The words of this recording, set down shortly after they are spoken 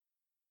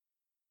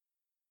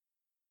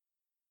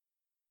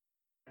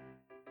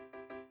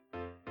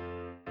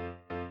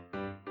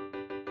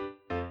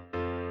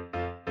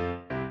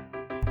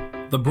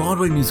The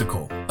Broadway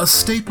musical, a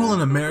staple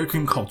in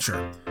American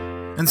culture.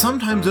 And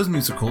sometimes those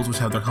musicals, which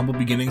have their humble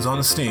beginnings on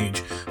a stage,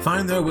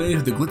 find their way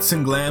to the glitz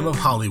and glam of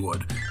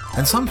Hollywood,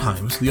 and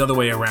sometimes the other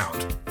way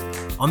around.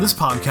 On this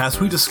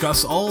podcast, we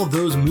discuss all of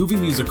those movie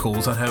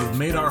musicals that have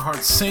made our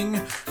hearts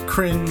sing,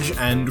 cringe,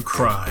 and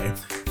cry.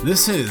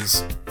 This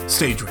is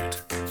Stage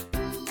Rant.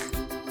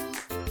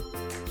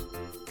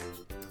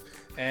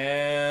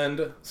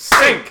 And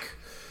sync!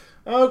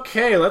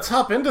 Okay, let's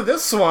hop into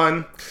this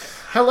one.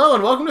 Hello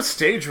and welcome to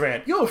Stage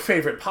Rant, your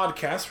favorite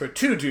podcast where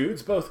two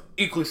dudes, both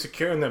equally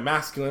secure in their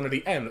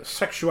masculinity and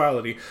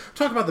sexuality,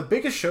 talk about the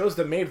biggest shows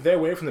that made their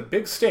way from the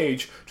big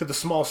stage to the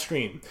small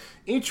screen.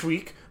 Each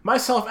week,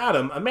 myself,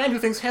 Adam, a man who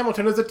thinks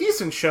Hamilton is a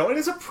decent show and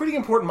is a pretty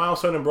important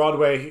milestone in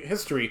Broadway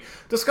history,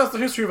 discuss the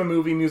history of a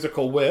movie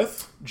musical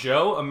with...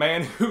 Joe, a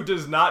man who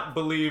does not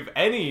believe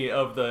any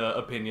of the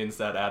opinions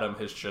that Adam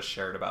has just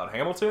shared about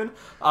Hamilton.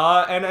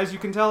 And as you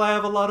can tell, I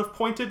have a lot of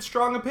pointed,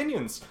 strong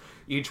opinions.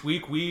 Each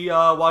week we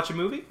watch a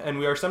movie, and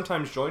we are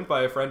sometimes joined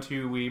by a friend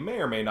who we may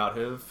or may not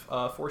have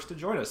forced to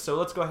join us. So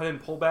let's go ahead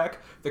and pull back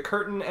the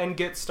curtain and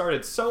get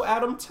started. So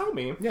Adam, tell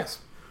me, Yes.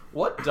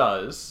 what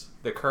does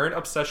the current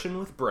obsession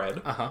with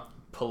bread,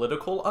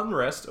 political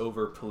unrest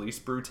over police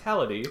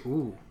brutality,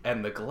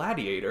 and The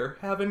Gladiator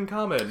have in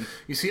common?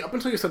 You see, up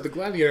until you said The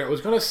Gladiator, I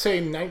was going to say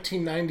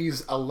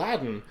 1990s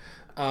Aladdin,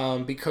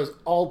 because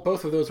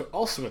both of those are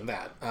also in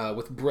that,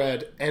 with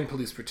bread and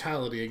police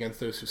brutality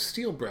against those who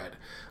steal bread.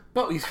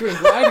 But you threw in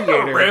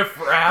Gladiator.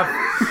 Riff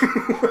raff.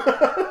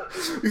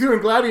 You threw in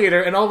Gladiator,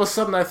 and all of a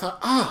sudden I thought,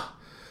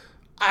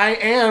 I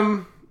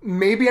am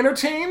maybe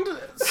entertained.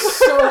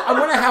 So I'm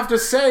going to have to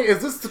say,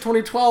 is this the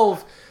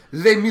 2012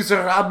 Les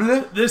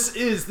Miserables? This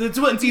is the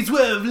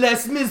 2012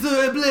 Les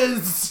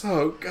Miserables.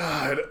 Oh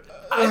God.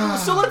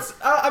 So let's.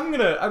 I'm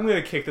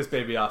gonna kick this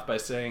baby off by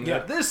saying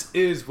that this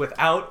is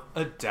without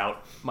a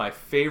doubt my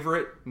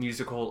favorite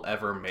musical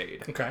ever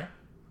made. Okay.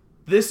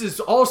 This is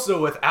also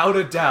without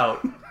a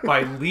doubt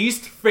my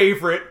least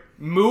favorite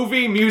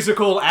movie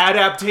musical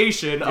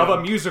adaptation of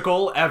a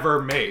musical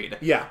ever made.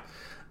 Yeah.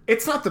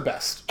 It's not the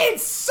best.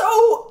 It's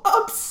so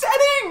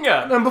upsetting!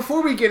 And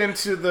before we get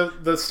into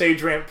the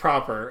stage rant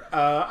proper,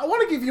 I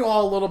want to give you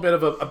all a little bit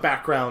of a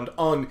background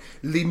on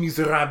Les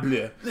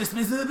Miserables. Les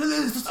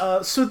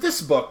Miserables! So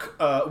this book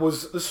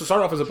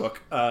started off as a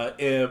book,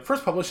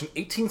 first published in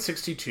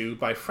 1862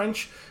 by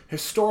French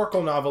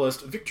historical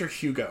novelist Victor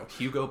Hugo.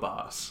 Hugo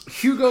Boss.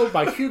 Hugo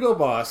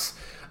Boss.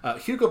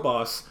 Hugo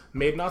Boss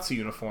made Nazi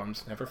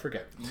uniforms. Never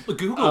forget.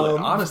 Google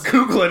it, honestly.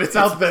 Google it. It's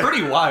out there.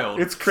 Pretty wild.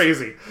 It's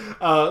crazy.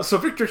 So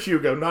Victor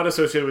Hugo, not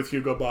associated with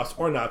Hugo Boss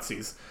or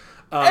Nazis.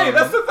 Hey,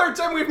 that's the third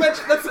time we've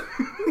mentioned.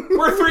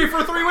 We're 3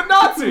 for 3 with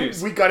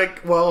Nazis. We got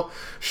it. Well,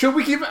 should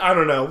we keep it? I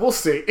don't know. We'll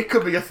see. It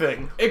could be a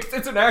thing.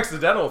 It's an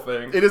accidental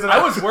thing. It is.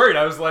 I was worried.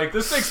 I was like,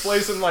 this takes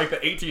place in like the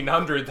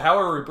 1800s. How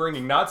are we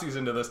bringing Nazis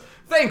into this?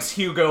 Thanks,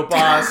 Hugo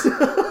Boss.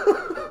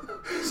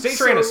 Stage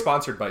Rant is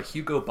sponsored by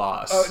Hugo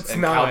Boss. Oh, it's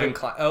and not. Calvin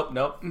Klein. Oh,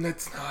 no.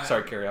 It's not.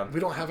 Sorry, carry on. We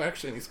don't have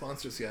actually any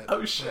sponsors yet.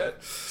 Oh, shit.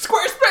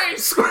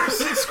 Squarespace!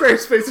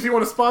 Squarespace, if you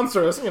want to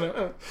sponsor us,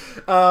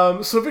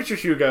 So Victor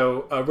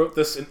Hugo wrote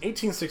this in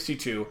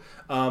 1862,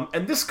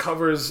 and this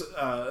covers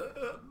a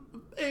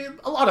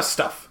lot of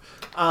stuff.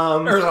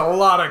 There's a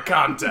lot of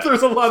content.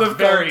 There's a lot of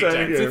very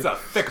content dense. here. It's a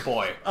thick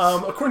boy.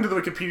 According to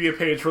the Wikipedia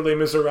page for Les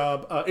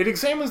Miserables, it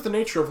examines the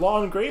nature of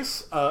law and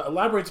grace,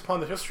 elaborates upon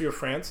the history of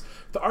France,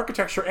 the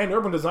architecture and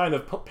urban design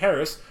of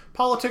Paris,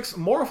 politics,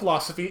 moral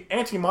philosophy,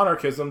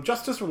 anti-monarchism,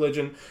 justice,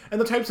 religion,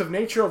 and the types of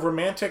nature of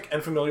romantic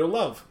and familial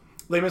love.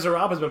 Les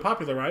Miserables has been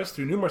popularized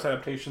through numerous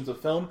adaptations of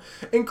film,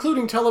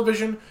 including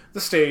television, the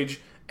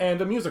stage,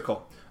 and a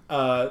musical.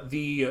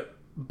 The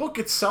book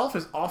itself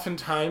is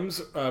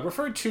oftentimes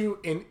referred to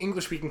in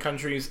English-speaking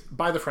countries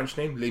by the French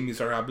name Les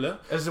Miserables.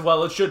 As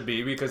well it should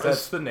be, because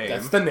that's the name.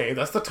 That's the name,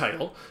 that's the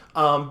title.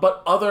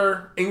 But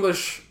other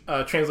English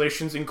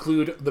translations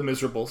include The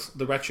Miserables,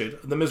 The Wretched,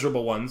 The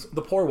Miserable Ones,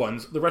 The Poor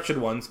Ones, The Wretched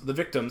Ones, The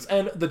Victims,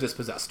 and The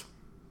Dispossessed.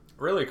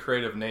 Really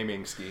creative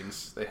naming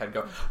schemes they had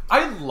going.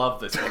 I love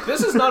this book.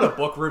 This is not a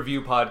book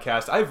review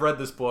podcast. I've read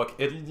this book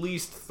at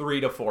least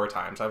 3 to 4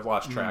 times. I've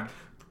lost track.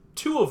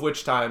 2 of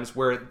which times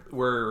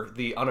were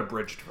the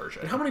unabridged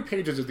version. And how many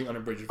pages is the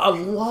unabridged version?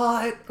 A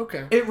lot.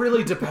 Okay. It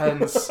really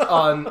depends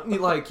on,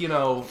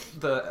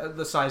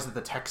 the size of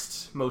the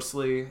text,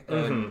 mostly,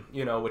 and,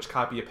 which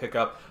copy you pick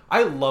up.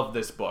 I love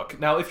this book.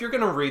 Now, if you're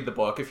going to read the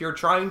book, if you're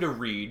trying to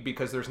read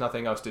because there's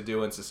nothing else to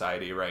do in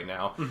society right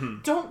now,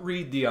 don't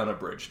read the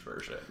unabridged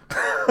version.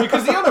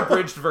 Because the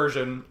unabridged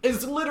version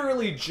is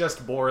literally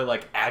just more,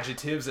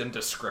 adjectives and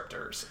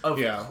descriptors of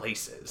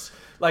places.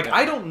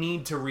 I don't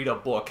need to read a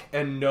book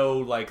and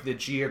know, the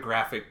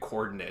geographic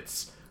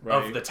coordinates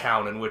of the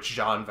town in which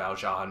Jean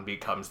Valjean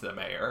becomes the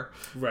mayor.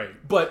 Right.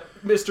 But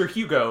Mr.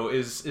 Hugo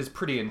is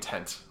pretty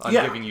intent on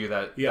giving you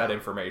that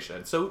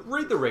information. So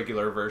read the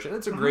regular version.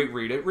 It's a great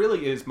read. It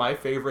really is my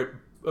favorite,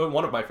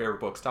 one of my favorite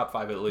books, top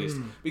 5 at least,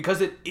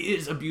 because it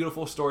is a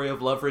beautiful story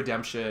of love,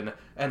 redemption,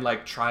 and,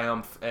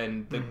 triumph,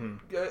 and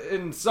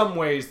in some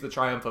ways the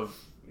triumph of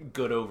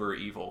good over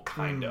evil,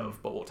 kind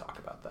of, but we'll talk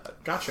about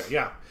that. Gotcha,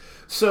 yeah.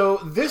 So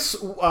this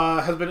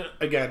has been,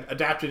 again,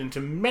 adapted into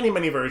many,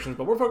 many versions,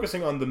 but we're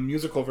focusing on the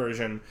musical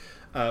version,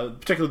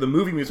 particularly the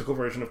movie musical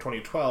version of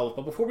 2012.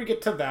 But before we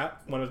get to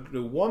that, I want to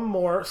do one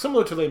more,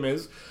 similar to Les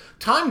Mis,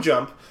 time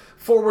jump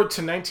forward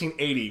to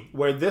 1980,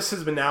 where this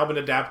has now been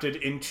adapted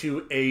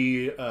into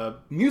a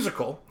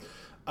musical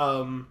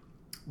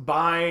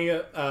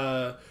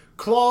by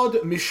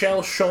Claude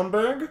Michel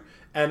Schoenberg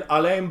and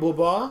Alain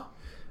Bouba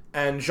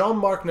and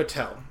Jean-Marc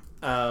Natel.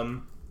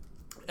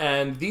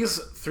 And these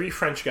three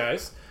French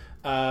guys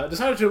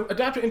decided to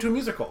adapt it into a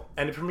musical.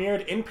 And it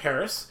premiered in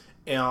Paris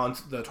on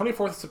the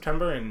 24th of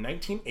September in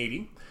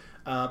 1980.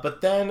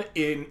 But then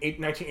in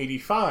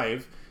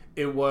 1985,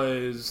 it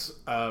was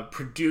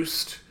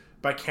produced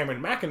by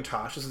Cameron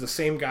Mackintosh. This is the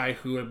same guy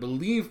who I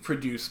believe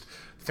produced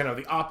Phantom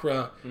of the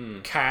Opera,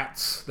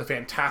 Cats, The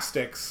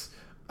Fantastics,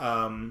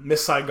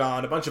 Miss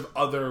Saigon, a bunch of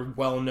other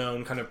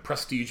well-known kind of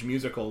prestige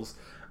musicals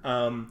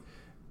in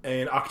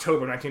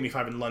October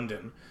 1985 in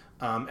London.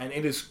 And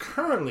it is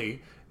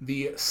currently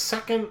the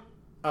second,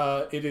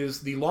 it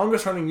is the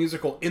longest-running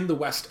musical in the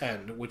West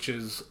End, which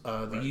is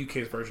the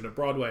UK's version of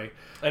Broadway.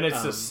 And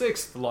it's the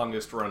sixth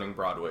longest-running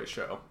Broadway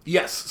show.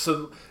 Yes,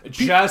 so... It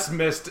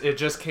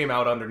just came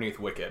out underneath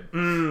Wicked.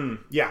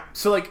 Yeah,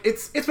 so like,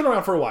 it's been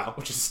around for a while.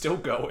 Which is still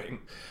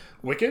going.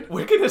 Wicked?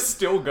 Wicked is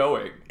still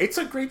going. It's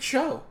a great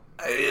show.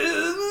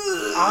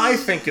 I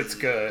think it's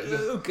good.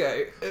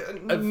 Okay.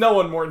 No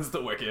one mourns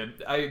the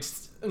Wicked. I've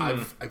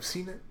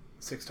seen it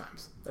 6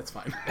 times. That's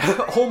fine.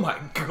 Oh my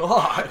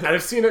god. And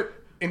I've seen it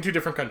in 2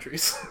 different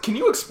countries. Can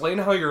you explain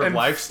how your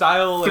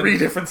lifestyle... 3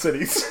 different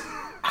cities.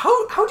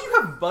 How do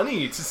you have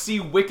money to see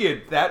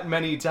Wicked that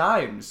many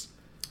times?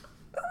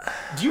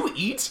 Do you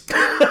eat?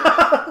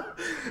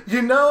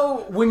 You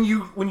know, when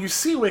you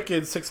see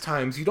Wicked 6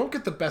 times, you don't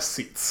get the best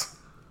seats.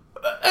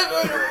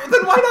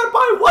 Then why not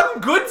buy one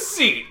good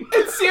seat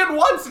and see it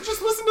once and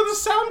just listen to the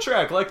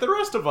soundtrack like the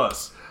rest of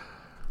us?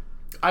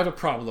 I have a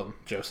problem,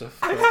 Joseph.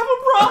 I have a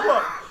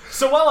problem.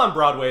 So while on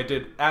Broadway, it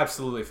did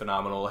absolutely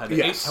phenomenal. It had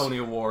 8 Tony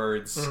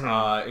Awards,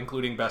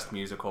 including Best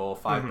Musical,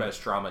 5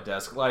 Best Drama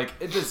Desk. Like,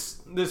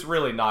 this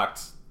really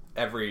knocked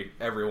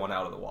everyone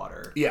out of the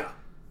water. Yeah.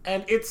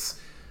 And it's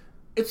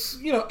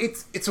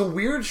a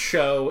weird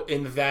show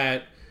in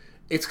that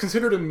it's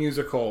considered a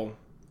musical,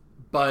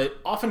 but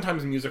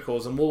oftentimes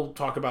musicals, and we'll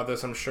talk about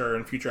this, I'm sure,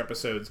 in future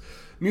episodes,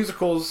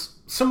 musicals,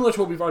 similar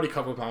to what we've already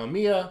covered with Mamma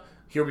Mia,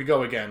 Here We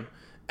Go Again,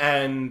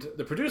 and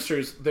the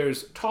producers,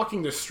 there's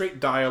straight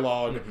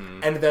dialogue,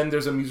 and then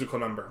there's a musical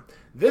number.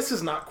 This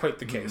is not quite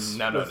the case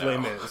with Les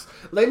Mis.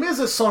 Les Mis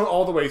is sung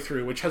all the way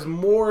through, which has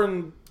more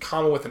in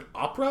common with an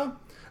opera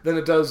than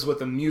it does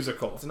with a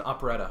musical. It's an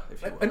operetta,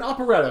 if you will. An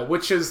operetta,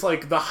 which is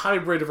like the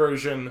hybrid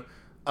version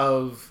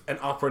of an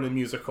opera and a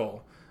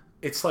musical.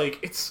 It's like,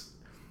 it's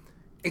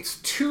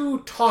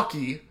too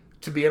talky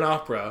to be an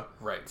opera,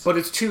 right? But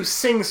it's too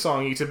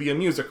sing-songy to be a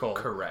musical.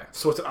 Correct.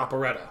 So it's an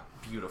operetta.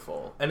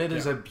 Beautiful. And it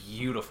is a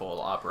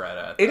beautiful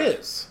operetta. It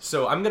is.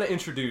 So I'm going to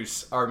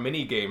introduce our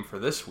mini game for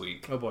this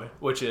week. Oh boy.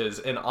 Which is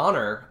in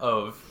honor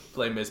of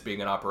Les Mis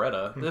being an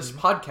operetta. This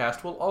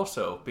podcast will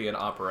also be an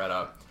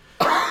operetta.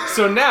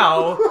 So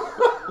now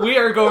we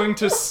are going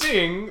to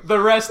sing the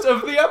rest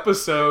of the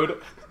episode.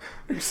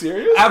 Are you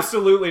serious?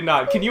 Absolutely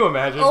not. Can you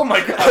imagine? Oh my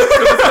god.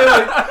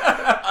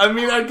 I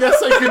mean, I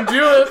guess I can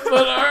do it,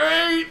 but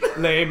alright.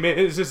 Les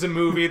Mis is a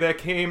movie that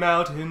came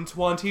out in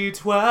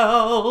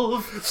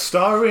 2012.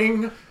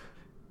 Starring...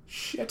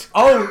 Shit.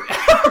 Oh!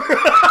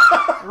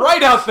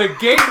 Right out the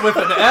gate with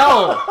an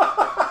L!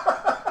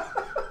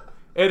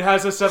 It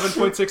has a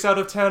 7.6 out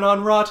of 10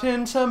 on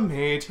Rotten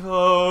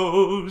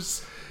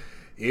Tomatoes.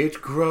 It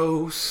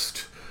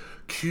grossed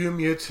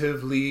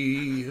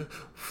cumulatively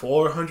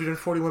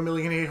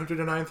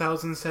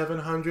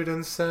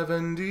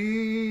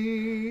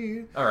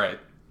 441,809,770. All right.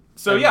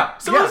 So yeah,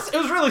 it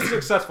was really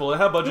successful. It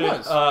had a budget. It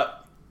was.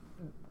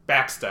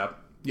 Backstep.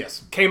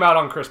 Yes. Came out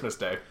on Christmas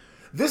Day.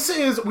 This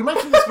is, we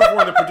mentioned this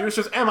before, the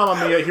producers and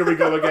Mamma Mia, Here We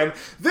Go Again.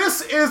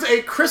 This is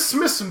a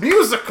Christmas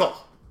musical.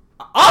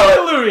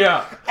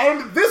 Hallelujah!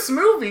 And this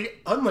movie,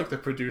 unlike the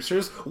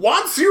producers,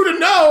 wants you to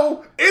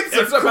know it's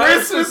a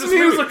Christmas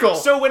musical.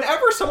 So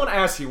whenever someone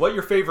asks you what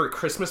your favorite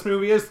Christmas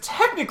movie is,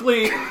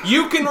 technically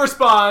you can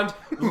respond,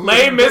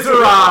 Les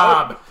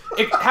Miserables.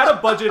 It had a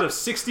budget of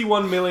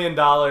 $61 million.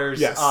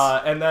 Yes.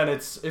 And then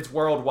its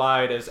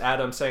worldwide, as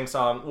Adam sang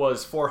song,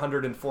 was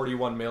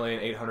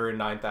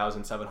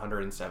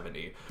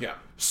 $441,809,770. Yeah.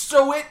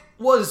 So it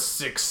was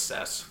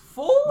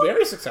successful.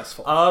 Very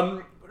successful.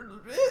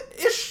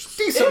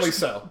 Decently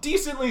so.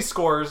 Decently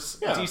scores.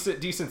 Yeah.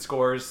 Decent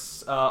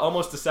scores.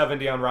 Almost a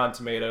 70 on Rotten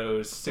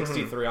Tomatoes,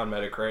 63 on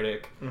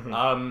Metacritic.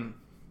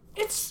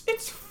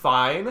 It's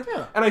fine.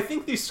 Yeah. And I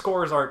think these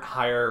scores aren't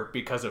higher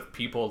because of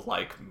people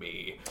like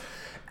me.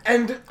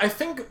 And I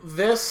think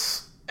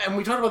this, and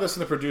we talked about this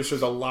in the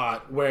producers a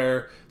lot,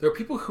 where there are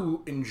people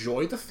who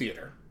enjoy the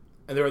theater,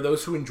 and there are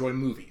those who enjoy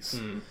movies.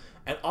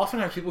 And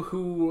oftentimes people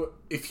who,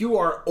 if you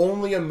are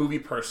only a movie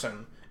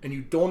person and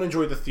you don't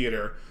enjoy the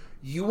theater,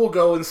 you will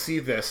go and see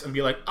this and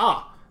be like,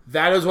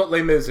 that is what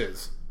Les Mis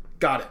is.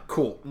 Got it.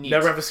 Cool. Neat.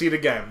 Never have to see it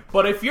again.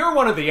 But if you're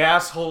one of the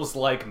assholes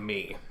like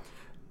me,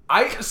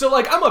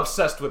 I'm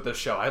obsessed with this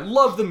show. I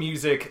love the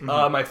music.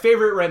 My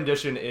favorite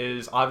rendition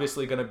is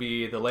obviously going to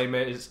be the Les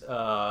Mis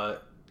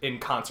in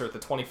concert. The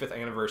 25th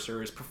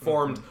anniversary is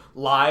performed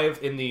live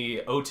in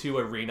the O2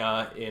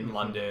 Arena in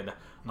London.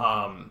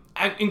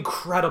 An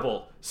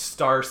incredible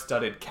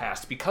star-studded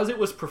cast because it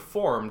was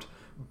performed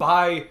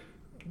by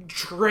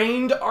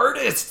trained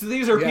artists.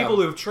 These are people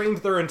who have trained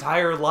their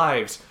entire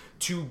lives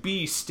to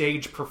be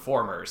stage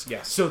performers.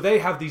 Yes. So they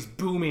have these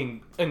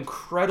booming,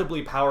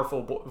 incredibly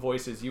powerful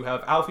voices. You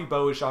have Alfie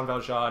Boe as Jean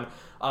Valjean.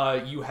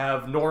 You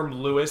have Norm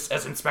Lewis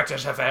as Inspector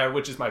Javert,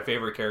 which is my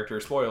favorite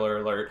character, spoiler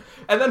alert.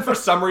 And then for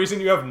some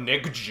reason you have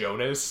Nick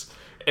Jonas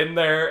in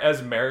there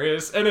as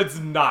Marius, and it's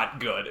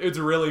not good. It's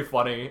really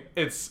funny.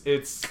 It's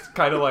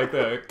kind of like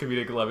the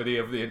comedic levity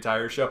of the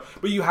entire show.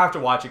 But you have to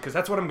watch it, because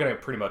that's what I'm going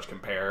to pretty much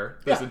compare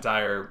this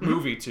entire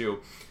movie to.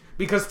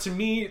 Because to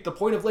me, the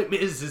point of Les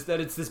Mis is that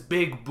it's this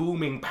big,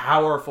 booming,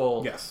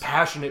 powerful,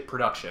 passionate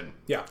production.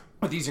 Yeah.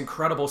 With these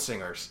incredible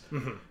singers.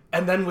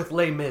 And then with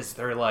Les Mis,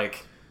 they're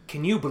like,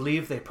 can you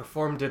believe they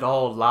performed it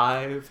all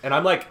live? And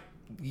I'm like,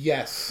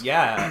 yes.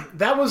 Yeah.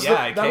 That was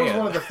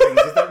one of the things,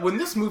 is that when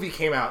this movie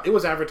came out, it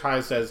was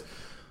advertised as,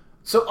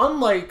 so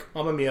unlike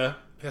Mamma Mia,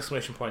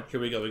 exclamation point,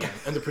 here we go again,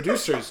 and the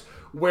producers,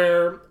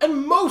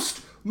 and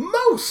most,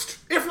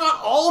 if not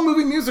all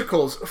movie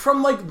musicals,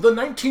 from like the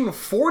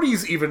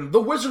 1940s even,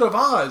 The Wizard of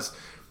Oz,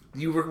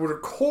 you would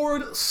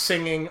record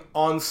singing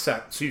on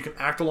set, so you can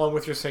act along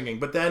with your singing,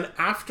 but then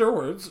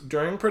afterwards,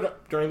 during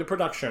the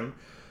production,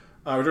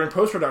 during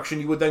post-production,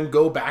 you would then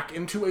go back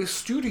into a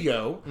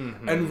studio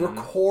and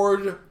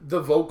record the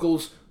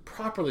vocals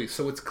properly,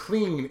 so it's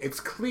clean, it's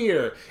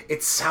clear,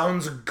 it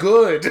sounds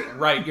good.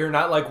 Right, you're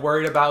not like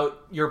worried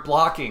about your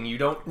blocking. You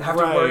don't have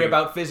to worry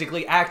about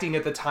physically acting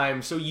at the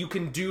time, so you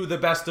can do the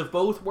best of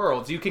both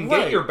worlds. You can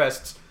get your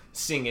best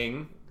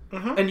singing,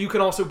 and you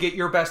can also get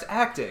your best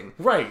acting.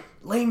 Right.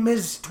 Les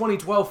Mis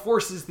 2012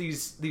 forces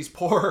these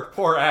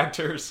poor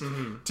actors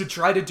to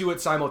try to do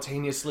it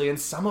simultaneously, and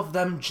some of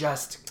them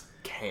just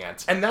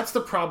can't. And that's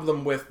the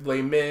problem with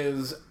Les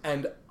Mis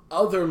and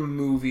other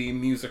movie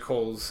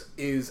musicals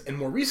is, in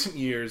more recent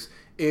years,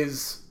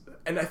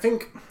 and I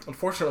think,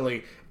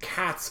 unfortunately,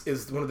 Cats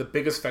is one of the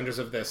biggest vendors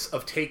of this,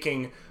 of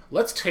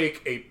let's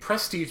take a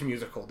prestige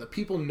musical that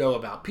people know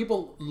about.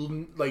 People,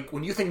 like,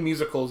 when you think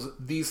musicals,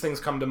 these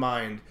things come to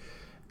mind.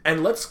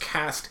 And let's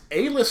cast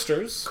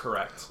A-listers.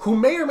 Correct. Who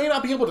may or may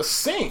not be able to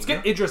sing. Let's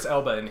get Idris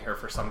Elba in here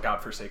for some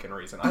godforsaken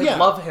reason. I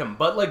love him,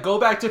 but, like, go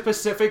back to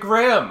Pacific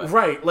Rim.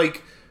 Right,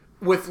 like,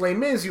 with Les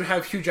Mis, you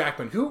have Hugh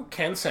Jackman, who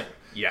can sing.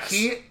 Yes.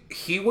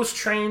 He was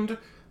trained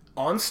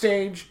on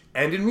stage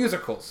and in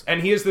musicals.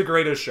 And he is the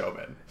greatest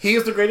showman. He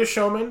is the greatest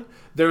showman.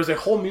 There's a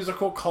whole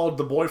musical called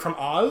The Boy from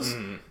Oz.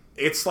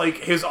 It's like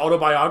his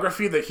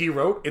autobiography that he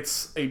wrote.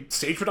 It's a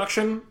stage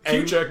production.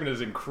 Hugh Jackman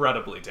is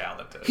incredibly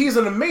talented. He's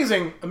an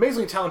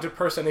amazingly talented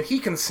person, and he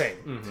can sing.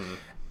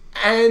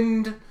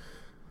 And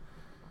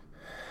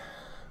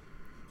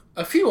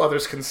a few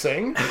others can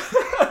sing.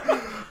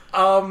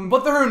 But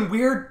they're in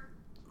weird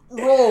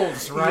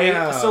roles, right?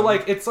 Yeah. So,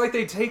 like, it's like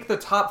they take the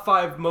top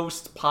 5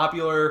 most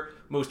popular,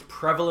 most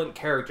prevalent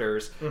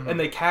characters, and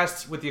they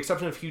cast, with the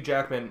exception of Hugh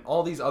Jackman,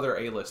 all these other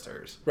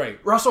A-listers. Right.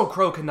 Russell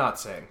Crowe cannot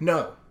sing.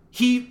 No.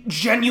 He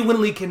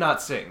genuinely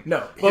cannot sing.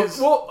 No.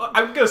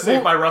 I'm going to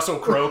save my Russell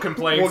Crowe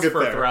complaints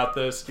for throughout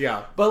this.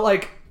 Yeah. But,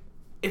 like,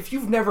 if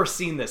you've never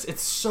seen this,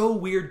 it's so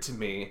weird to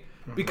me.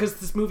 Because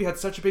this movie had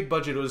such a big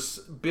budget, it was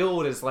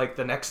billed as, like,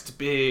 the next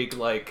big,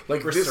 like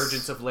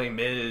resurgence of Les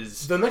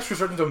Mis. The next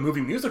resurgence of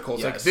movie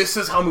musicals. Yes. Like, this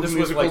is how movie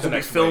musicals like will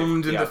be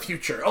filmed in the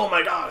future. Oh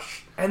my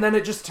gosh. And then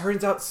it just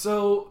turns out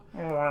so...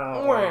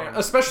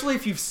 Especially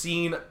if you've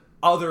seen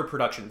other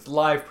productions,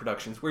 live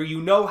productions, where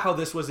you know how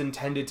this was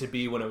intended to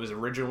be when it was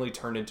originally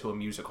turned into a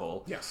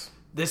musical. Yes.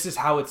 This is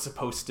how it's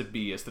supposed to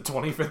be as the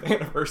 25th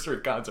anniversary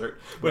concert.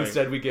 But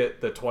instead we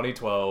get the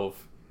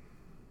 2012...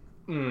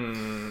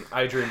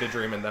 I dreamed a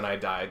dream and then I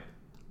died.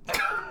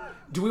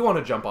 Do we want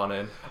to jump on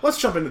in? Let's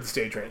jump into the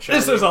stage rant, shall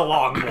This we? is a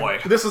long boy.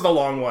 This is the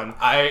long one.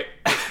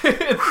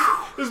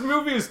 This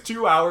movie is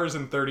 2 hours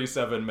and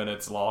 37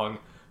 minutes long.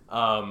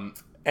 And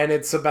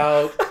it's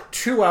about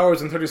 2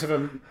 hours and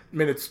 37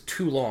 minutes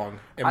too long,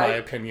 in my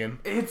opinion.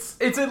 It's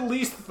at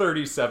least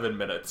 37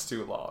 minutes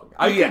too long.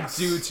 I could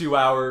do 2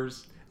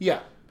 hours.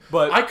 Yeah.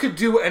 But I could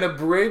do an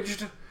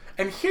abridged...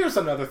 And here's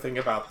another thing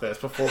about this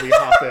before we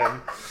hop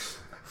in.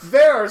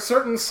 There are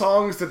certain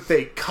songs that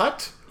they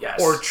cut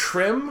or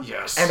trim,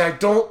 and I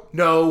don't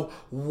know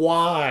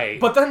why.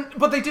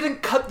 But they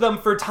didn't cut them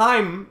for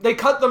time. They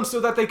cut them so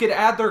that they could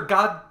add their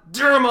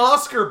goddamn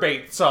Oscar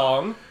bait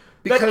song.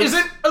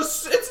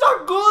 It's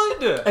not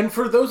good. And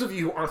for those of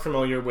you who aren't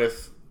familiar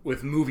with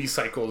movie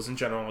cycles in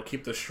general, I'll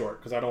keep this short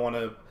because I don't want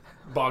to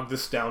bog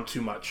this down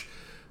too much.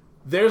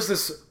 There's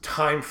this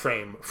time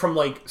frame from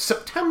like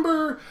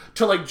September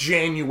to like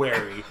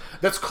January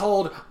that's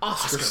called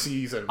Oscar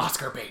season.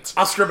 Oscar bait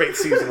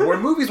season, where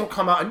movies will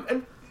come out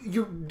and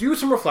you do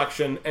some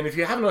reflection, and if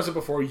you haven't noticed it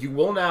before, you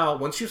will now.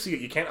 Once you see it,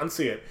 you can't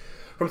unsee it.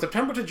 From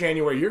September to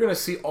January, you're going to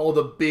see all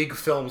the big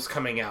films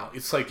coming out.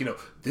 It's like,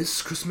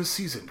 this Christmas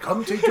season,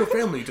 come take your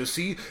family to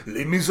see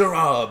Les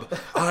Miserables,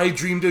 I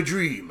Dreamed a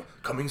Dream,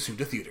 coming soon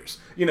to theaters.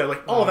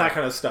 Like all that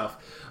kind of stuff.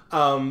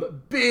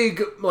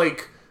 Big,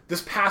 like,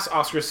 this past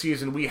Oscar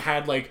season, we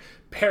had, like,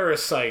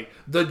 Parasite,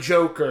 The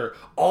Joker,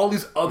 all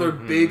these other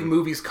big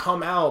movies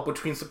come out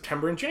between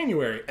September and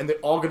January, and they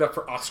all get up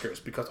for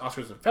Oscars, because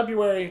Oscars in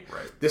February.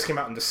 Right. This came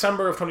out in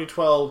December of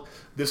 2012.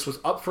 This was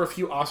up for a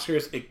few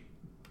Oscars. It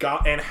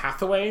got Anne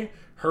Hathaway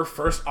her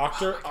first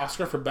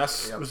Oscar for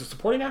Best, was it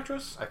Supporting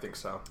Actress? I think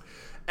so.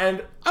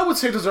 And I would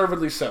say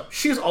deservedly so.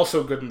 She's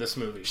also good in this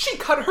movie. She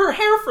cut her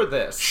hair for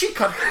this. She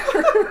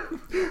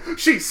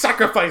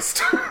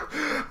sacrificed.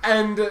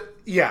 And,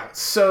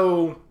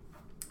 so,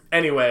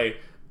 anyway,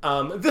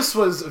 this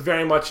was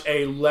very much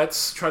a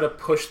let's try to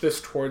push this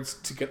towards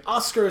to get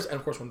Oscars, and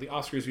of course one of the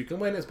Oscars you can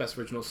win is Best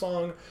Original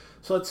Song.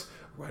 So let's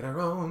write our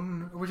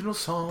own original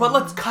song. But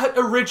let's cut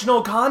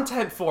original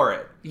content for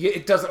it. Yeah,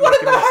 it doesn't What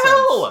make in any the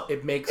hell? sense.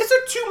 It makes... It's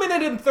a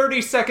 2-minute and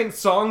 30-second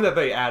song that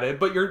they added,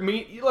 but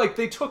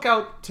they took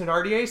out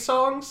Thénardier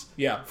songs?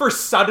 Yeah. For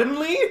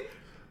Suddenly?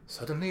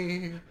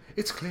 Suddenly,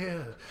 it's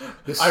clear.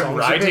 I'm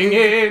riding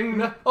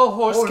in a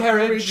horse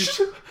carriage.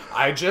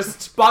 I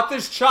just bought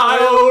this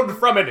child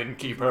from an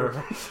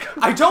innkeeper.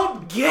 I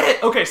don't get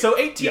it. Okay, so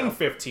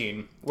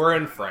 1815, we're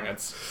in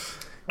France.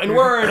 And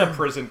we're in a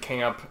prison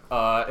camp.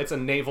 It's a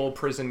naval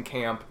prison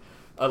camp.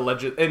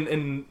 Alleged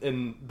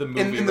in the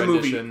movie in the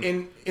rendition.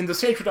 movie. In the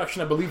stage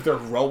production, I believe they're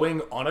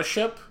rowing on a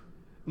ship.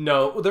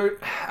 No, The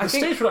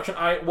stage production,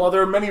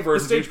 there are many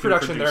versions. The stage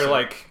production, they're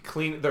like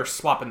they're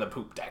swapping the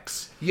poop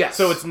decks. Yes.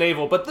 So it's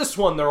naval, but this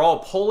one, they're all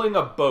pulling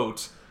a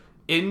boat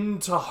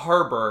into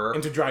harbor.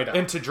 Into dry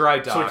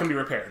dock. So it can be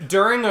repaired.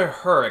 During a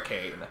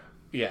hurricane.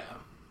 Yeah.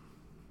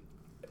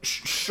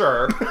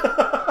 Sure.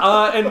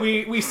 And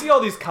we see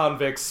all these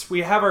convicts.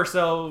 We have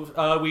ourselves,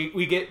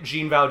 we get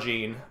Jean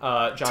Valjean,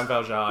 John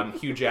Valjean,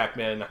 Hugh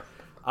Jackman.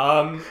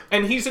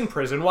 And he's in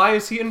prison. Why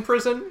is he in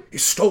prison? He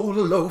stole a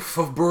loaf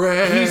of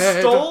bread. He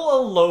stole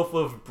a loaf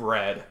of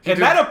bread.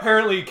 That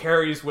apparently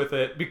carries with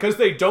it, because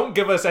they don't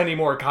give us any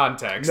more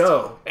context.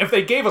 No. If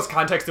they gave us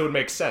context, it would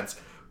make sense.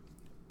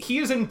 He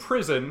is in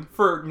prison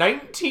for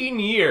 19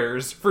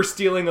 years for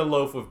stealing a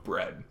loaf of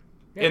bread.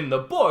 Yeah. In the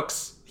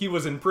books, he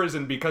was in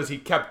prison because he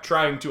kept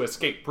trying to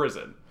escape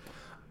prison.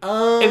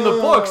 Oh. In the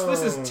books,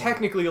 this is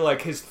technically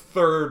like his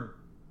third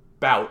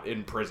bout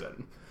in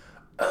prison.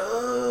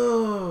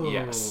 Oh.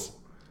 Yes.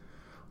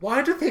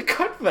 Why did they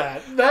cut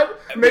that?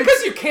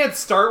 Because you can't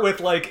start with,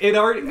 like, it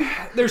already...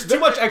 There's too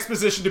much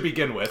exposition to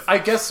begin with. I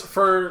guess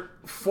for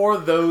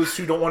those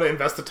who don't want to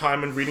invest the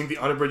time in reading the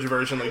unabridged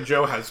version like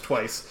Joe has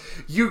twice,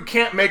 you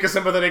can't make a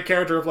sympathetic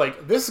character of,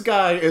 like, this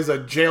guy is a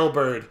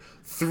jailbird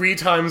 3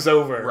 times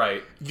over.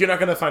 Right. You're not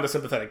going to find a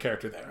sympathetic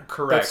character there.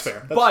 Correct. That's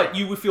fair. But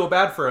you would feel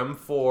bad for him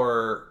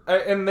for...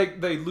 And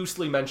they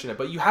loosely mention it,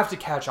 but you have to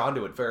catch on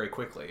to it very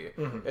quickly.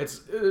 Mm-hmm.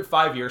 It's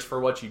 5 years for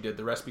what you did,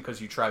 the rest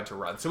because you tried to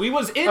run. So he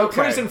was in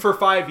prison for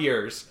 5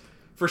 years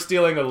for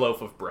stealing a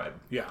loaf of bread.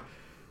 Yeah.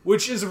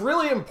 Which is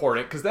really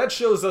important, because that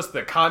shows us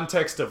the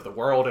context of the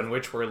world in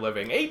which we're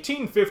living.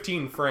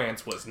 1815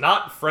 France was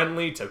not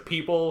friendly to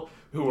people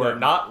who are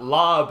not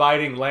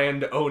law-abiding,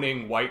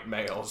 land-owning white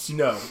males.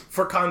 No.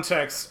 For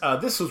context,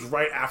 this was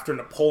right after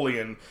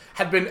Napoleon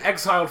had been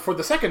exiled for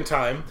the second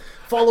time,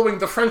 following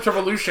the French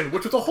Revolution,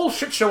 which was a whole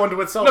shit show unto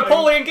itself.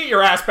 Napoleon, get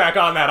your ass back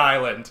on that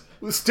island!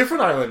 It was a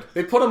different island.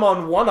 They put him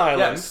on one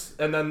island, yes,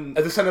 and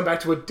they sent him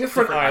back to a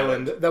different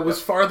island that was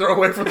farther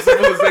away from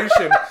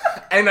civilization.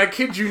 And I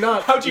kid you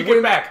not... How'd you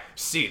get back?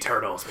 Sea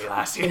turtles, me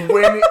lassie.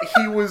 When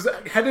he was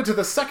headed to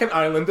the second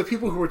island, the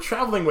people who were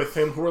traveling with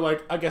him, who were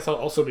like, I guess I'll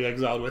also be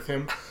exiled with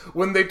him,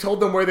 when they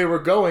told them where they were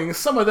going,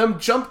 some of them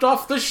jumped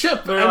off the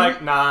ship. They're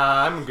like,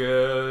 nah, I'm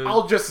good.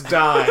 I'll just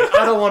die.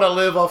 I don't want to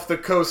live off the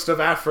coast of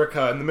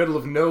Africa in the middle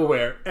of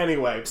nowhere.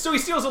 Anyway. So he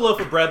steals a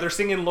loaf of bread. They're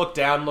singing Look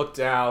Down, Look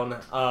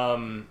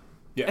Down.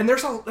 Yeah. And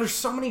there's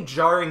so many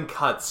jarring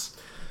cuts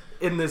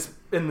in this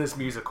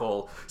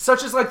musical,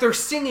 such as, like, they're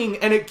singing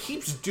and it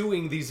keeps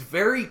doing these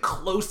very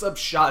close-up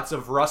shots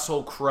of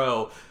Russell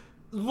Crowe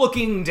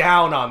looking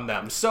down on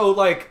them. So,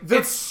 like,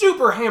 it's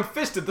super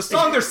ham-fisted. The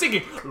song they're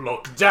singing,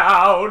 look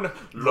down,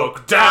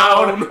 look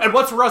down. And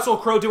what's Russell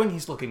Crowe doing?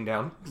 He's looking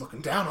down.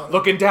 Looking down on them.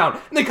 Looking down.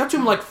 And they cut to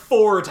him, like,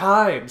 4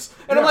 times.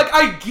 And I'm like,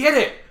 I get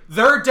it.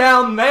 They're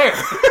down there.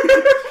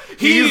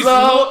 He's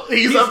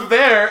up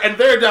there, and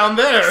they're down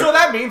there. So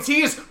that means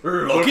he's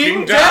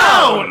looking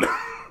down.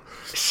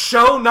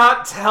 Show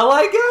not tell,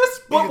 I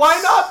guess? But why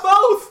not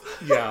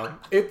both? Yeah.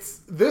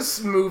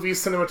 This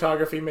movie's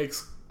cinematography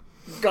makes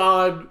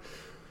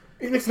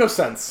it makes no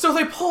sense. So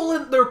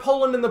they're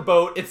pulling in the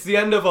boat. It's the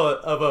end of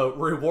a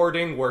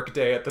rewarding work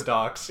day at the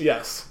docks.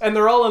 Yes. And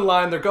they're all in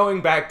line. They're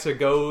going back to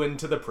go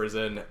into the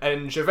prison.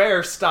 And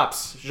Javert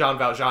stops Jean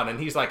Valjean, and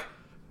he's like,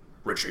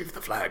 retrieve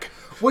the flag.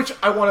 Which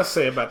I want to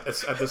say about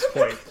this at this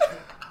point.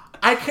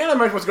 I can't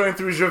imagine what's going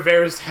through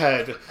Javert's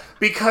head,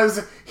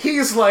 because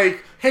he's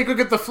like, hey, go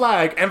get the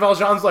flag, and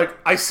Valjean's like,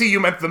 I see you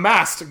meant the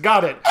mast,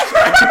 got it.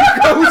 And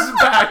he goes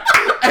back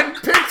and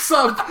picks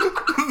up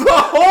the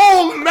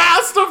whole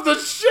mast of the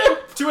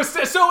ship. So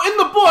in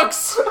the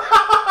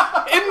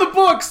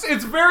books,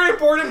 it's very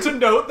important to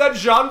note that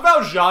Jean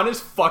Valjean is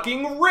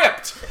fucking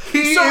ripped.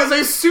 He is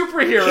a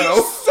superhero.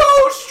 He's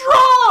so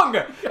strong!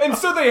 And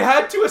so they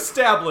had to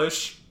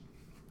establish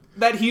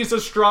that he's a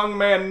strong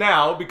man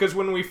now, because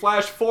when we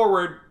flash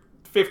forward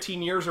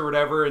 15 years or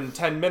whatever in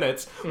 10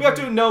 minutes, we have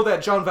to know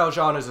that Jean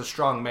Valjean is a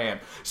strong man.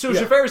 So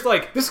Javert's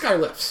like... This guy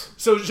lifts.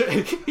 So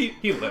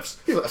he lifts.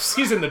 He lifts.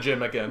 He's in the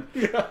gym again.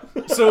 Yeah.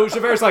 So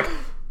Javert's like,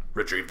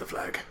 retrieve the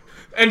flag.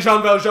 And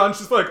Jean Valjean's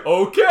just like,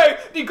 okay.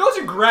 He goes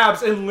and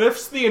grabs and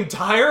lifts the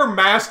entire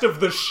mast of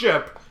the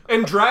ship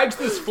and drags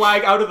this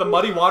flag out of the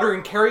muddy water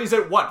and carries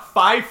it,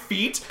 5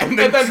 feet? And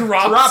then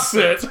drops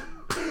it.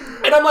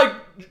 And I'm like,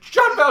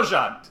 Jean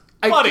Valjean,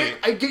 buddy.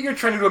 I get you're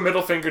trying to do a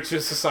middle finger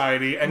to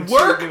society and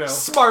work to,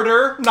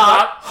 smarter,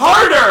 not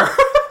harder.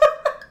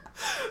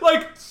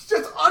 Like,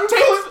 just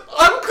unclip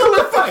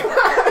the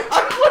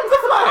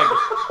flag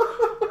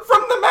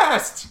from the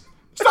mast.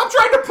 Stop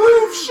trying to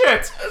prove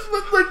shit.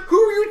 Like, who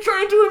are you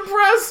trying to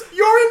impress?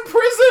 You're in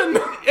prison,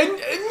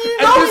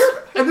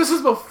 and this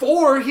is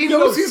before he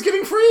knows he's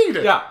getting freed.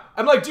 Yeah,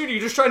 I'm like, dude,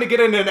 you're just trying to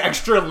get in an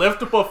extra lift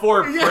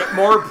before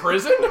more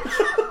prison.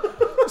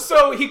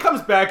 So he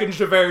comes back and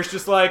Javert's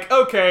just like,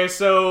 okay,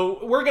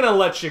 so we're gonna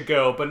let you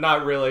go, but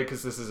not really,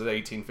 because this is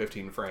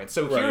 1815 France.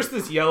 So here's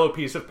this yellow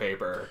piece of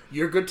paper.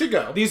 You're good to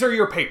go. These are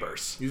your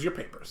papers. Use your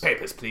papers.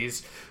 Papers,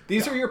 please.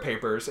 These are your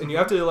papers, and you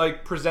have to,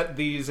 like, present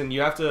these, and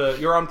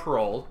you're on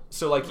parole,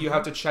 so, like, you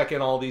have to check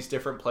in all these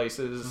different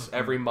places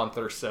every month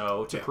or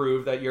so to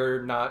prove that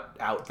you're not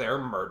out there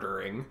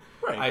murdering,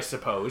 I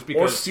suppose.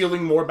 Or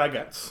stealing more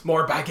baguettes.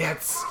 More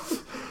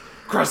baguettes.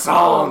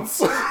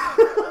 Croissants.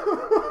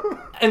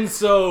 And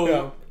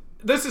so,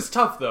 this is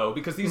tough, though,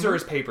 because these are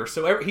his papers.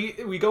 So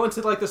we go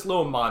into, like, this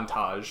little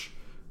montage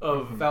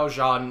of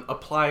Valjean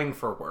applying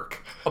for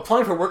work.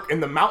 Applying for work in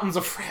the mountains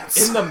of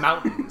France. In the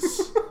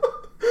mountains.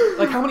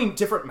 Like, how many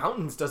different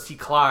mountains does he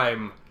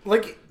climb?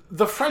 Like,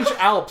 the French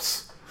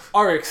Alps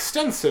are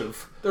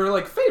extensive. They're,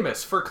 like,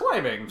 famous for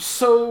climbing.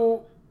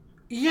 So,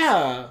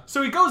 yeah.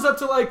 So he goes up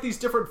to, like, these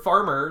different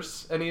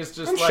farmers, and he's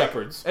just, like...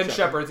 shepherds. And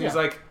shepherds. He's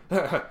like...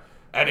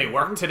 Any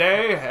work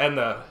today? And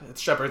the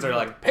shepherds are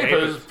like,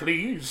 papers,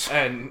 please.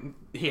 And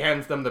he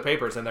hands them the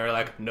papers, and they're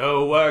like,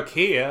 no work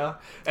here.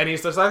 And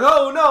he's just like,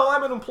 oh, no,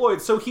 I'm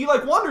unemployed. So he,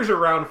 like, wanders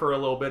around for a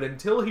little bit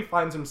until he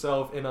finds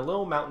himself in a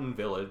little mountain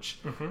village,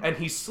 and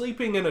he's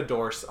sleeping in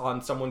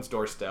on someone's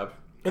doorstep.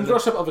 In the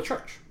doorstep of a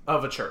church.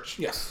 Of a church.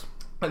 Yes.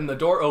 And the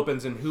door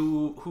opens, and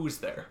who's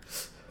there?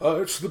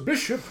 It's the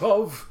Bishop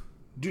of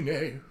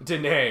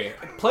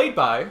Denay. Played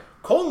by...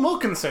 Colm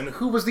Wilkinson,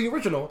 who was the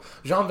original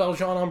Jean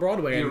Valjean on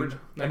Broadway in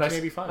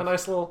 1985. A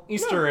nice little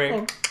Easter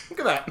egg. Look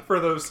at that. For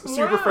those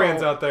super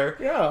fans out there.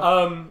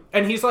 Yeah.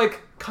 And he's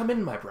like, come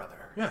in, my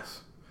brother.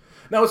 Yes.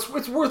 Now, it's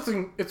worth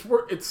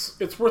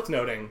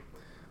noting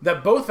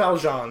that both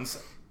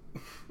Valjeans,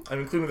 I'm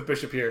including the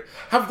Bishop here,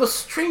 have the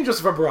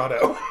strangest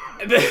vibrato.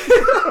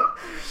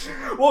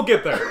 We'll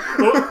get there.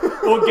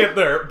 We'll get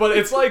there. But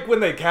it's like when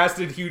they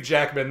casted Hugh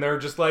Jackman, they're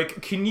just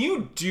like, can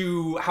you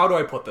do, how do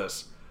I put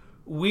this?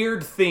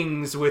 Weird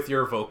things with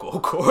your vocal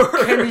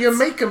cords. Can you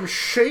make him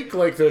shake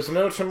like there's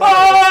no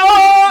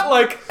tomorrow?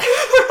 Like...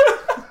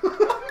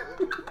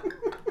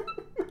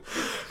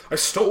 I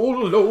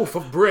stole a loaf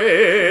of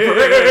bread.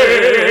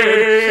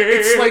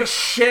 It's like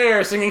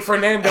Cher singing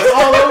Fernando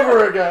all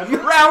over again.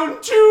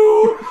 Round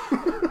 2.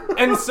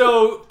 And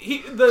so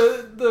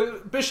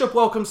the bishop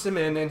welcomes him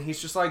in, and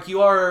he's just like,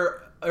 you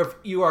are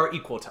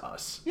equal to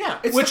us. Yeah,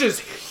 which is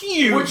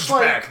huge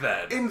back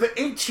then. In the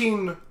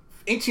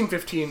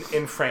 1815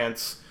 in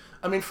France,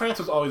 I mean, France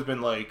has always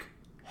been like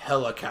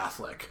hella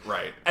Catholic,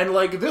 right? And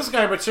like this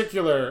guy in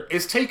particular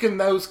is taking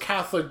those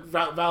Catholic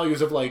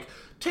values of like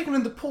taking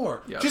in the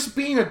poor, just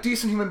being a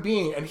decent human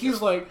being, and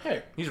he's like,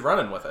 hey, he's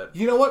running with it.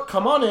 You know what?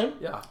 Come on in.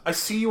 Yeah, I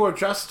see you are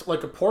dressed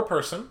like a poor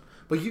person,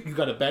 but you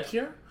got a bed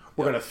here.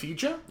 We're gonna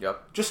feed you.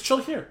 Yep. Just chill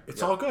here.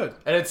 It's all good.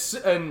 And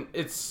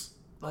it's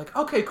like,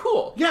 okay,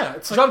 cool. Yeah.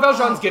 It's like, Jean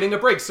Valjean's getting a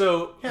break,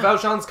 so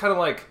Valjean's kind of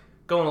like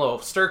going a little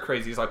stir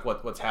crazy. He's like,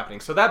 what's happening?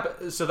 So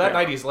that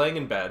night he's laying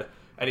in bed,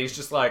 and he's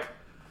just like,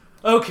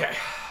 okay,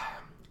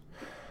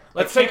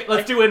 let's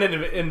do an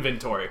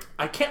inventory.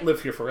 I can't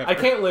live here forever. I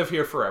can't live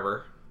here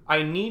forever.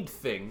 I need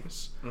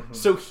things.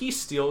 So he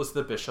steals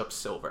the bishop's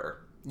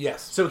silver.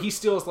 Yes. So he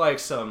steals like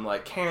some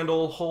like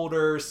candle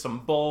holders, some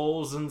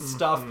bowls and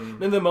stuff.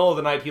 And in the middle of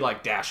the night, he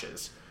like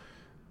dashes.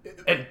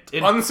 And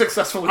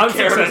unsuccessfully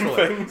carrying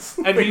things.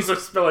 And things are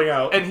spilling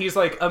out. And he's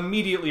like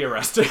immediately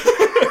arrested.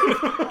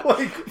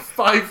 Like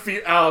 5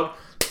 feet out.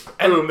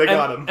 Boom, they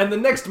got him. And the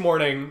next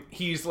morning,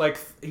 he's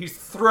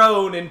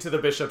thrown into the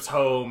bishop's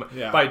home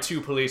by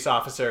 2 police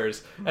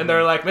officers. And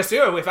they're like,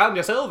 Monsieur, we found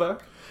your silver.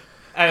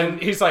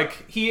 And he's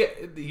like,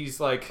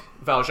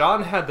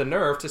 Valjean had the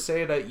nerve to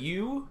say that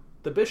you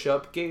the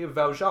bishop gave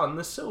Valjean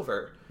the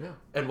silver. Yeah.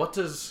 And what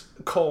does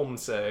Colm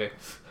say?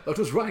 That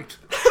was right.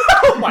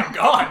 Oh my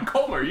god,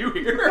 Colm, are you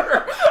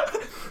here?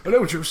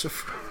 Hello,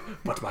 Joseph.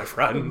 But my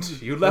friend,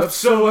 you left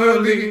so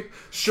early,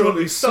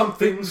 surely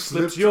something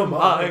slipped your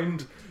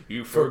mind.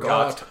 You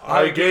forgot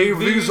I gave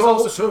these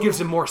also. Gives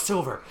him more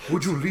silver.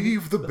 Would you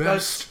leave the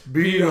best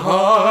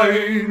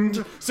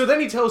behind? So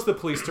then he tells the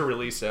police to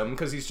release him,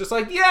 because he's just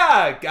like,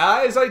 yeah,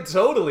 guys, I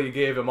totally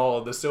gave him all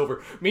of the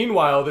silver.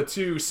 Meanwhile, the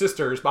two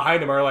sisters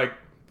behind him are like,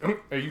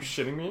 are you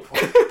shitting me?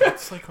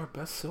 That's like our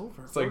best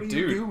silver. It's like, what are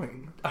dude, you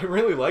doing? I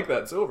really like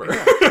that silver.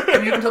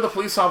 And you can tell the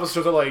police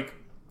officers are like,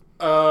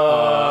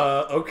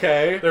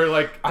 okay. They're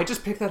like, I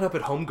just picked that up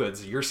at Home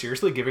Goods. You're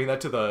seriously giving that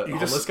to the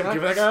homeless guy?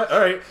 Give that guy? All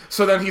right.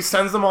 So then he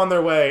sends them on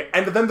their way,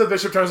 and then the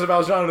bishop turns to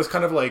Valjean and is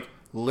kind of like,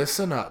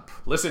 listen up.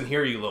 Listen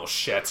here, you little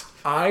shit.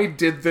 I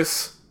did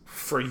this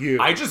for you.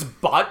 I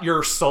just bought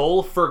your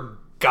soul for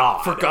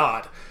God. For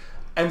God.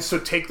 And so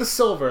take the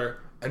silver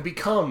and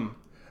become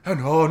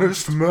an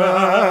honest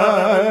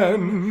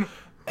man.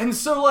 And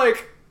so,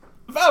 like,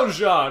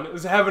 Valjean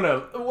is having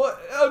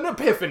an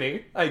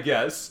epiphany, I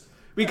guess.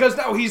 Because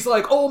now he's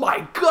like, oh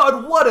my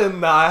god, what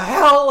in the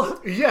hell?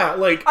 Yeah,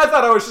 like, I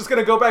thought I was just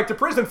gonna go back to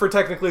prison for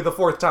technically the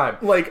 4th time.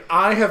 Like,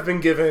 I have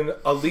been given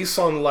a lease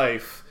on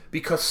life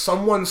because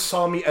someone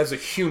saw me as a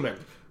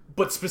human.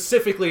 But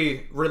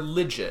specifically,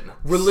 religion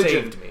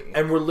saved me.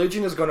 And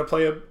religion is going to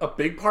play a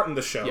big part in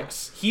the show.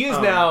 Yes. He is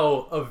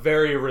now a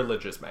very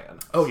religious man.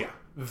 Oh, yeah.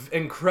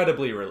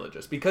 Incredibly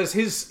religious. Because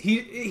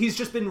he's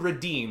just been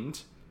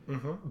redeemed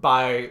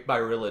by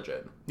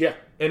religion. Yeah.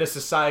 In a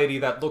society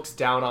that looks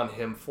down on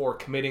him for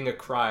committing a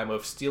crime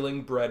of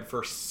stealing bread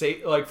for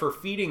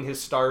feeding his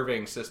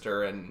starving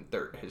sister and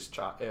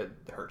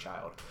her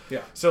child.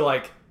 Yeah. So,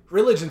 like,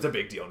 religion's a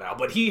big deal now,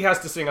 but he has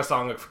to sing a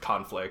song of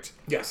conflict.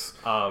 Yes.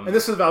 And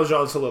this is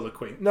Valjean's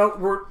soliloquy. Now,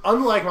 we're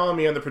unlike Mamma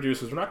Mia and the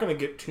producers, we're not going to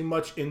get too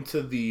much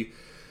into the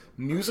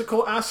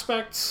musical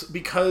aspects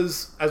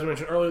because, as we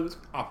mentioned earlier, it's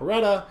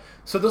operetta.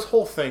 So this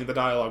whole thing, the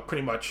dialogue,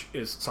 pretty much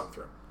is sung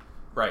through.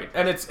 Right,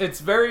 and it's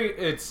very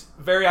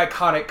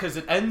iconic because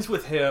it ends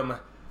with him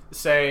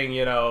saying,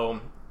 you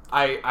know,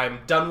 I'm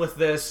done with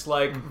this.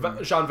 Like,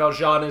 Jean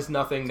Valjean is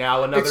nothing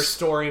now. Another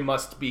story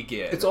must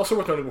begin. It's also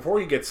worth noting before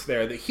he gets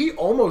there that he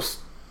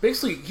almost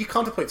he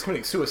contemplates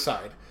committing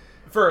suicide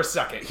for a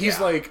second. He's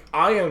like,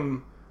 I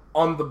am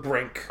on the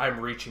brink. I'm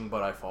reaching,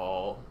 but I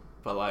fall.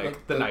 But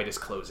like the night is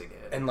closing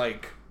in, and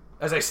like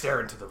as I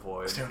stare into the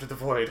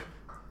void.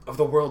 Of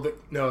the world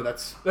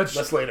that's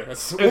later.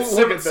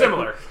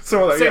 Similar.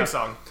 Same yeah.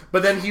 song.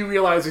 But then he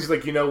realizes,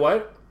 like, you know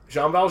what?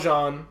 Jean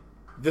Valjean,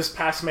 this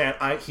past man,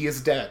 he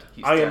is dead.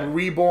 I am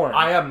reborn.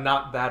 I am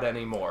not that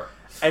anymore.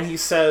 And he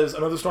says,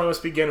 another story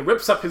must begin,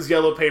 rips up his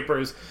yellow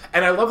papers.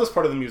 And I love this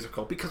part of the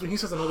musical, because when he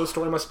says another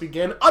story must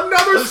begin,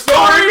 another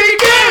story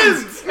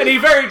begins! And he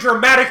very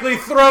dramatically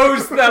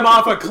throws them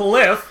off a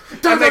cliff.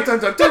 With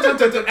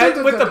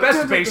the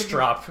best bass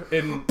drop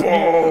in...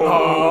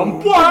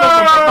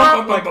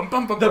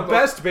 the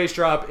best bass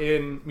drop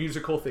in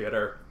musical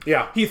theater.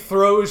 Yeah. He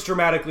throws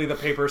dramatically the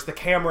papers. The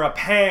camera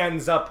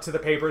pans up to the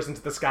papers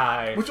into the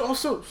sky. Which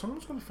also,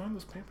 someone's going to find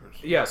those papers.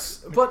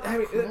 Yes. But I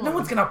mean, no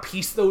one's going to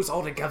piece those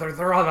all together.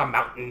 They're on a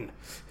mountain.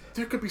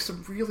 There could be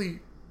some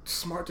really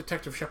smart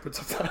Detective Shepherds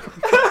of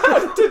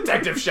that.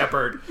 Detective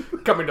Shepard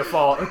coming this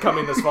fall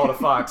to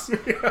Fox.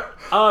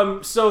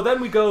 Yeah. So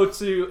then we go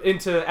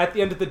into at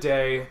the end of the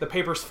day, the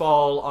papers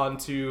fall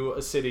onto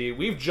a city.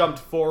 We've jumped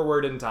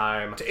forward in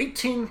time to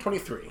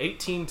 1823.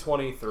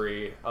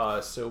 1823.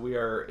 So we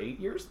are 8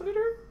 years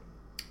later.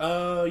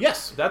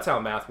 Yes, that's how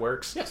math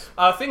works. Yes.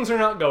 Things are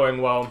not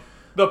going well.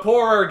 The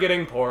poor are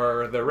getting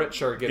poorer, the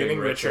rich are getting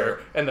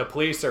richer, and the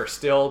police are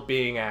still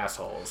being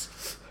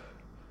assholes.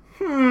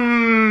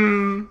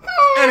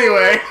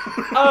 Anyway.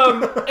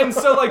 And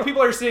so, like,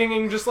 people are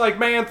singing just like,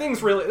 man,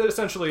 things really,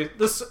 essentially,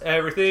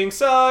 everything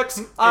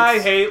sucks. I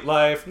hate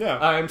life. Yeah.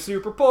 I'm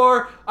super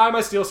poor. I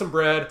must steal some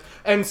bread.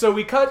 And so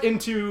we cut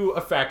into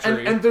a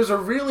factory. And there's a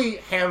really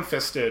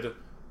ham-fisted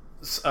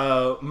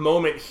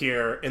moment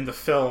here in the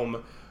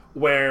film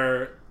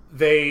where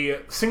they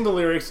sing the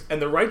lyrics,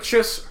 and the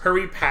righteous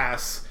hurry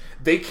past.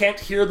 They can't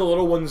hear the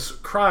little ones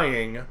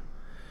crying.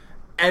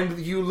 And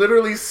you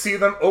literally see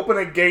them open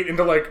a gate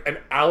into, like, an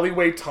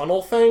alleyway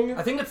tunnel thing.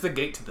 I think it's the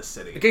gate to the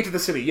city. The gate to the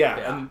city, yeah.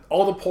 And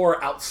all the poor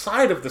are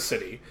outside of the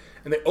city.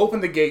 And they open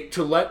the gate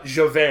to let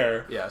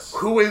Javert,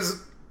 who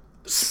is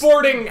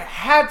sporting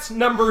hat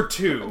number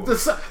 2.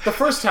 The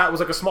first hat was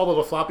like a small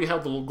little floppy hat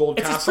with a little gold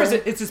tassel.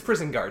 It's his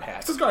prison guard hat.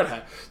 It's his guard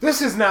hat.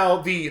 This is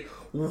now the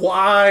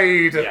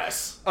wide...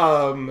 Yes.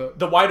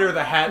 The wider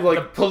the hat...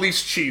 Like,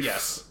 police chief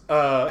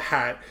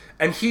hat.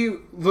 And he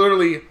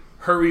literally...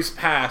 hurries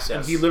past,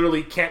 and he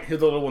literally can't hear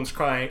the little ones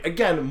crying.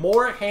 Again,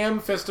 more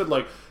ham-fisted,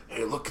 like,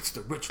 hey, look, it's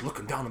the rich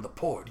looking down on the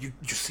poor. Did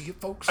you see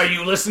it, folks? Are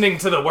you listening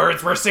to the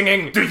words we're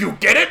singing? Do you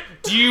get it?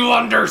 Do you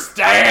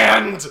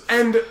understand?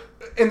 And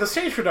in the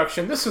stage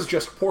production, this is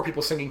just poor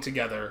people singing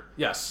together.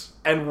 Yes.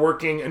 And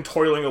working and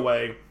toiling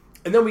away.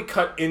 And then we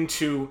cut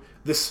into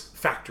this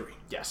factory.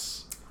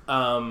 Yes.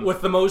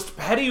 With the most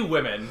petty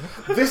women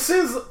This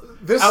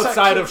outside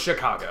section, of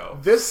Chicago.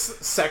 This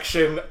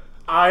section,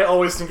 I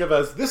always think of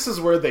as, this is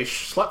where they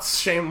slut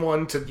shame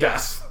one to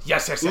death.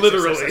 Yes.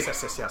 Literally.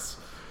 Yes.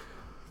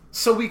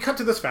 So we cut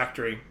to this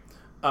factory,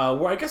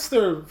 where I guess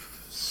they're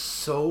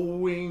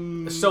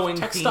sewing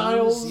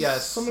textiles? themes,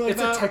 yes. Something like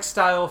it's that. a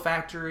textile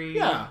factory.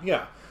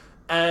 Yeah.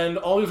 And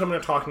all these women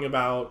are talking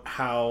about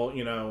how,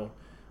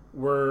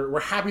 we're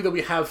happy that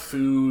we have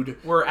food.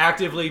 We're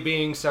actively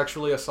being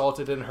sexually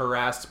assaulted and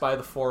harassed by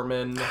the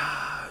foreman.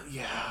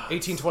 Yeah.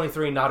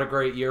 1823, not a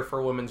great year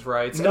for women's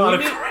rights. Not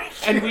and a we meet, great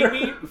And we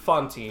meet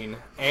Fantine,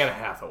 Anne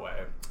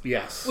Hathaway.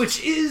 Yes.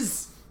 Which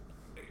is,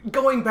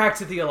 going back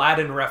to the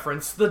Aladdin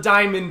reference, the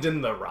diamond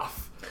in the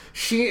rough.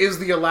 She is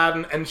the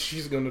Aladdin, and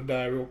she's going to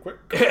die real quick.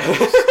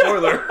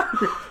 Spoiler.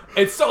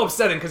 It's so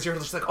upsetting because you're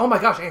just like, oh my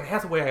gosh, Anne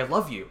Hathaway, I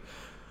love you.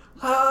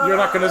 You're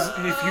not going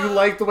to... If you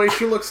like the way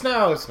she looks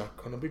now, it's not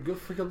going to be good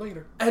for you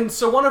later. And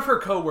so one of her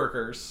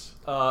co-workers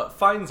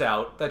finds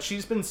out that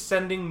she's been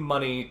sending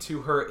money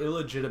to her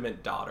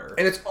illegitimate daughter.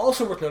 And it's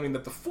also worth noting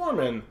that the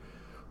foreman's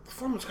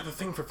got a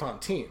thing for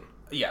Fantine.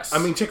 Yes. I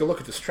mean, take a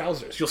look at his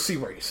trousers. You'll see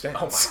where he stands.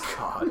 Oh my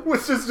god.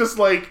 Which is just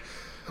like...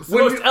 It's the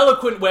most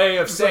eloquent way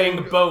of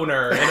saying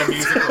boner in a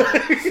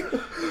musical.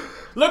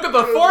 Look at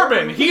the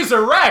foreman! He's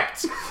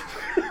erect!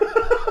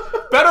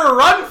 Better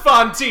run,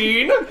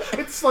 Fantine!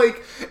 It's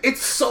like,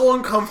 it's so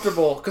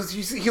uncomfortable, because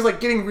he's like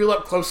getting real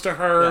up close to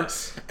her,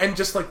 Yes. and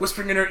just like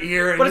whispering in her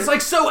ear. And But it's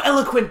like so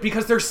eloquent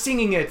because they're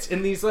singing it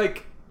in these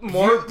like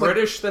more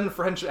British than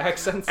French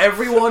accents.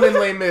 everyone in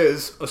Les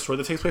Mis, a story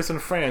that takes place in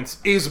France,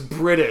 is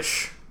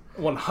British.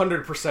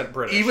 100%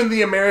 British. Even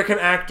the American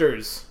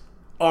actors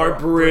are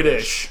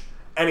British.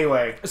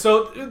 Anyway.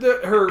 So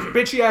her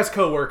bitchy-ass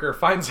coworker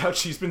finds out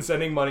she's been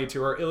sending money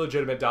to her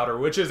illegitimate daughter,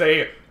 which is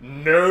a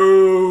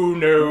no.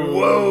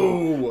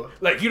 Whoa.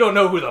 Like, you don't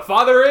know who the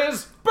father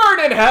is? Burn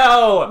in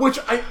hell! Which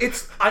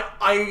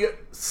I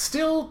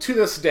still, to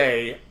this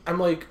day, I'm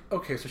like,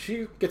 okay, so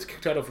she gets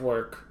kicked out of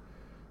work.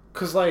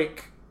 Because,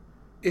 like,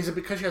 is it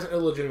because she has an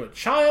illegitimate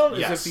child?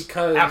 Yes, Is it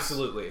because...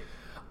 absolutely.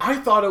 I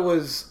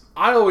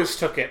always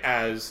took it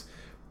as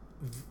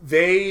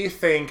they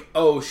think,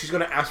 oh, she's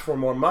going to ask for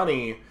more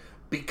money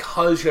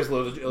because she has an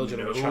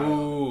illegitimate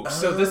child. Ooh.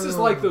 So this is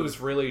like those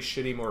really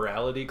shitty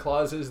morality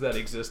clauses that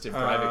exist in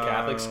private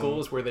Catholic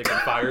schools where they can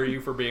fire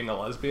you for being a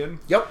lesbian.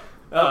 Yep.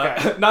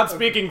 Okay. Not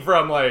speaking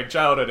from like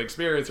childhood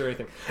experience or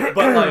anything,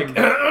 but like,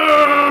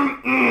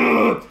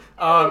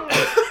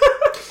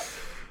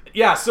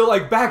 yeah. So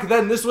like back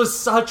then, this was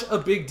such a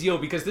big deal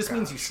because this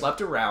means you slept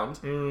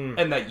around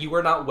and that you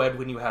were not wed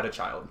when you had a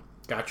child.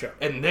 Gotcha.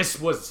 And this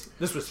was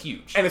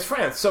huge. And it's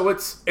France, so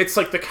it's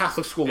like the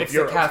Catholic school of It's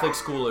Europe. the Catholic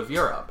school of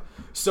Europe.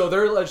 So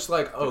they're just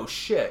like, oh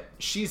shit,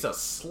 she's a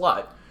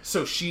slut,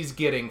 so she's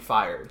getting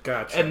fired.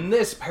 Gotcha. And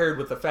this paired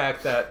with the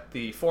fact that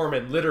the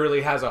foreman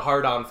literally has a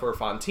hard-on for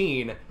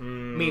Fantine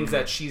means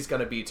that she's going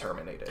to be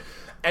terminated.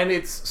 And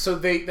it's so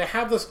they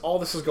have this, all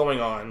this is going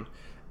on,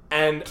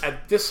 and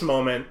at this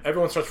moment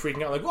everyone starts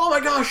freaking out like, oh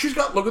my gosh,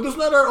 look at this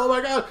letter, oh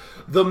my god.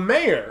 The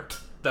mayor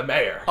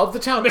of the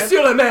town,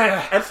 Monsieur le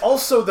Maire, and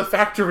also the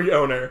factory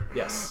owner,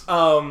 yes,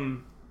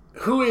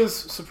 who is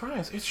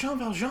surprised, it's Jean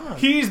Valjean.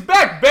 he's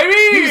back, baby.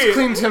 He's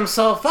cleaned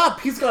himself up.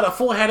 He's got a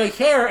full head of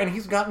hair and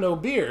he's got no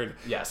beard.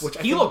 Yes, which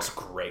he looks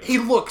great. He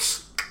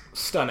looks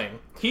stunning.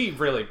 He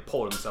really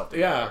pulled himself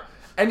together. Yeah.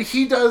 And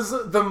he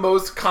does the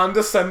most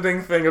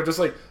condescending thing of just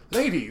like,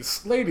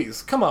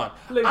 ladies, come on.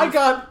 Ladies. I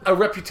got a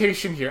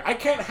reputation here. I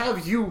can't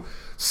have you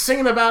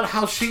singing about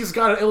how she's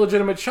got an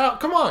illegitimate child.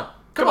 Come on.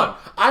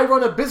 I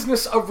run a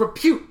business of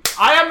repute.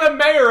 I am the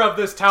mayor of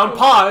this town.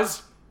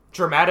 Pause.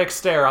 Dramatic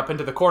stare up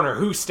into the corner.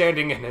 Who's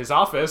standing in his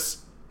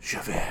office?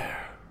 Javert.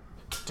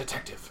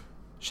 Detective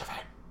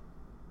Javert.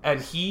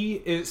 And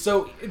he is...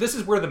 So, this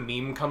is where the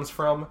meme comes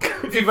from.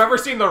 If you've ever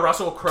seen the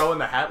Russell Crowe in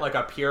the hat, like,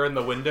 appear in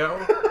the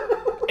window,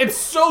 it's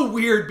so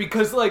weird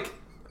because, like,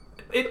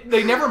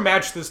 they never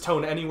match this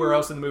tone anywhere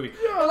else in the movie.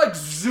 It, like,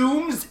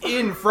 zooms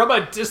in from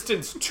a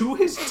distance to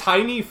his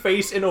tiny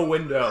face in a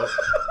window.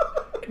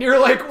 And you're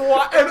like,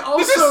 what? And also,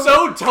 this is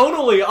so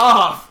tonally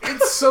off.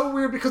 It's so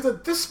weird because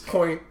at this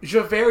point,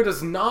 Javert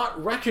does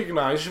not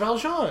recognize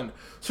Valjean.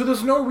 So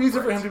there's no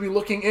reason for him to be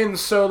looking in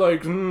so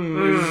like,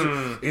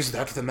 is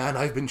that the man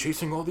I've been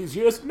chasing all these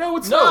years? No,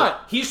 it's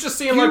not. He's just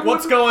seeing, like,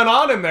 what's going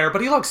on in there,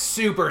 but he looks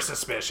super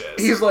suspicious.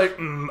 He's like,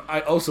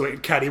 I also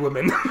ate catty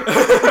women.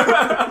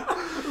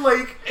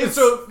 Like, and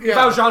so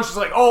Valjean's just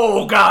like,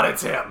 oh god,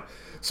 it's him.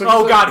 So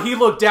oh god, he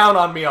looked down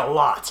on me a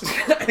lot.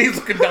 And he's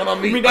looking down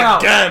on me now.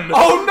 again.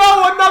 Oh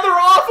no, another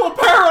awful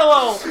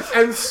parallel.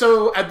 And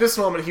so at this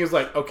moment, he was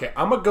like, okay,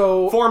 I'm gonna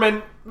go...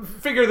 Foreman,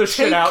 figure this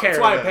shit out. That's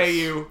why I pay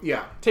this. you.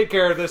 Yeah. Take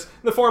care of this.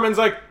 The foreman's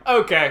like,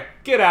 okay,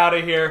 get out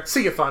of here.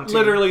 See you, Fantine.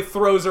 Literally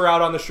throws her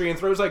out on the street and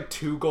throws like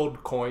 2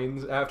 gold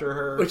coins after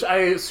her. Which I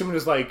assume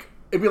is like,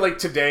 it'd be like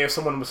today if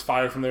someone was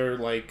fired from their,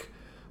 like,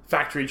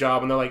 factory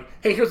job and they're like,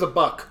 hey, here's a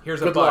buck.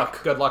 Here's a Good buck.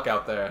 luck. Good luck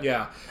out there.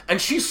 Yeah.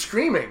 And she's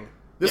screaming.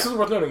 This is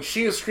worth noting.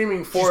 She is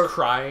screaming for... She's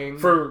crying.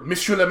 For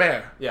Monsieur le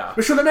Maire. Yeah.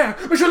 Monsieur le Maire!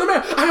 Monsieur le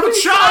Maire! I have a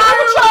child! I have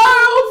a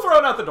child!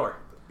 Thrown out the door.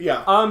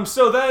 Yeah.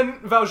 So then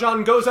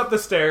Valjean goes up the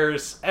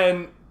stairs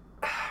and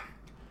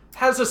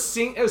has a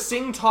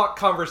sing-talk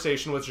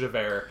conversation with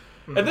Javert.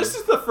 Mm-hmm. And this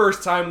is the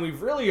first time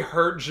we've really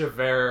heard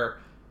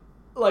Javert,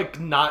 like,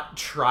 not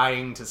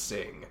trying to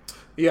sing.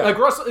 Yeah. Like,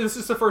 this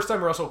is the first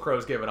time Russell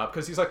Crowe's given up,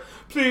 because he's like,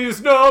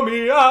 please know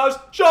me as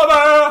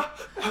Javert!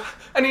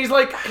 And he's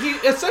like, he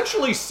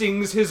essentially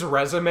sings his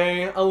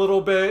resume a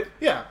little bit.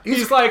 Yeah.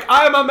 He's like,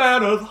 I'm a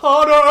man of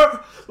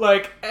honor!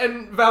 Like,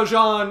 and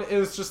Valjean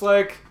is just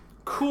like,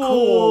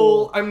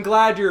 cool. I'm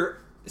glad you're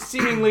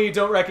seemingly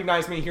don't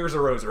recognize me. Here's a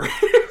rosary.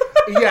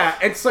 Yeah,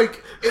 it's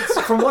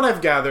from what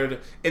I've gathered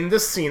in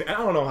this scene, I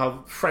don't know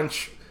how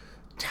French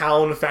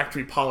town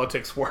factory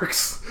politics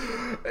works.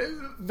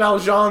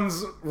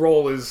 Valjean's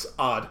role is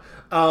odd.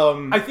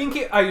 I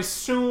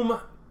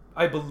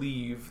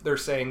believe they're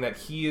saying that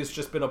he has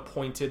just been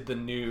appointed the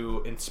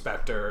new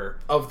inspector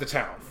of the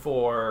town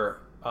for.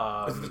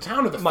 Is it the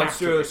town or the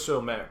Monsieur factory?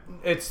 Saumer.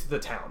 It's the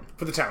town.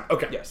 For the town,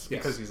 okay. Yes,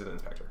 because he's an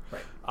inspector.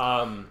 Right.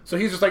 So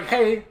he's just like,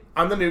 hey,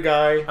 I'm the new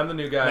guy.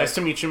 Nice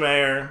to meet you,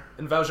 Mayor.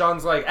 And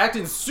Valjean's like,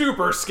 acting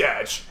super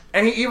sketch.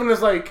 And he even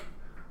is like,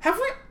 I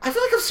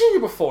feel like I've seen you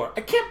before.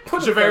 I can't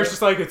put Javert's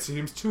just like, it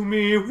seems to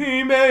me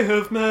we may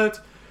have met.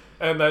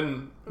 And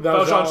then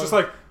Valjean's just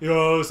like,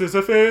 yours is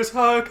a face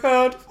I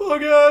can't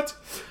forget.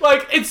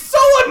 Like, it's so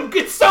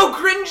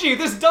cringy.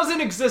 This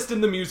doesn't exist in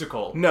the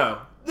musical. No.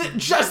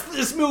 Just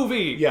this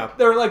movie. Yeah.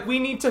 They're like, we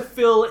need to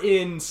fill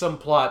in some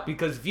plot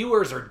because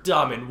viewers are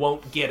dumb and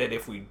won't get it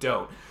if we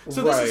don't.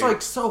 So this is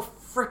like so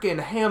freaking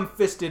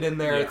ham-fisted in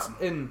there.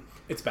 Yeah.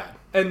 It's bad.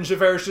 And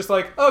Javert's just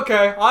like,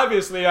 okay,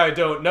 obviously I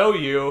don't know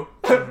you.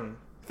 Mm-hmm.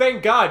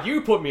 Thank God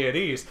you put me at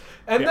ease.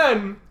 And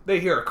then they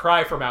hear a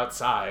cry from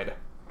outside.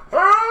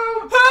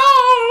 Help!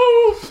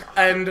 Help!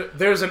 And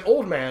there's an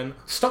old man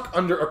stuck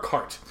under a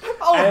cart.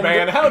 Oh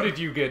man, how did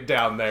you get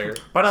down there?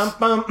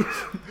 Ba-dum-bum.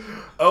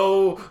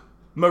 Oh,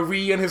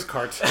 Marie and his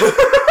cart.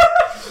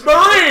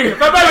 Marie! The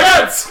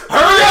baguettes!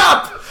 Hurry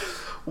up!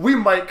 We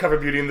might cover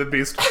Beauty and the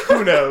Beast.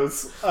 Who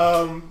knows?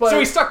 But so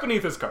he's stuck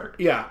beneath his cart.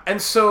 Yeah,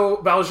 and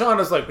so Valjean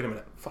is like, wait a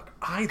minute, fuck,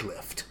 I can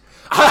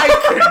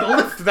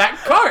lift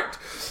that cart.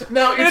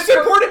 Now, it's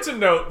important to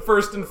note,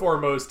 first and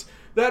foremost,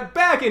 that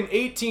back in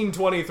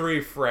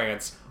 1823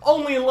 France,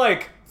 only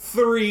like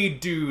 3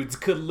 dudes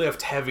could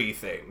lift heavy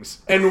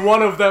things. And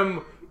one of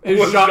them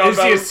is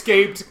the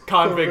escaped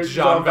convict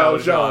Jean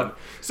Valjean.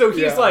 So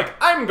he's like,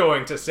 I'm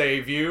going to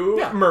save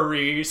you,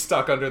 Marie,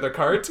 stuck under the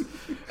cart.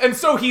 And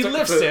so he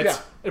lifts it. Yeah.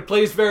 It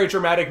plays very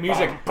dramatic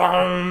music.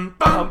 Bum,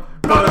 bum,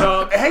 bum,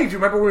 bum. Hey, do you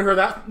remember when we heard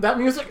that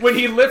music? When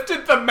he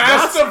lifted the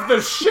mast of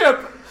the ship.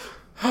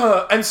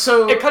 And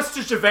so... It cuts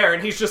to Javert,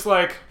 and he's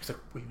like,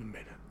 wait a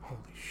minute. Holy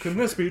shit. Can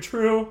this be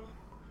true?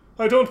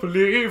 I don't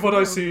believe what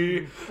I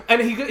see.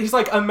 And he's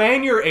like, a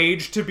man your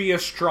age to be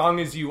as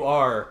strong as you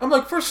are. I'm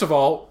like, first of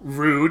all,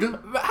 rude.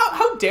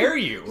 How dare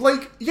you?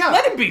 Like, yeah.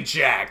 Let him be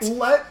jacked.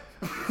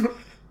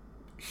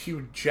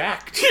 Hugh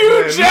Jackman.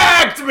 Hugh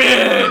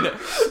Jackman!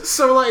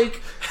 So,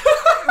 like,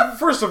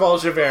 first of all,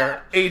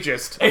 Javert,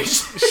 ageist.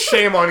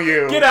 Shame on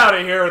you. Get out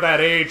of here with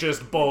that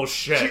ageist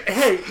bullshit.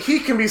 Hey, he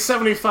can be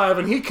 75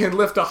 and he can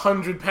lift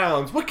 100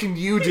 pounds. What can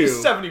you do? He's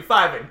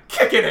 75 and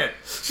kicking it.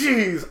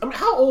 Jeez. I mean,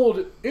 how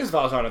old is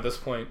Valjean at this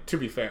point, to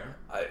be fair?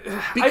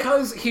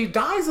 Because he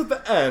dies at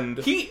the end.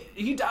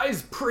 He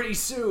dies pretty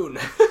soon.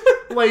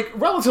 Like,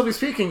 relatively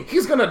speaking,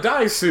 he's gonna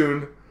die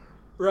soon.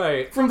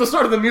 Right. From the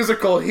start of the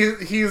musical,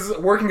 he's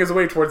working his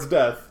way towards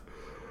death.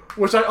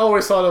 Which I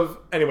always thought of...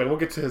 Anyway, we'll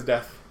get to his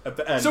death at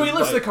the end. So he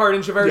lifts the cart,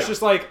 and Javert's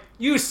just like,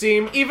 you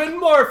seem even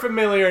more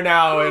familiar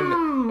now.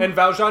 And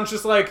Valjean's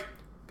just like,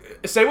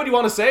 say what you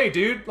want to say,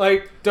 dude.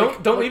 Like,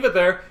 don't leave it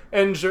there.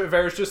 And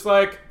Javert's just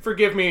like,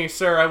 forgive me,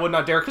 sir, I would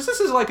not dare. Because this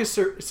is like his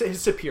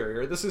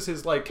superior. This is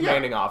his, like,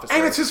 commanding officer.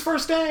 And it's his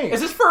first day.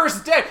 It's his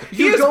first day.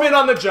 He has been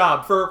on the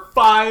job for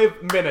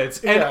 5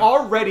 minutes. And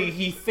already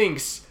he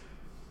thinks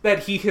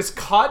that he has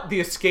caught the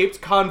escaped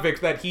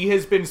convict that he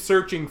has been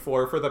searching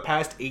for the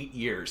past 8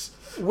 years.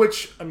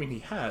 Which, I mean,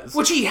 he has.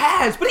 Which he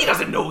has, but he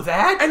doesn't know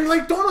that. And,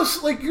 like,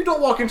 you don't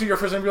walk into your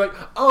first day and be like,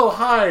 oh,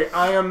 hi,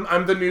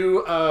 I'm the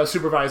new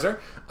supervisor.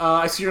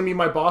 I see you're gonna be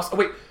my boss. Oh,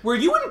 wait. Were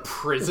you in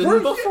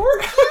prison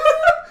before?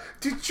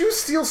 Did you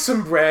steal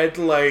some bread,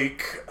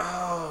 like,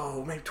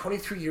 maybe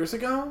 23 years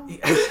ago?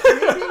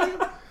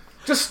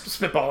 Just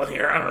spitballing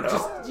here, I don't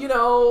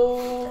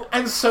know.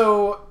 And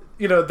so...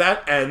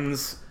 that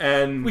ends,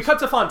 and... We cut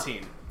to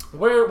Fantine.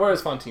 Where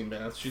is Fantine,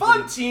 man?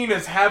 Fantine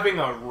is having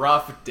a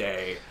rough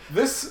day.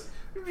 If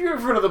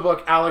you've heard of the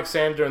book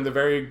Alexander and the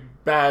Very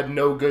Bad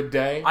No Good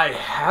Day? I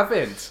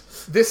haven't.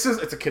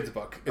 It's a kid's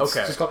book. It's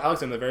just called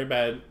Alexander and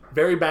the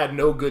Very Bad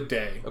No Good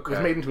Day. Okay. It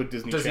was made into a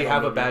Disney Channel. Does he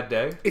have a bad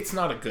day? It's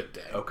not a good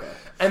day. Okay.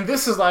 And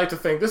this is, I like to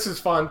think, this is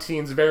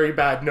Fantine's Very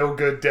Bad No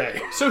Good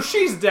Day. So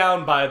she's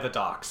down by the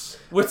docks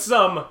with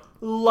some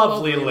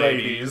lovely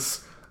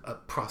ladies.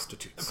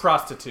 Prostitutes.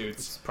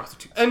 Prostitutes.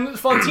 Prostitutes. And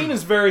Fantine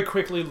is very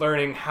quickly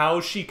learning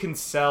how she can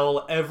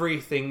sell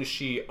everything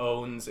she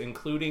owns,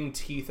 including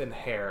teeth and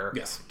hair,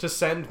 Yes. to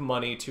send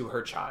money to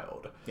her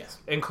child. Yes.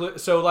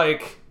 So,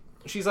 like,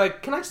 she's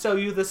like, can I sell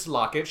you this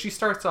locket? She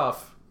starts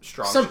off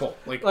strong. Simple.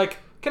 Like,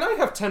 can I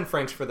have 10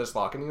 francs for this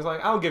locket? And he's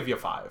like, I'll give you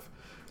 5.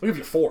 I'll give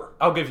you 4.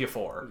 I'll give you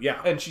 4.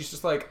 Yeah. And she's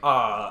just like,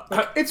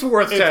 It's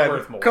worth 10.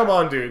 worth more. Come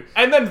on, dude.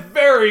 And then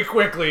very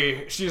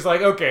quickly, she's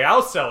like, okay,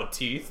 I'll sell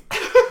teeth.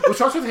 It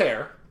starts with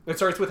hair. It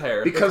starts with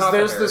hair. Because The top of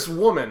there's hair. this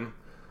woman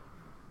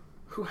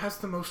who has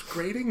the most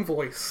grating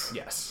voice.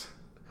 Yes.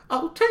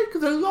 I'll take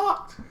the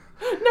lot.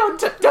 No,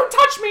 don't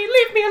touch me.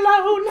 Leave me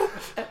alone.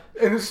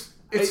 And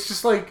it's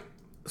just like,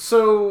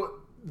 so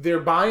they're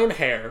buying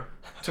hair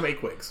to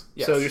make wigs.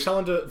 Yes. So you're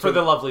selling to For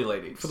the lovely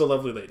ladies. for the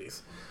lovely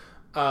ladies.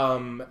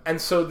 And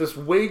so this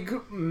wig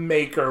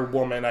maker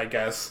woman, I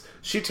guess,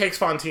 she takes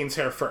Fantine's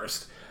hair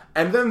first.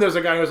 And then there's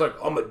a guy who's like,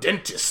 I'm a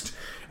dentist,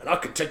 and I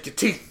can take your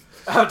teeth.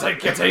 I'll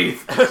take your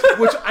teeth.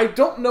 Which I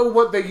don't know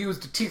what they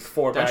used teeth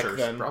for back Dentures,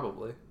 then.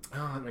 probably.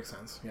 Oh, that makes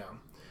sense, yeah.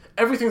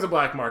 Everything's a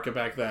black market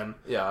back then.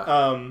 Yeah.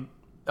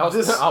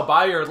 I'll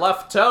buy your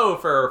left toe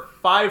for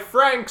 5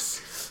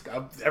 francs.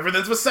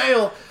 Everything's for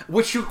sale.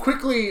 Which you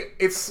quickly,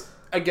 it's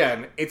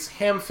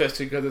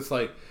ham-fisted because it's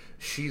like,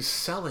 she's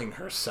selling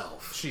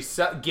herself.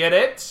 Get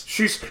it?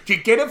 Do you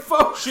get it,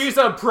 folks? She's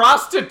a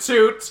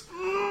prostitute,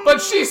 but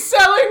she's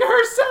selling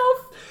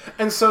herself.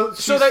 And so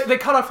They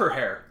cut off her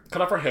hair.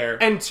 cut off her hair.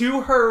 And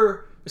to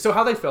her... So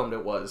how they filmed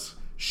it was,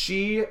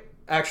 she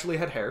actually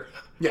had hair,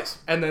 Yes.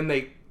 and then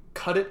they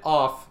cut it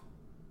off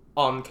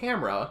on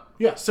camera.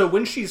 Yeah. So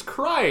when she's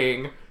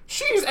crying,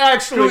 she's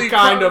actually Really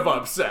kind of crying.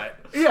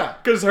 upset. Yeah.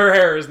 Because her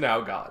hair is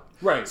now gone.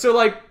 Right. So,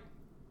 like,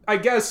 I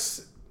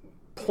guess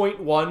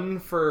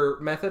 0.1 for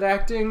method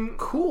acting.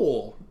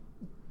 Cool.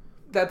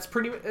 That's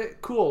pretty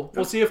cool.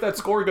 We'll see if that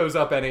score goes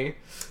up any.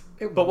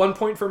 But 1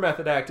 point for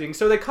method acting.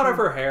 So they cut off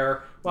her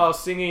hair while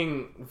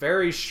singing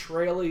very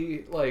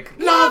shrilly, like,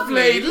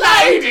 Lovely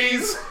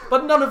ladies!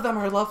 but none of them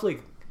are lovely.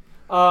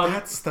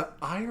 That's the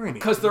irony.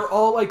 Because they're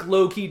all, like,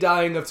 low-key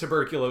dying of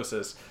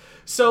tuberculosis.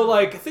 So,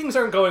 like, things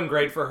aren't going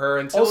great for her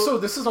until... Also,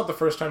 this is not the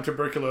first time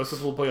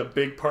tuberculosis will play a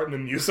big part in a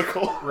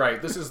musical.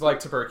 Right, this is, like,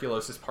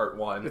 tuberculosis part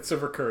 1. It's a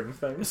recurring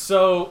thing.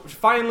 So,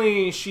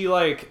 finally, she,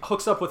 like,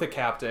 hooks up with a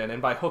captain,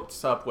 and by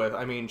hooks up with,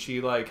 I mean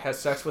she, like, has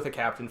sex with a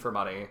captain for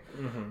money.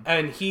 Mm-hmm.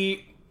 And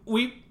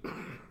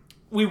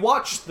we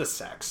watched the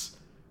sex,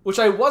 which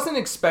I wasn't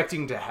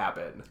expecting to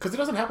happen. Because it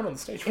doesn't happen on the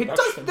stage It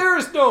production. does, there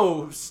is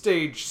no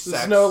stage sex.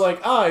 There's no, like,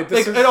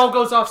 It all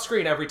goes off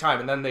screen every time,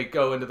 and then they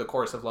go into the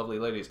chorus of Lovely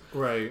Ladies.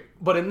 Right.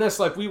 But in this,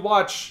 like, we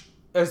watch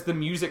as the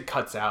music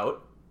cuts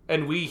out,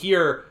 and we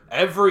hear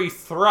every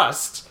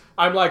thrust.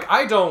 I'm like,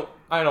 I don't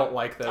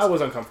like this. I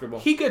was uncomfortable.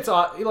 He gets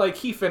off, like,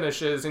 he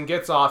finishes and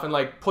gets off and,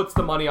 like, puts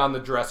the money on the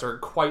dresser,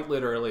 quite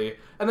literally.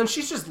 And then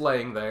she's just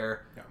laying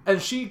there. Yeah.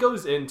 And she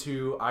goes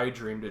into I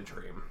Dreamed a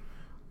Dream.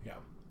 Yeah.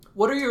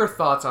 What are your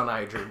thoughts on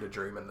I Dreamed a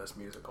Dream in this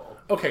musical?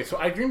 Okay, so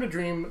I Dreamed a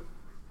Dream,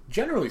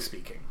 generally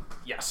speaking,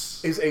 Yes.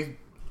 is a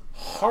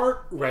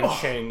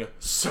heart-wrenching,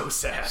 So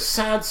sad.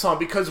 sad song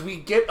because we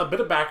get a bit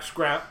of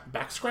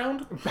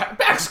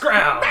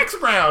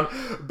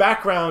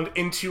background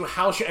into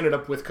how she ended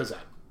up with Cosette.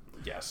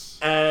 Yes.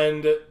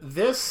 And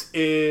this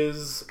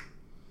is,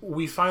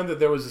 we find that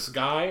there was this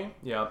guy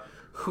Yeah.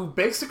 who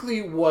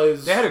basically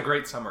was They had a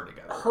great summer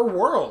together. her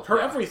world, her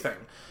everything.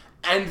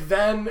 And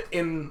then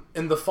in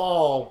the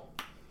fall,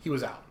 he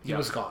was out. He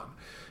was gone.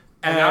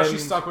 And now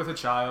she's stuck with a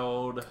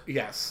child.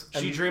 Yes.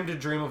 She And- dreamed a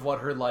dream of what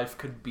her life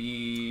could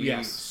be.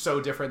 Yes.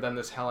 So different than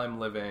this hell I'm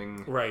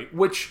living. Right.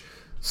 Which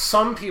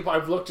some people,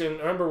 I've looked in, I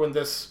remember when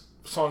this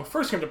song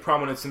first came to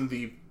prominence in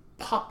the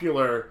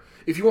popular,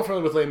 if you weren't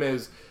familiar with Les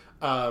Mis,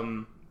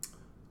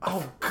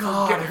 Oh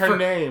God! get her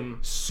name.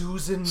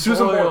 Susan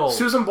Boyle.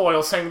 Susan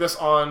Boyle sang this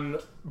on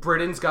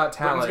Britain's Got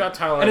Talent. Britain's Got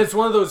Talent. And it's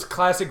one of those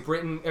classic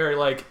Britain or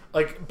like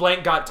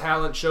blank Got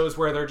Talent shows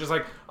where they're just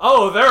like,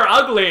 oh, they're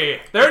ugly.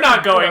 They're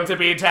not going to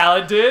be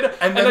talented.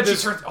 And then she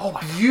this turns, oh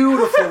my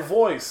beautiful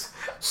voice.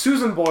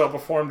 Susan Boyle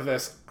performed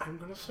this, I'm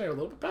going to say, a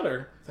little bit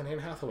better than Anne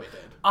Hathaway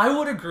did. I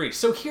would agree.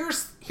 So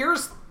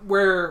here's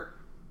where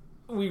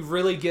we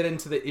really get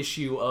into the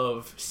issue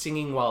of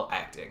singing while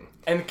acting.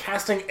 And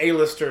casting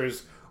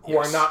A-listers who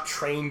Yes. are not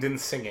trained in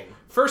singing.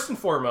 First and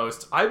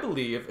foremost, I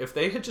believe if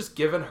they had just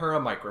given her a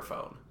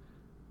microphone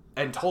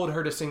and told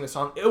her to sing the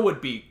song, it would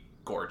be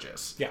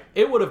gorgeous. Yeah.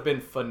 It would have been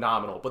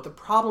phenomenal. But the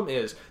problem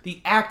is,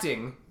 the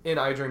acting in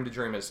I Dreamed a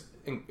Dream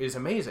is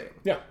amazing.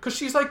 Yeah. Because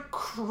she's like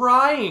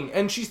crying,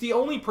 and she's the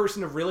only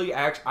person to really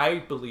I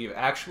believe,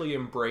 actually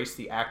embrace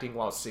the acting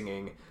while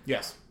singing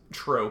Yes.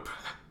 trope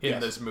in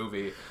Yes. this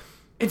movie.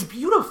 It's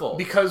beautiful.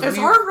 Because it's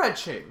we-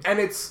 heart-wrenching. And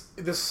it's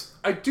this,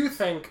 I do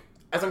think,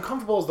 as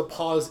uncomfortable as the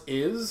pause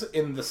is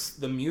in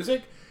the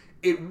music,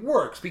 it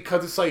works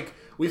because it's like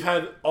we've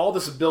had all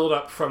this build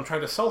up from trying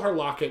to sell her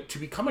locket to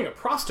becoming a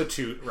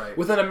prostitute Right.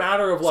 within a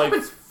matter of like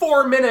It's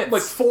 4 minutes.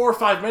 like 4 or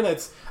 5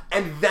 minutes,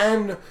 and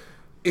then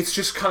it's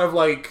just kind of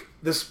like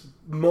this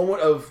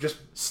moment of just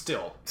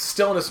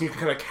stillness, and you can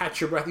kind of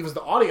catch your breath. Even as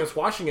the audience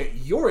watching it,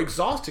 you're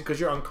exhausted because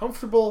you're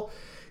uncomfortable.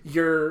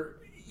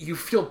 You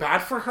feel bad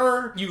for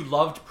her. You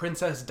loved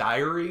Princess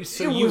Diaries,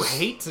 so you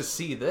hate to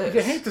see this.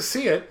 You hate to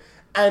see it.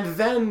 And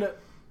then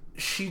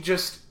she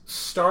just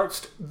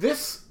starts...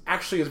 This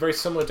actually is very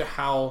similar to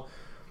how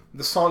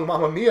the song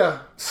Mamma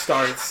Mia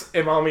starts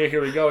in Mamma Mia,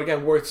 Here We Go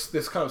Again, where it's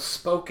this kind of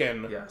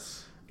spoken...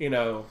 Yes. You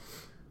know,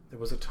 there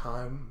was a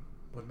time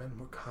when men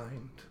were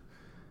kind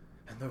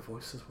and their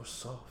voices were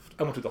soft.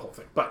 I won't do the whole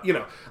thing. But, you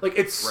know, like,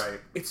 it's... Right.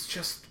 It's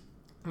just...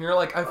 And you're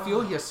like, I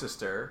feel you,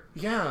 sister.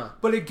 Yeah.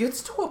 But it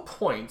gets to a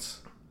point...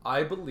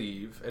 I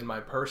believe, in my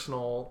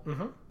personal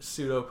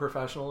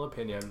pseudo-professional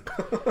opinion,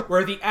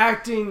 where the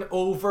acting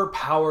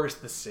overpowers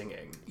the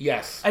singing.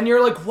 Yes. And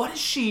you're like, what is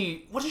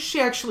she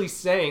actually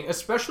saying?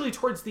 Especially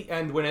towards the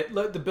end when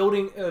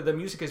the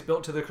music is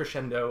built to the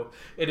crescendo.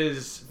 It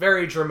is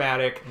very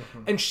dramatic.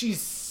 And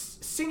she's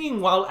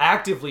singing while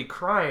actively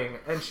crying.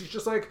 And she's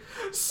just like,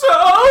 so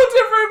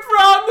different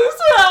from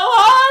this hell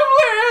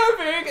I'm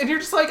living. And you're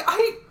just like,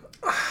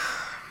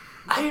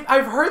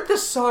 I've heard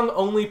this song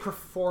only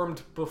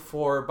performed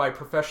before by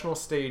professional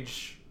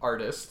stage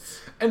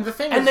artists. And the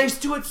thing is... And they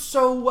do it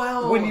so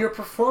well. When you're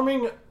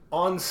performing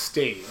on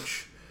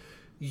stage,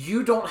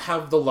 you don't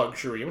have the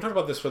luxury... I'm talking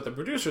about this with the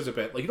producers a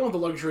bit. Like, you don't have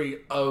the luxury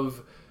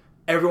of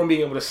everyone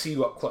being able to see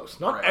you up close.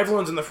 Not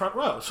everyone's in the front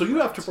row. So you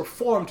have to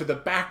perform to the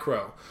back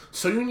row.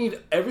 So you need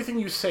everything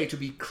you say to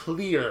be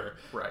clear.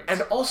 Right.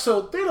 And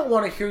also, they don't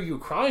want to hear you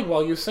crying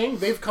while you sing.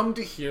 They've come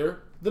to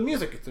hear... the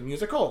music. It's a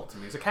musical. It's a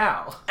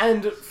musicale.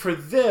 And for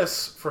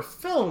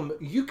film,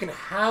 you can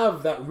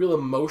have that real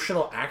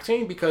emotional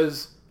acting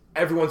because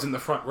everyone's in the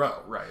front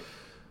row. Right.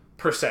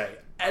 Per se.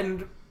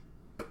 And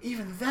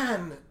even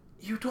then,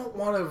 you don't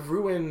want to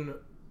ruin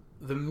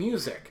the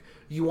music.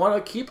 You want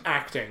to keep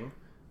acting,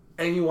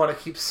 and you want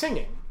to keep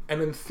singing.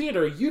 And in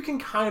theater, you can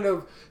kind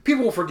of...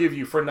 People will forgive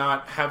you for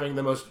not having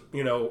the most,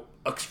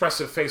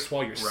 expressive face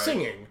while you're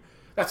singing.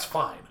 That's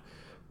fine.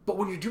 But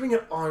when you're doing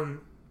it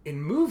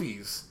in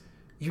movies...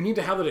 You need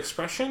to have that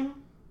expression.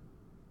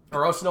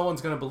 Or else no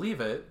one's going to believe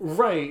it.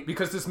 Right.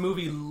 Because this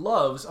movie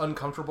loves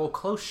uncomfortable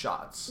close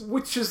shots.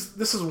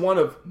 This is one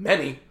of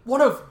many. One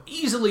of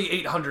easily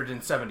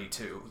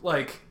 872.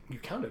 Like... You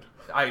counted.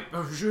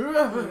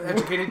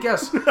 Educated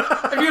guess.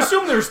 If you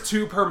assume there's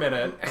 2 per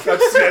minute.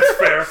 That's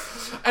fair.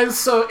 And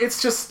so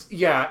it's just,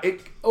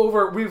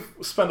 we've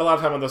spent a lot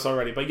of time on this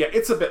already, but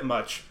it's a bit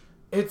much.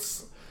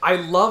 I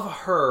love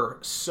her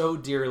so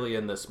dearly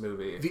in this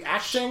movie. The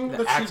acting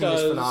is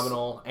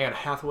phenomenal. Anne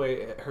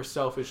Hathaway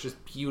herself is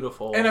just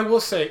beautiful. And I will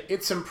say,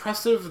 it's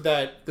impressive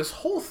that this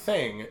whole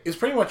thing is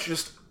pretty much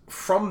just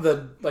from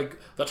the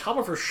top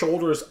of her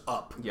shoulders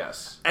up.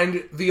 Yes.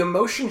 And the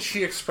emotion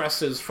she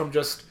expresses from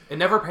just... It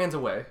never pans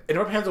away.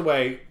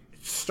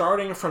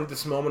 Starting from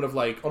this moment of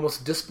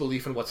almost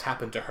disbelief in what's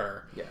happened to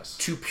her. Yes.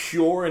 To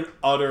pure and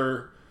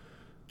utter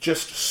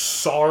just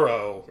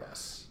sorrow.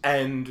 Yes.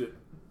 And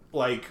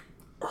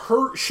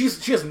she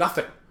has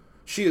nothing.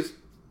 She has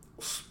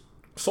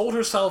sold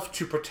herself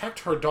to protect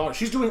her daughter.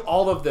 She's doing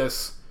all of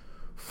this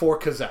for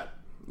Cosette.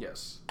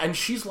 Yes. And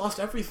she's lost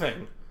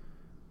everything.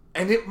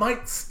 And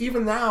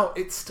even now,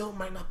 it still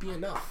might not be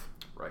enough.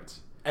 Right.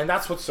 And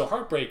that's what's so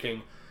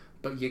heartbreaking.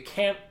 But you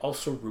can't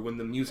also ruin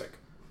the music.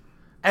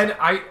 And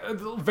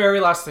the very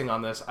last thing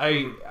on this,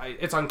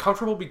 it's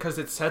uncomfortable because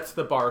it sets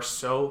the bar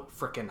so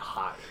freaking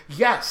high.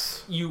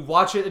 Yes. You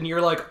watch it and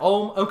you're like,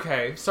 oh,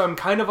 okay. So I'm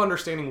kind of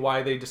understanding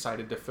why they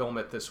decided to film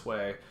it this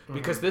way.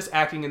 Because this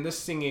acting and this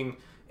singing,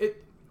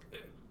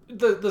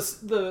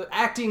 the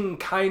acting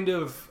kind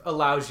of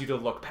allows you to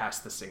look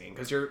past the singing.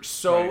 Because you're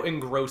so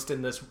engrossed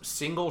in this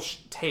single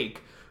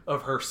take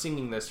of her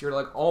singing this. You're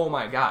like, oh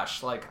my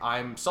gosh,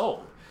 I'm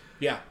sold.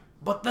 Yeah.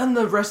 But then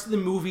the rest of the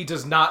movie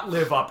does not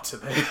live up to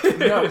this.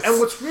 No, and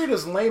what's weird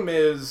is Les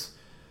Mis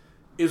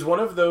is one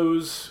of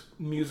those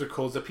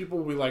musicals that people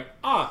will be like,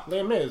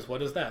 Les Mis,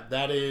 what is that?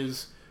 That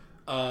is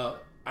I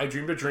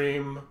Dreamed a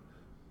Dream,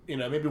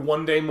 maybe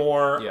One Day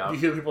More. Yeah. You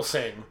hear people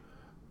sing,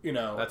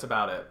 That's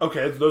about it.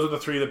 Okay, those are the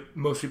 3 that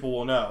most people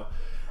will know.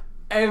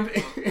 And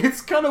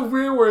it's kind of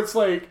weird where it's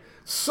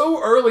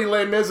so early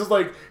Les Mis is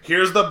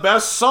here's the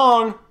best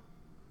song.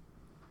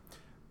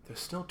 There's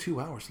still 2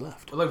 hours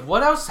left.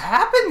 What else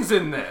happens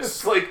in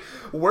this? It's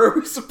where are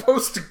we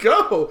supposed to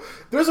go?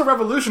 There's a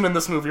revolution in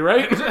this movie,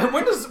 right?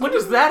 when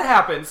does that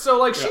happen?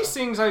 So she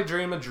sings "I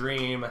Dream a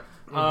Dream,"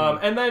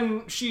 and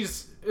then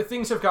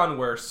things have gotten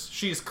worse.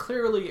 She's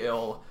clearly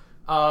ill.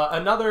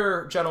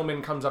 Another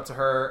gentleman comes up to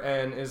her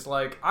and is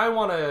like, "I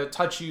want to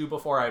touch you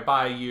before I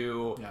buy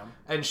you,"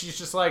 and she's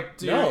just like,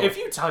 "Dude, if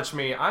you touch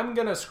me, I'm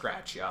gonna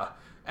scratch ya."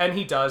 And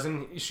he does,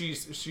 and she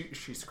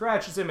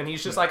scratches him, and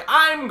he's just like,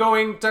 I'm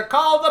going to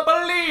call the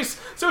police!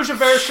 So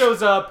Javert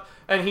shows up,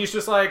 and he's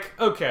just like,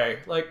 okay,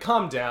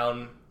 calm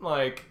down.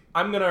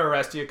 I'm gonna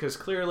arrest you, because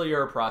clearly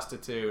you're a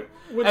prostitute.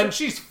 And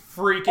she's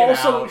freaking out.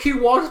 Also, he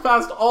walks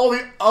past all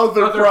the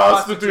other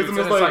prostitutes and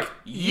is like,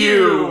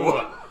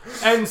 you!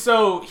 And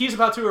so he's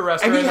about to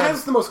arrest her. And he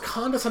has the most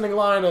condescending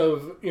line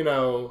of,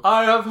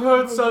 I have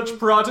heard such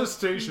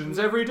protestations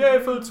every day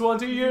for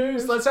 20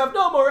 years. Let's have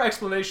no more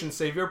explanations.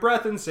 Save your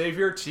breath and save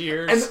your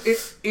tears. And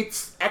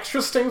it's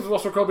extra stings with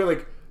Russell Crowe be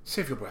like,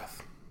 save your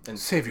breath and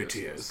save your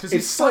tears. Because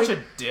he's such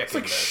a dick. It's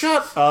like,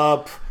 shut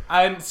up.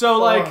 And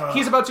so,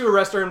 he's about to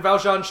arrest her, and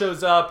Valjean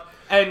shows up,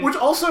 and... Which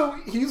also,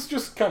 he's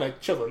just kind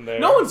of chilling there.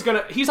 No one's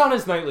gonna... He's on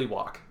his nightly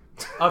walk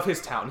of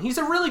his town. He's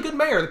a really good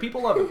mayor. The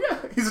people love him. Yeah,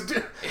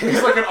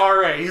 he's like an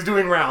RA. He's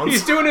doing rounds.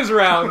 He's doing his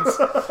rounds.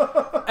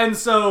 And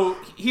so,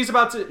 she's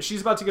about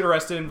to get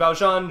arrested, and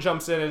Valjean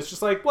jumps in, and it's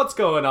just like, what's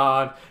going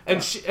on? And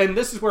and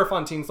this is where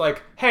Fantine's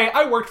like, hey,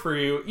 I worked for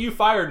you. You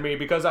fired me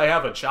because I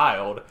have a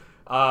child.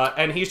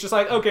 And he's just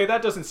like, okay,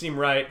 that doesn't seem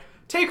right.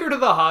 Take her to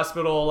the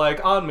hospital,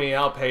 like, on me,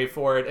 I'll pay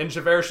for it. And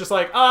Javert's just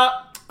like,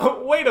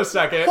 wait a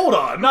second. Hold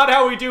on. Not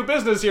how we do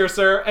business here,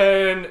 sir.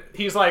 And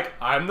he's like,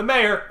 I'm the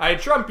mayor. I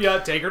trump ya.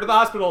 Take her to the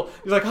hospital.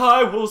 He's like,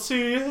 I will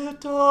see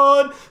it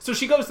done. So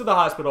she goes to the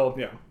hospital.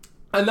 Yeah.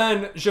 And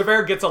then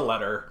Javert gets a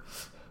letter.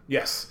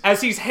 Yes.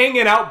 As he's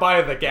hanging out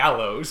by the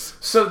gallows.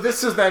 So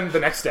this is then the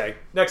next day.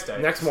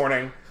 Next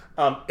morning.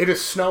 It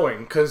is snowing,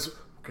 because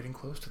we're getting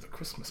close to the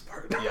Christmas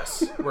part.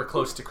 Yes, we're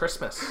close to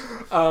Christmas.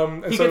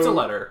 He Gets a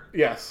letter.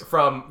 Yes.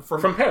 From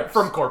Paris.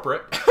 From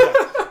corporate. Yeah.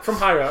 From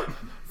higher up.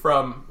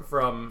 From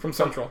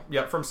Central.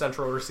 Yeah, from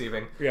Central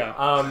Receiving.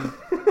 Yeah.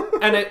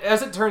 And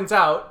as it turns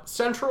out,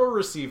 Central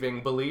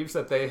Receiving believes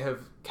that they have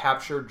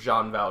captured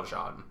Jean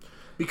Valjean.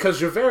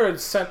 Because Javert had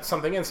sent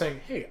something in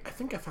saying, hey, I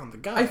think I found the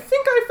guy. I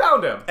think I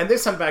found him. And they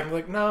sent back and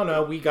like,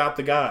 no, we got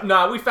the guy.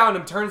 Nah, we found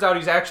him. Turns out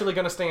he's actually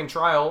going to stay in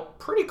trial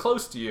pretty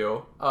close to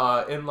you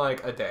in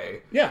like a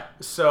day. Yeah.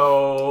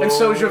 So... And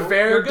so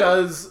Javert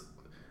does...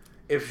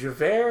 If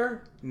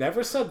Javert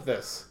never said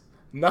this,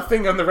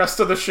 nothing on the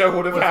rest of the show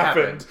would have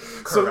happened.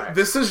 So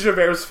this is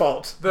Javert's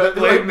fault. The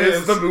movie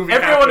everyone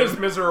happened. is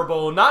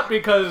miserable, not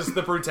because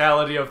the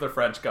brutality of the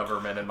French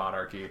government and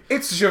monarchy.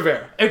 It's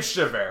Javert. It's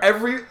Javert.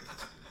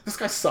 This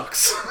guy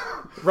sucks.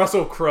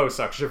 Russell Crowe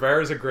sucks.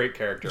 Javert is a great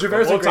character.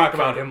 Javert's we'll a great talk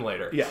about character. him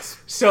later.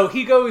 Yes. So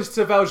he goes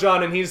to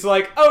Valjean and he's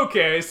like,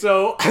 okay,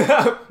 so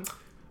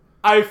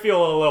I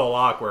feel a little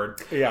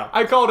awkward. Yeah.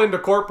 I called into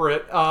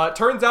corporate.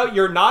 Turns out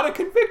you're not a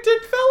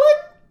convicted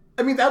felon?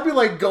 I mean, that'd be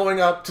like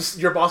going up to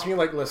your boss and being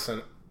like,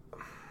 listen,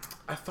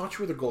 I thought you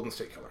were the Golden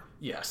State Killer.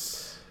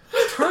 Yes.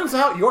 Turns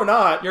out you're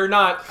not. You're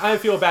not. I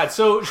feel bad.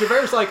 So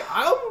Javert's like,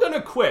 I'm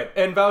gonna quit.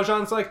 And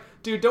Valjean's like,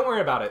 dude, don't worry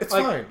about it. It's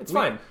like, fine. It's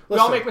fine. We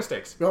listen, all make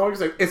mistakes.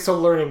 It's a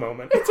learning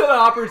moment. It's an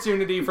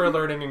opportunity for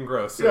learning and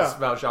growth, says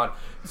Valjean.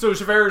 So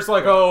Javert's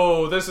like,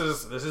 oh, this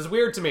is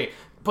weird to me.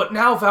 But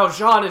now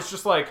Valjean is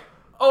just like,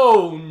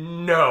 oh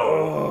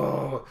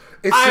no.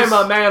 I am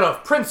a man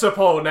of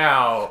principle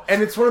now.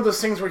 And it's one of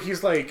those things where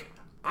he's like,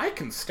 I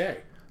can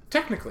stay.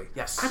 Technically.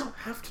 Yes. I don't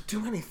have to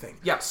do anything.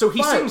 Yeah, so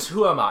he sings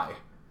Who Am I?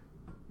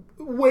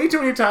 Way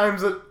too many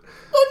times that...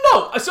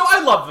 Oh, no. So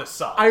I love this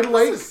song. I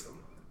like...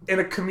 In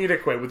a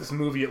comedic way, with this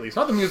movie at least.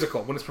 Not the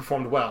musical, when it's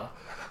performed well.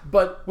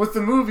 But with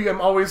the movie,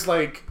 I'm always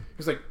like...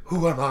 He's like,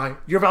 who am I?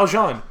 You're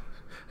Valjean.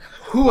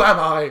 Who am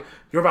I?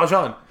 You're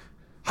Valjean.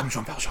 I'm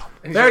Jean Valjean.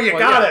 There you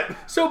got it.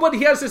 So, but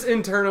he has this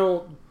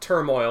internal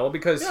turmoil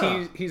because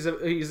he's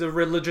a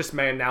religious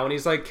man now, and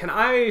he's like, can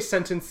I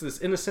sentence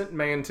this innocent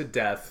man to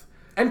death?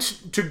 And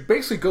to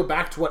basically go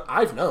back to what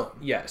I've known.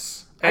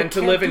 Yes. And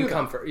to live in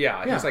comfort.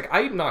 Yeah. He's like,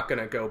 I'm not going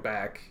to go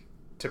back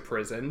to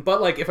prison.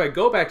 But, like, if I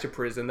go back to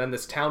prison, then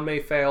this town may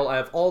fail. I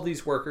have all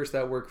these workers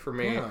that work for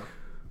me. Yeah.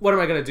 What am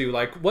I going to do?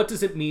 Like, what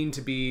does it mean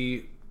to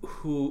be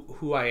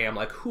who I am?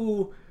 Like,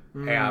 who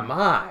am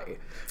I?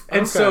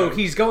 And so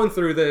he's going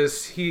through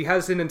this. He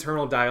has an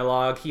internal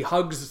dialogue. He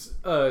hugs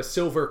a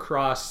silver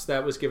cross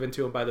that was given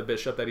to him by the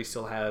bishop that he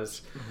still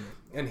has.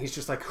 Mm-hmm. And he's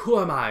just like, who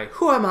am I?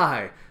 Who am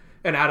I?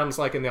 And Adam's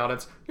like in the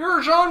audience,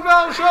 you're Jean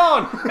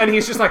Valjean! And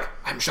he's just like,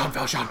 I'm Jean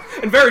Valjean.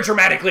 And very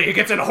dramatically, he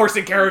gets in a horse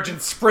and carriage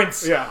and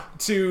sprints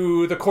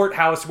to the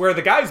courthouse where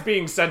the guy's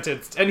being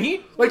sentenced. And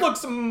he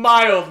looks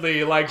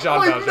mildly like Jean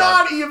Valjean.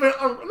 Not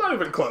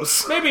even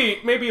close.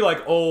 Maybe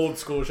like old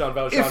school Jean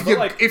Valjean.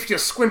 If you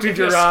squinted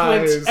your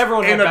eyes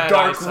everyone in a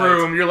dark eyesight.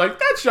 room, you're like,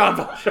 that's Jean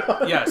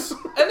Valjean. Yes.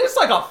 And it's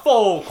like a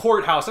full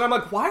courthouse. And I'm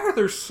like, why are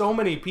there so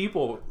many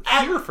people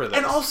here for this?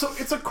 And also,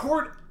 it's a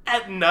court...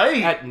 At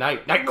night. At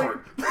night. Night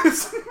court.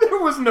 There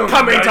was no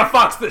Coming to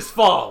Fox this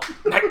fall.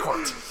 Night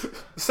court.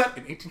 Set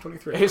in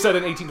 1823. He said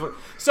in 1820.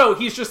 So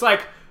he's just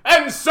like,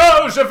 and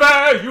so,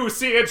 Javert, you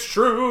see it's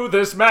true.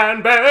 This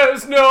man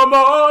bears no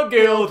more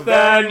guilt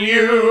than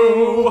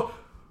you.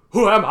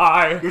 Who am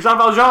I? You're Jean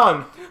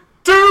Valjean.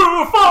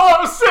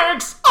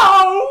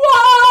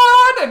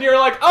 24601! And you're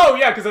like, oh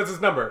yeah, because that's his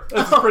number.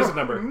 That's his prison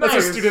number. That's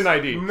his student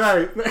ID.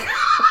 Nice.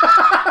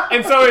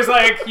 And so he's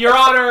like, Your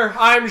Honor,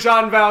 I'm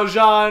Jean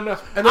Valjean.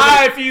 And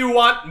if you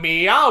want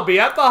me, I'll be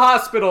at the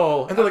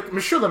hospital. And they're like,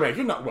 Monsieur le Maire,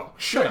 you're not well.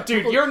 Shut up.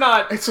 Dude, you're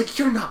not... It's like,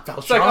 you're not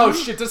Valjean. It's like, oh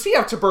shit, does he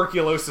have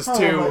tuberculosis too?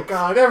 Oh my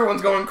god,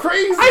 everyone's going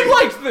crazy.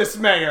 I liked this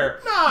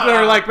mayor. Nah.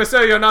 They're like,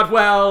 Monsieur, you're not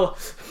well.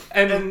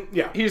 And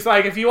he's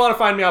like, if you want to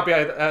find me, I'll be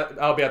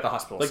at the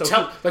hospital. Like,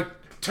 so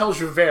tell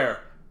Javert,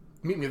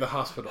 meet me at the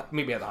hospital.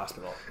 Meet me at the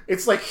hospital.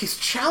 It's like he's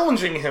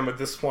challenging him at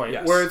this point,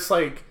 Yes. where it's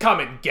like, Come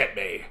and get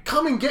me.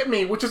 come and get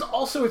me, which is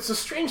also, it's a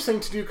strange thing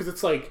to do, because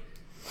it's like,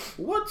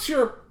 what's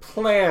your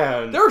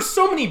plan? There are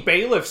so many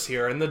bailiffs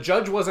here, and the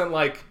judge wasn't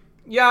like,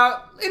 yeah,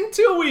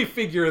 until we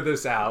figure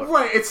this out.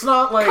 Right, it's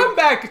not like... Come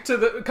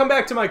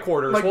back to my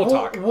quarters, like, we'll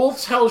talk. We'll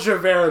tell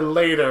Javert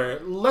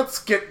later.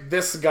 Let's get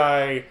this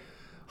guy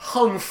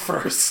hung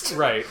first.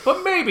 Right.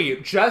 But maybe,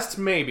 just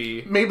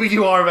maybe, Maybe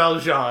you are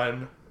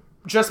Valjean.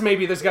 just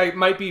maybe this guy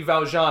might be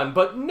Valjean,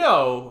 but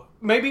no.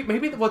 Maybe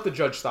what the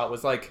judge thought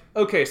was like,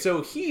 okay,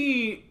 so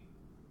he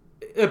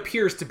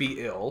appears to be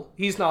ill.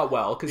 He's not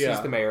well, because Yeah. he's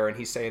the mayor, and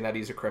he's saying that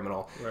he's a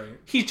criminal. Right.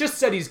 He just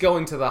said he's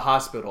going to the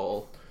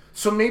hospital.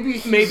 So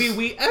maybe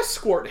We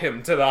escort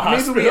him to the Maybe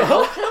hospital. we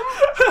help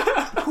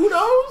him? Who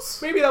knows?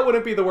 Maybe that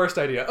wouldn't be the worst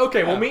idea.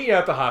 Okay, we'll meet you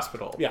at the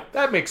hospital. Yeah.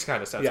 That makes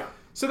kind of sense. Yeah.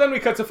 So then we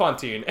cut to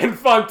Fantine, and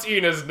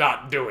Fantine is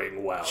not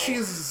doing well.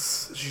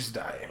 She's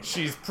dying.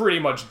 She's pretty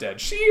much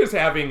dead. She is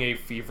having a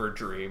fever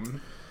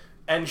dream.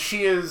 And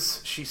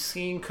she's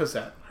seeing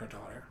Cosette, her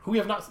daughter, who we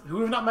have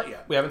not met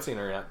yet. We haven't seen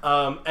her yet.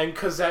 And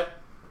Cosette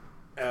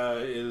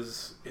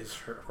is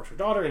her, of course, her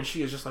daughter, and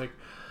she is just like,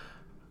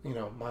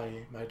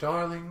 my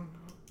darling,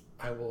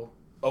 I will...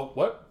 Oh,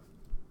 what?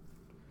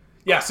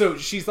 Yeah, so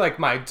she's like,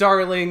 my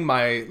darling,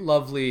 my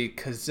lovely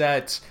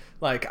Cosette,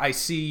 like, I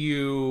see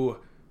you,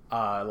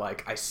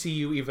 I see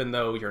you even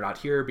though you're not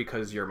here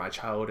because you're my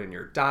child and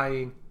you're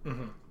dying.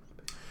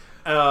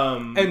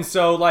 And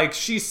so, like,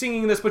 she's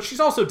singing this, but she's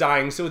also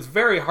dying, so it's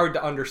very hard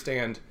to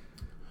understand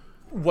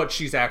what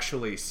she's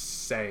actually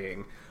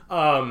saying.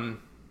 And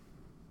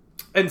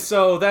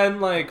so then,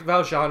 like,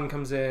 Valjean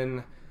comes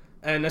in,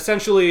 and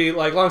essentially,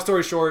 like, long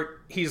story short,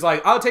 he's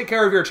like, I'll take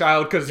care of your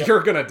child because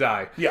you're gonna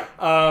die. Yeah.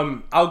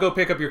 I'll go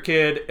pick up your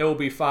kid. It will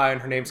be fine.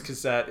 Her name's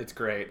Cosette. It's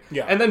great.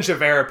 Yeah. And then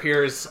Javert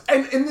appears.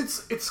 And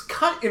it's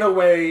cut in a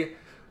way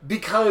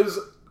because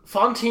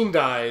Fantine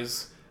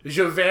dies,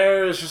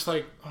 Javert is just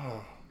like,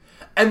 oh.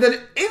 And then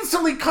it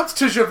instantly cuts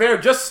to Javert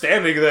just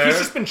standing there. He's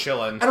just been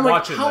chilling, and I'm like,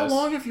 watching how this.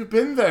 long have you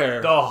been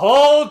there? The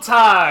whole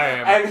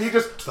time. And he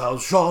just,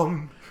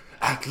 Valjean,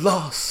 at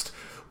last,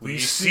 we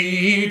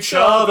see each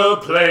other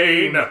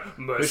plain.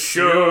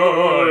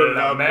 Monsieur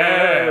la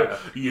Maire,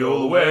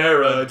 you'll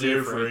wear a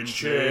different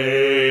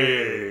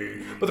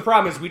chain. But the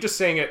problem is, we just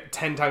sang it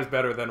 10 times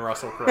better than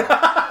Russell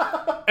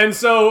Crowe. And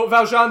so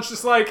Valjean's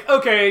just like,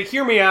 okay,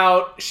 hear me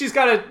out. She's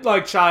got a,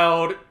 like,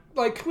 child.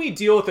 Like, can we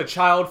deal with the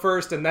child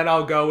first, and then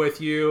I'll go with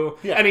you?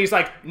 Yeah. And he's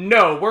like,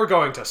 no, we're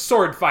going to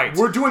sword fight.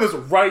 We're doing this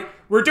right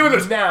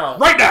now.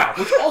 Right now.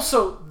 Which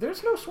also,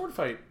 there's no sword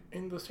fight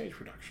in the stage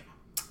production.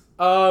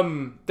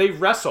 They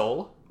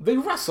wrestle. They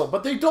wrestle,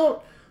 but they don't...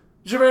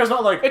 Javert's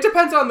not like... It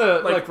depends on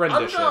the, like,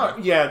 rendition.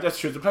 Yeah, that's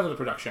true. It depends on the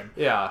production.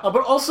 Yeah.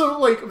 But also,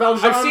 like,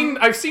 Valjean...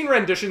 I've seen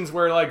renditions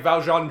where, like,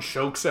 Valjean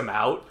chokes him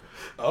out.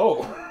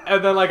 Oh.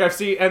 And then, like,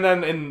 and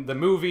then in the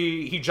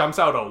movie, he jumps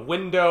out a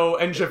window,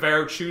 and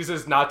Javert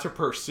chooses not to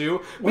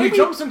pursue. When he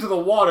jumps into the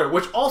water,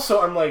 which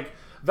also, I'm like,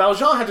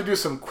 Valjean had to do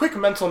some quick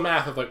mental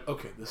math of, like,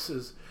 okay, this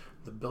is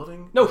the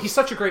building... No, he's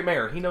such a great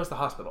mayor. He knows the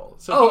hospital.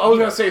 So I was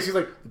going to say, so he's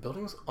like, the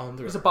building's on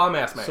the... He's a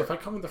bomb-ass mayor. So if I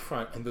come in the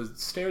front and the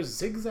stairs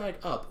zigzag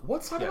up,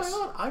 what side am I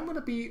on? I'm going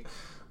to be...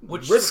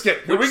 Risk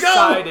it. Here we Which go!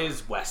 side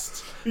is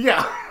west?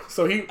 Yeah.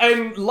 So he...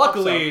 And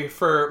luckily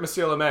for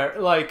Monsieur le Maire,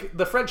 like,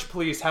 the French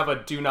police have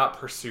a do not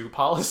pursue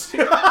policy.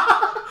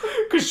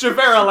 Because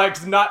Javert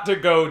elects not to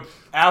go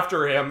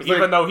after him,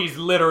 even though he's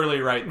literally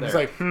right there. He's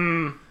like,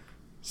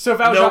 So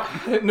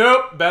Valjean...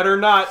 Nope, better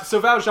not. So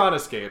Valjean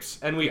escapes,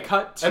 and we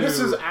cut to... And this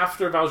is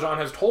after Valjean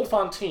has told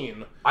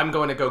Fantine, I'm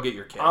going to go get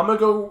your kid. I will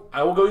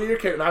go get your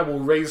kid, and I will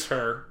raise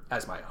her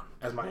as my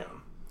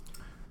own.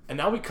 And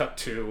now we cut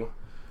to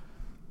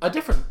a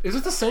different... Is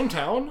it the same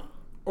town?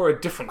 Or a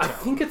different town? I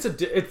think it's in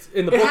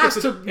the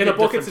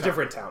book. It's a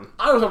different town.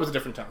 I always thought it was a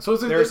different town. So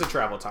There's a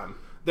travel time.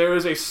 There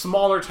is a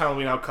smaller town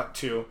we now cut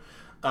to,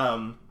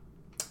 and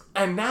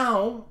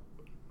now,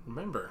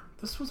 remember,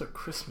 this was a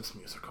Christmas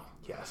musical.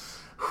 Yes.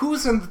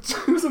 Who's in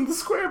the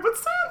square but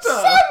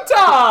Santa?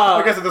 Santa!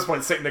 I guess at this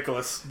point, Saint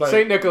Nicholas. But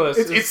Saint Nicholas.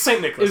 It's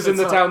Saint Nicholas. Is in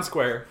the town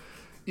square.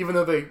 Even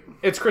though they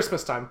It's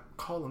Christmas time.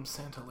 call him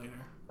Santa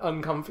later.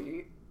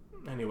 Uncomfy.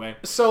 Anyway,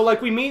 So, like,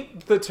 we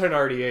meet the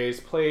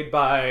Thénardiers, played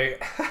by...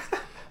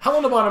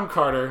 Helena Bonham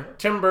Carter,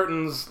 Tim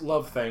Burton's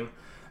love thing,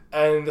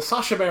 and the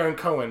Sacha Baron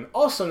Cohen,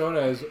 also known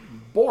as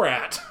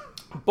Borat.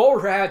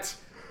 Borat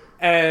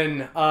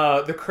and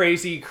the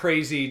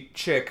crazy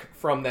chick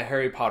from the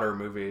Harry Potter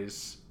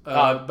movies.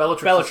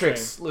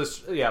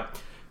 Bellatrix Yeah.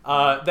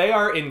 They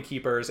are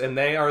innkeepers, and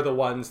they are the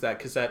ones that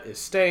Cosette is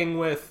staying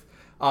with.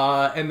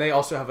 And they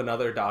also have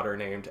another daughter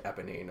named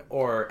Eponine,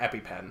 or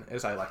EpiPen,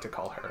 as I like to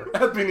call her.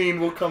 Eponine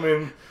will come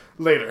in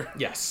later.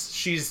 Yes,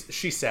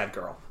 she's sad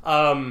girl.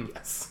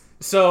 Yes.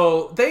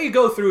 So they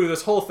go through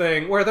this whole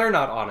thing where they're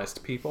not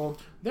honest people.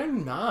 They're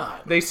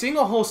not. They sing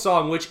a whole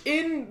song, which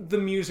in the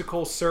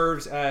musical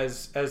serves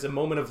as a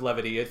moment of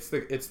levity. It's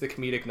the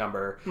comedic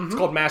number. It's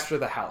called Master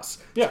of the House.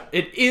 Yeah.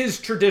 It is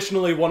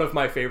traditionally one of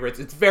my favorites.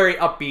 It's very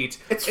upbeat.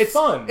 It's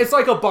fun. It's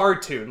like a bar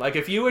tune. Like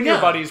if you and your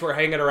Yeah. buddies were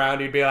hanging around,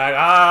 you'd be like,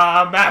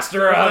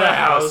 Master of the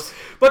House.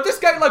 But this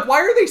guy, like,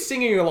 why are they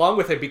singing along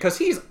with him? Because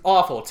he's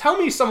awful. Tell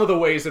me some of the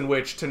ways in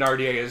which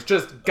Thénardier is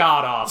just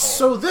god-awful.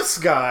 So this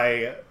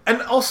guy,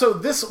 and also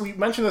this, we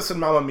mentioned this in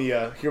Mamma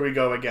Mia, here we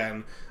go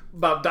again,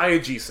 about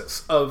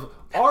diegesis, of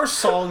are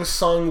songs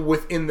sung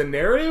within the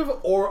narrative,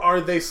 or are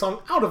they sung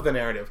out of the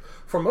narrative?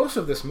 For most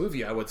of this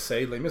movie, I would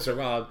say, Les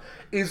Miserables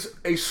is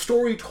a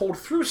story told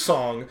through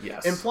song,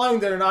 Yes. implying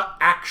they're not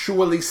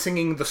actually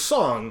singing the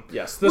song.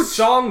 Yes, the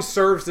song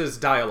serves as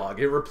dialogue.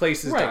 It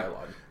replaces Right.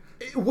 dialogue.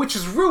 Which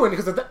is ruined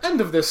because at the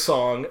end of this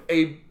song,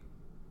 a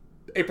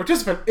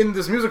participant in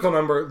this musical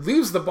number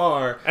leaves the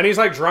bar, And he's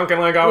like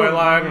drunkenly going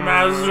like,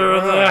 Master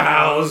of the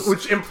House.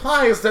 which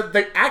implies that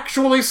they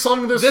actually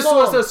sung this This song.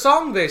 was a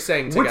song they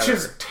sang together. Which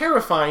is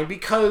terrifying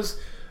because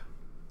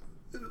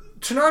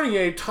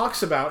Thénardier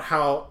talks about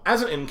how,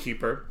 as an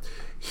innkeeper,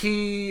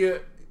 he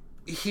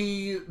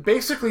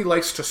basically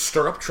likes to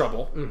stir up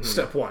trouble,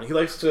 step one. He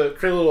likes to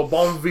create a little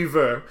bon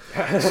viveur.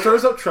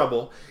 Stirs up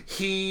trouble.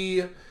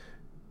 He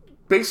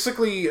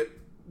basically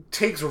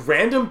takes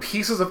random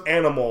pieces of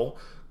animal,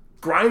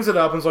 grinds it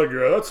up, and is like,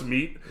 yeah, that's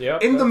meat.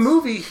 Yep, In the that's-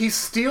 movie, he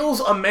steals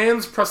a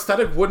man's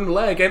prosthetic wooden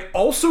leg and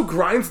also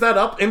grinds that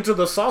up into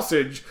the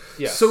sausage.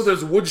 Yes. So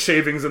there's wood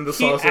shavings in the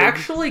He sausage.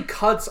 actually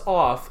cuts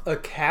off a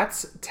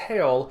cat's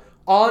tail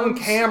on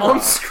camera. On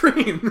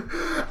screen.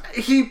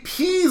 He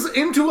pees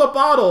into a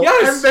bottle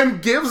Yes. and then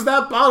gives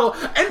that bottle.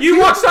 And You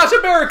people, watch Sacha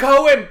Baron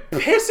Cohen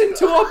piss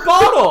into a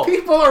bottle.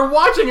 people are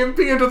watching him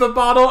pee into the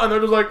bottle and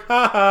they're just like,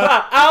 ha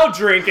ha. I'll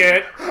drink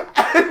it.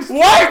 And,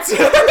 What?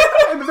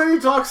 and then he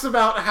talks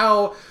about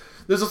how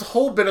there's this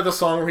whole bit of the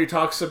song where he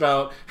talks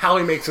about how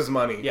he makes his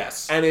money.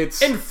 Yes. And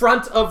it's in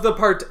front of the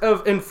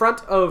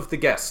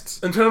guests.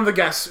 in front of the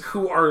guests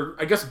who are,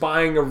 I guess,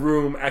 buying a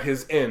room at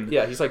his inn.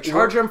 Yeah, he's like,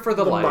 charge him for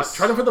the lice.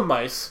 Charge him for the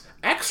mice.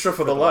 Extra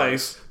for the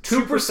lice.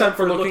 2%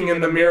 for looking in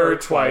the mirror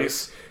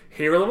twice.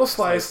 Here a little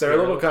slice, there a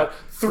little cut.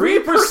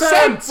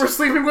 3% for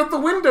sleeping with the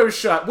windows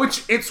shut.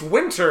 Which, it's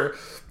winter,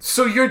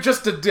 so you're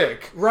just a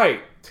dick.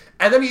 Right.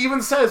 And then he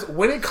even says,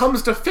 when it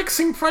comes to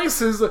fixing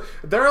prices,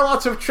 there are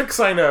lots of tricks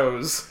I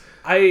knows.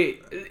 And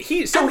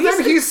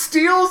then he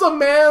steals a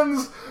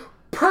man's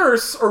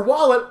purse or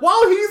wallet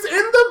while he's in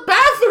the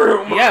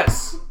bathroom.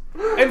 Yes.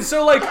 And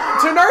so, like,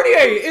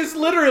 Thénardier is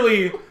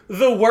literally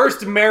the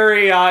worst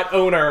Marriott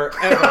owner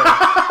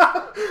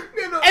ever.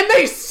 And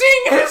they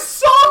sing his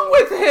song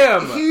with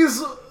him!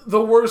 He's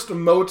the worst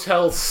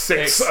Motel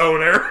 6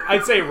 owner.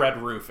 I'd say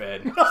Red Roof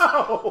Inn.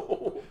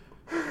 Oh.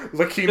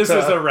 La Quinta. This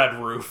is a red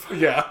roof.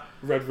 Yeah,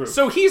 Red Roof.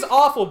 So he's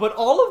awful, but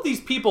all of these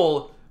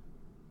people,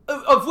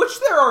 of which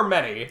there are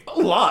many, a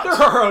lot. there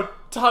are a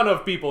ton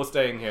of people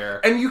staying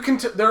here. And you can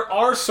there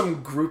are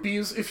some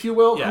groupies, if you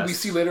will, who Yes. we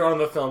see later on in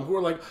the film, who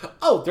are like,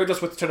 oh, they're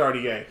just with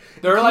Thénardier.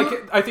 They're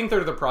I think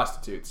they're the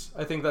prostitutes.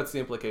 I think that's the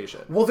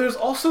implication. Well, there's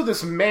also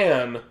this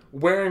man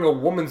wearing a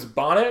woman's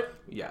bonnet.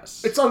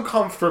 Yes. It's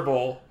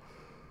uncomfortable.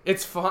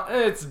 It's fun.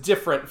 It's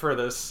different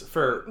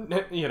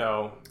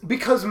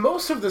Because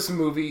most of this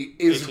movie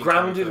is 1823.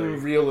 grounded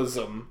in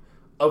realism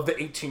of the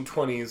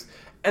 1820s.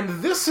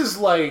 And this is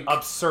like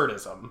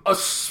absurdism. a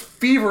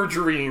fever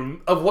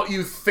dream of what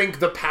you think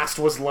the past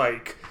was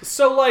like.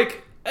 So,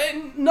 like,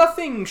 and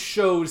nothing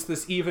shows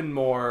this even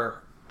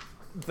more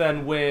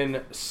than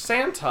when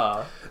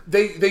Santa,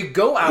 They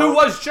go out. who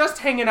was just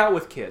hanging out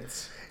with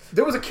kids,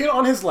 There was a kid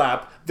on his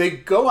lap. They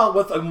go out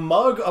with a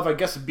mug of, I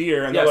guess,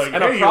 beer, and yes, they're like,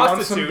 and hey, a you want some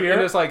prostitute, beer?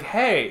 and it's like,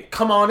 hey,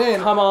 Come on in.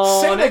 Come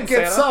on Santa in,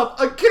 gets Santa. up,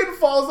 a kid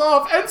falls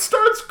off, and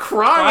starts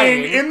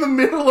crying Crying. in the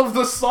middle of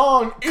the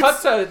song.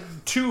 cut to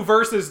 2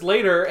 verses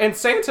later, and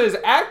Santa is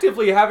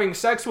actively having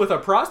sex with a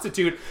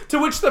prostitute,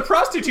 to which the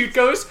prostitute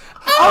goes,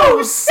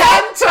 "Oh,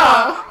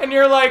 Santa!" And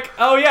you're like,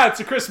 oh yeah, it's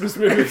a Christmas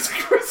movie. It's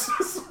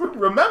Christmas.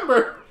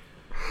 Remember?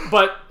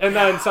 And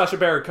then Sacha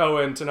Baron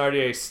Cohen,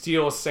 Thénardier,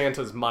 steals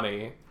Santa's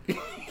money.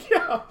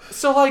 Yeah.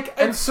 So, like,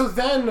 And so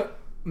then,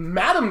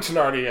 Madame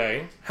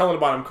Thénardier, Helena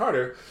Bonham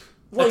Carter,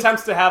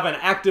 attempts to have an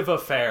active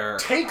affair.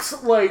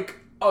 takes, like,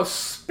 a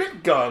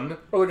spit gun,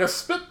 or like a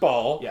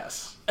spitball,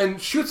 Yes.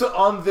 and shoots it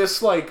on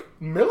this, like,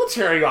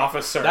 military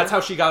officer. That's how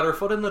she got her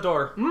foot in the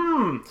door.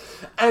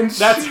 And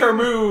That's her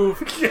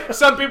move.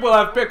 Some people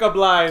have pickup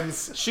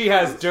lines. She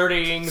has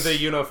dirtying the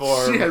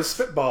uniform. She has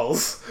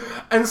spitballs.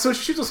 And so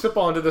she shoots a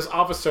spitball into this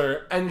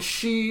officer, and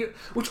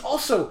which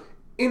also,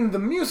 in the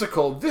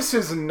musical, this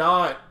is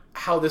not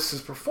how this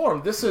is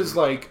performed. This is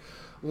like,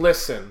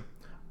 listen,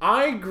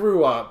 I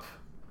grew up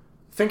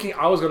thinking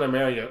I was going to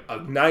marry a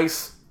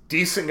nice,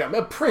 decent guy,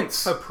 a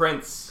prince. A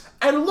prince.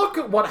 And look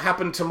at what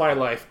happened to my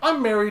life.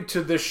 I'm married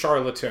to this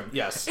charlatan.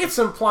 Yes. It's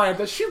implied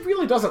that she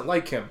really doesn't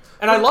like him.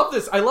 And I love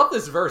this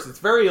verse. It's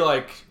very,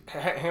 like,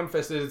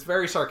 ham-fisted. It's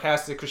very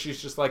sarcastic because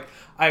she's just like,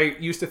 I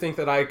used to think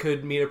that I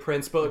could meet a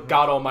prince, but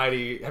God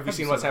almighty, have you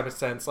seen what's happened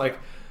since? Like,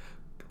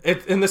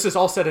 And this is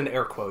all said in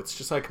air quotes,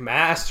 just like,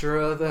 master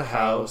of the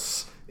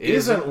house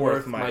isn't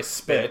worth my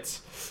spit.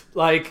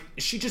 Like,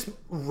 she just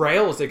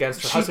rails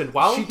against her husband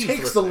while she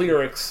takes the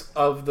lyrics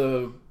of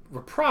the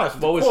reprise.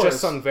 What was just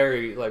sung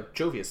very, like,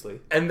 joviously.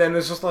 And then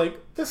it's just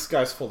like, this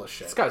guy's full of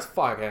shit. This guy's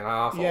fucking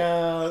awful.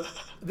 Yeah,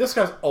 this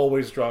guy's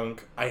always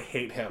drunk. I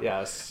hate him.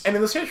 Yes. And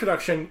in the stage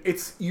production,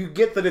 you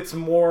get that it's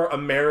more a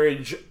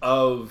marriage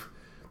of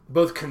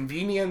both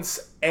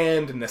convenience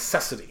and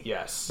necessity.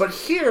 Yes. But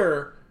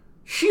here,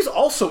 she's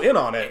also in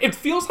on it. It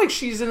feels like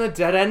she's in a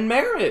dead-end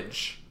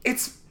marriage.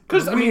 It's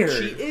because, I mean, weird.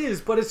 she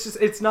is, but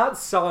it's not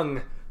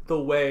sung the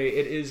way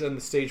it is in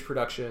the stage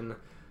production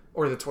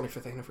or the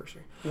 25th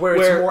anniversary. Where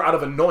it's more out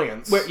of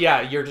annoyance.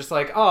 Yeah, you're just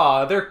like,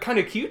 they're kind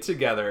of cute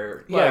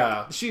together. Like,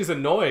 yeah. She's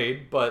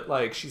annoyed, but,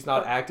 like, she's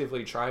not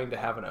actively trying to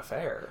have an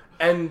affair.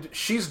 And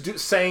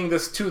she's saying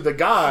this to the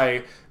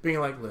guy,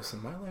 being like,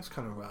 listen, my life's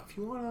kind of rough.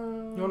 You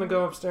wanna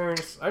go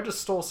upstairs? I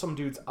just stole some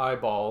dude's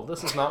eyeball.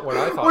 This is not what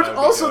I thought. Which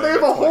also, they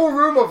have a whole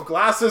room of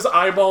glasses,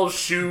 eyeballs,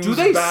 shoes, do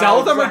they bags,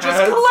 sell them or just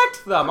hats?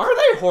 collect them? Are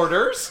they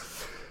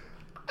hoarders?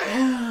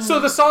 So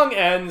the song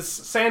ends,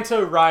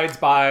 Santa rides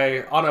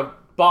by on a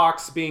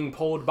box being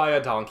pulled by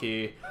a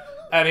donkey,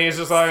 and he's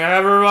just like,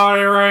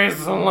 everybody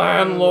raise the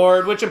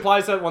landlord, which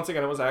implies that, once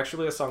again, it was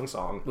actually a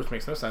song. Which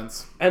makes no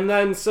sense. And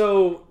then,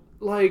 so,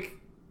 like...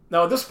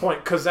 Now, at this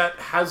point, Cosette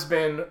has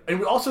been... And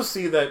we also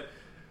see that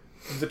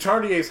the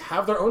Thénardiers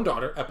have their own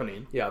daughter,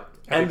 Eponine. Yeah.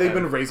 And they've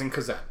been raising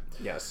Cosette.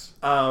 Yes.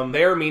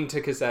 They are mean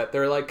to Cosette.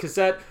 They're like,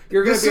 Cosette,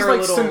 you're going to be our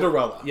little... This is like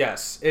Cinderella.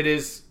 Yes, it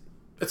is.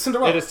 It's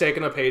Cinderella. It has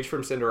taken a page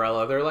from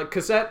Cinderella. They're like,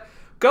 Cosette,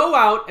 go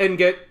out and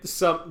get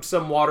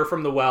some water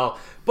from the well.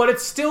 But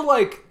it's still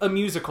like a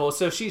musical,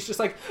 so she's just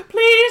like,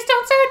 please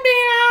don't send me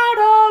out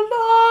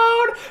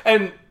alone.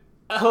 And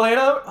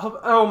Helena,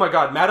 oh my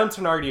god, Madame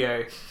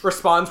Thénardier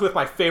responds with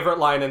my favorite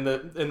line in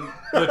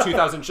the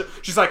 2000.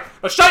 She's like,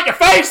 shut your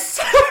face!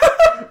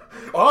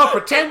 Or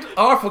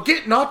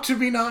forget not to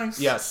be nice.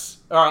 Yes.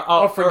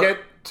 Or forget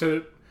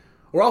to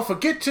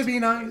be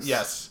nice.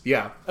 Yes.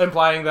 Yeah.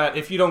 Implying that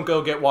if you don't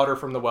go get water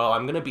from the well,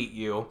 I'm gonna beat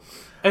you.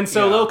 And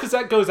so little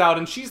Cosette goes out,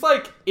 and she's,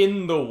 like,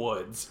 in the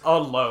woods,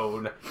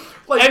 alone.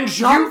 Like, and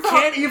you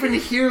can't even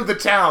hear the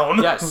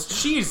town. Yes,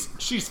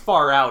 she's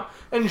far out.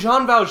 And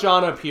Jean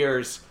Valjean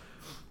appears,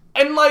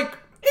 and, like,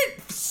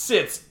 it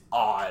sits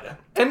odd.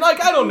 And,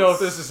 like, I don't know if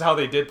this is how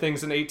they did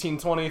things in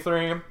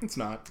 1823. It's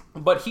not.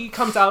 But he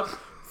comes out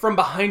from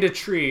behind a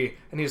tree,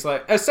 and he's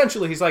like,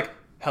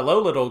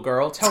 hello, little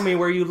girl, tell me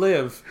where you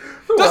live.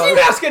 Doesn't even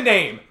ask a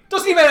name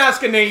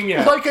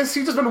yet. Like, has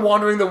he just been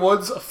wandering the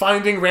woods,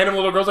 finding random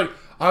little girls, like,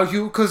 are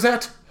you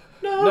Cosette?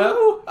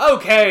 No.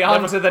 Okay,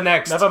 on to the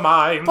next. Never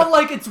mind. But,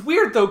 like, it's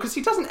weird, though, because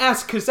he doesn't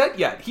ask Cosette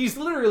yet. He's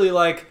literally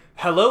like,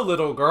 hello,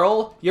 little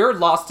girl, you're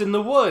lost in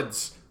the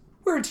woods.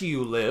 Where do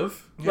you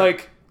live? Yeah.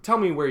 Like, tell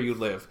me where you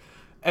live.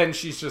 And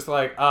she's just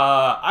like,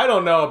 I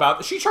don't know about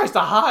this. She tries to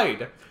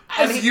hide.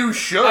 As you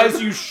should.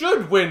 As you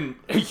should when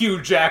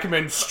Hugh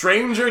Jackman.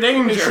 Stranger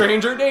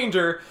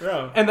danger.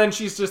 Yeah. And then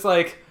she's just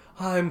like,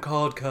 I'm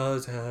called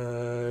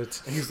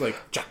Cosette. And he's like,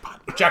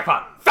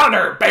 jackpot. Found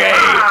her, baby!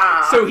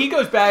 Ah! So he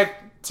goes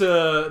back to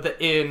the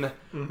inn,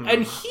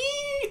 and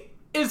he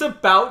is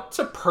about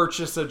to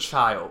purchase a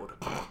child.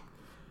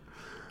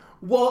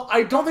 Well,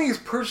 I don't think he's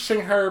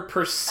purchasing her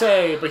per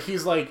se, but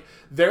he's like,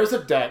 there's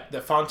a debt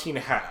that Fantine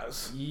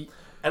has.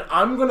 And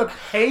I'm going to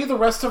pay the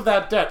rest of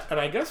that debt, and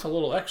I guess a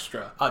little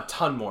extra. A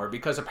ton more,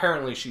 because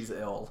apparently she's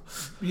ill.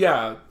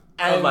 Yeah.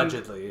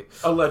 Allegedly.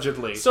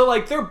 So,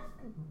 like, they're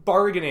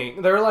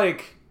bargaining. They're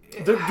like...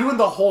 They're doing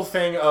the whole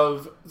thing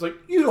of, it's like,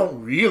 you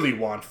don't really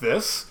want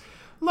this.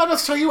 Let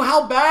us tell you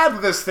how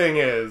bad this thing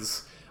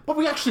is. But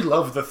we actually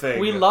love the thing.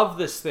 We love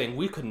this thing.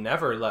 We could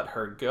never let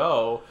her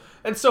go.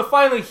 And so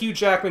finally Hugh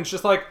Jackman's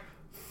just like,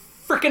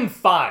 frickin'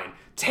 fine.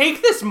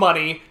 Take this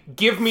money,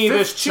 give me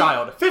this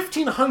child.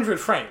 1,500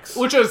 francs.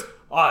 Which is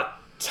a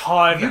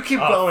ton. You keep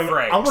going.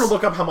 Francs. I want to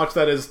look up how much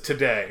that is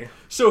today.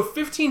 So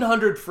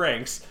 1,500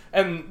 francs,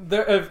 and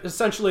they're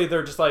essentially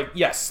they're just like,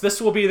 yes,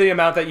 this will be the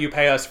amount that you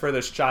pay us for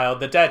this child.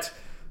 The debt,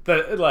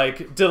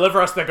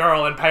 deliver us the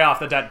girl and pay off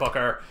the debt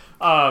booker.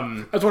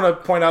 I just want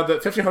to point out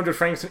that 1,500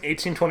 francs in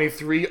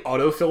 1823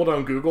 autofilled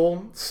on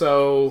Google,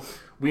 so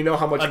we know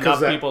how much enough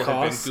Cosette people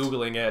cost. have been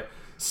Googling it.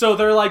 So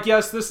they're like,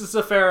 yes, this is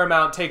a fair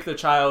amount, take the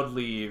child,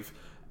 leave.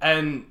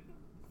 And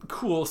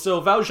cool, so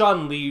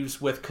Valjean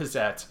leaves with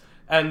Cosette,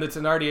 and the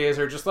Thénardiers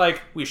are just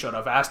like, we should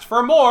have asked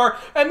for more.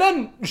 And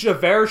then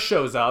Javert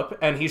shows up,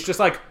 and he's just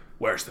like,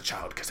 where's the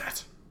child,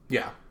 Cosette?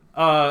 Yeah.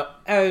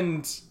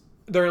 And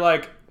they're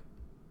like,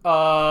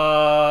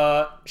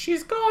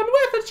 she's gone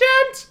with a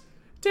gent,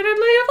 didn't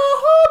leave a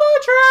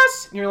home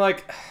address. And you're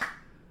like...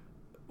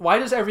 Why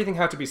does everything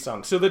have to be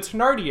sung? So the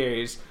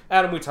Thénardiers,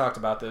 Adam, we talked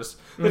about this.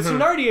 The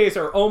Thénardiers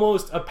are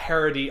almost a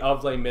parody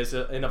of Les Mis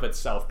in of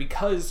itself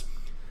because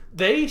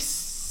they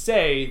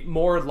say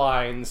more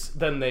lines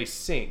than they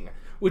sing,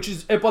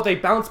 but they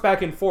bounce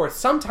back and forth,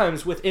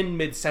 sometimes within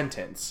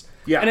mid-sentence.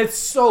 Yeah. And it's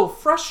so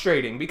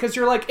frustrating because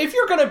you're like, if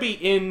you're going to be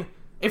in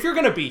if you're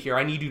gonna be here,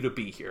 I need you to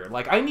be here.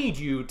 Like, I need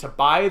you to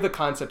buy the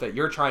concept that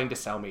you're trying to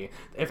sell me.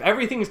 If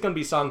everything is gonna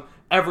be sung,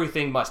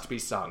 everything must be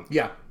sung.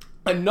 Yeah.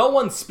 And no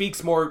one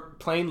speaks more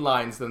plain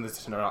lines than the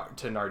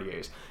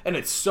Thénardiers. And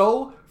it's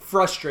so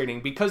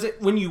frustrating because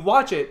when you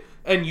watch it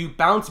and you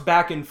bounce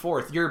back and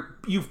forth,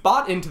 you've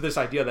bought into this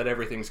idea that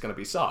everything's going to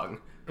be sung.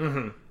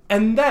 Mm-hmm.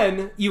 And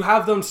then you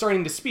have them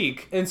starting to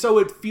speak, and so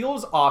it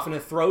feels off and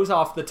it throws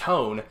off the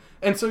tone.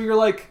 And so you're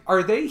like,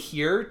 are they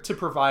here to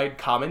provide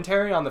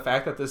commentary on the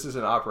fact that this is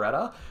an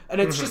operetta? And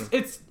it's just,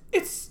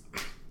 it's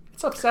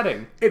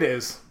upsetting. It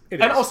is.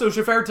 And also,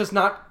 Javert does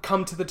not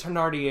come to the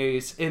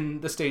Thénardiers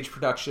in the stage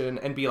production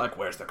and be like,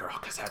 where's the girl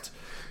Cosette?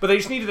 But they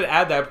just needed to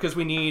add that because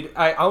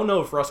I don't know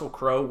if Russell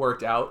Crowe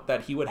worked out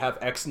that he would have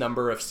X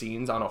number of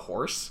scenes on a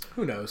horse.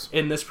 Who knows?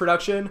 In this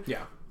production.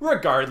 Yeah.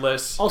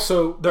 Regardless.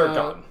 Also, they're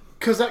gone.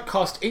 Cosette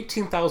cost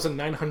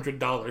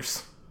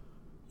 $18,900.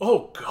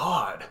 Oh,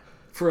 God.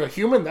 For a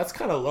human, that's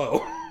kind of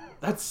low.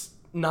 That's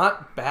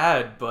not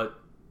bad, but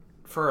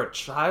for a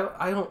child,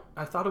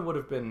 I thought it would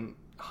have been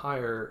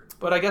higher,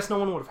 but I guess no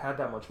one would have had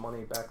that much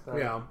money back then.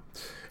 Yeah.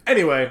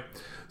 Anyway,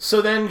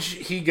 so then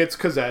he gets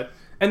Cosette.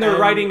 And they're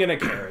riding in a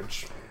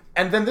carriage.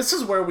 And then this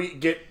is where we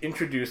get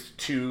introduced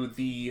to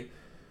the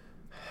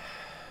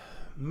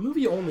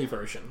movie-only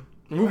version.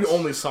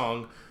 Movie-only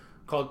song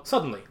called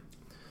Suddenly.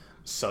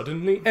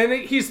 Suddenly? And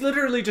he's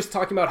literally just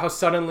talking about how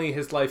suddenly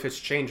his life has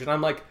changed. And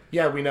I'm like...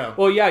 Yeah, we know.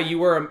 Well, yeah,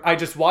 I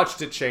just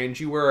watched it change.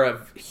 You were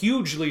a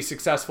hugely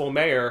successful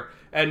mayor,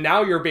 and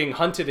now you're being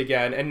hunted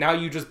again, and now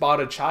you just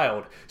bought a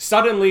child.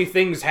 Suddenly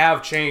things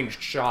have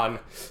changed, Sean.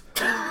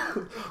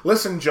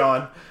 Listen,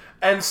 John.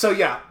 And so,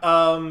 yeah,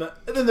 and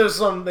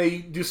then they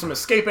do some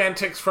escape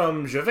antics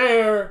from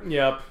Javert.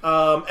 Yep.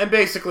 And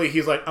basically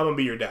he's like, I'm gonna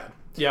be your dad.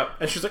 Yep.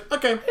 And she's like,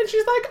 okay. And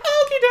she's like,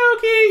 okie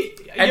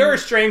dokie. You're a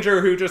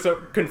stranger who just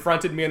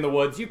confronted me in the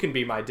woods. You can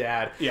be my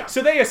dad. Yeah.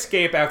 So they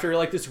escape after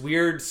like this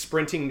weird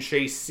sprinting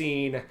chase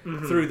scene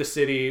through the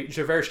city.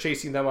 Javert's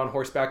chasing them on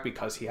horseback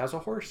because he has a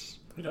horse.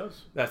 He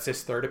does. That's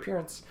his third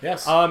appearance.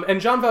 Yes.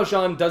 And Jean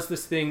Valjean does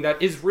this thing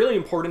that is really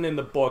important in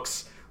the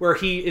books where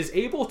he is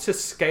able to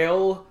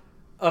scale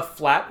a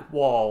flat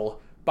wall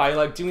by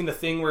like doing the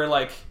thing where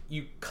like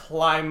you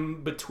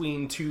climb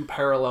between two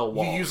parallel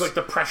walls. You use like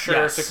the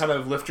pressure to kind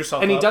of lift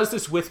yourself up. And he does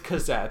this with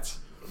Cosette.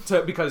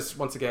 Because,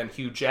 once again,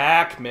 Hugh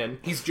Jackman.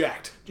 He's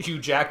jacked. Hugh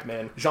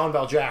Jackman. Jean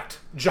Valjean.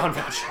 Jean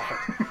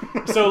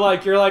Valjean. So,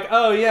 like, you're like,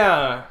 oh,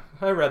 yeah,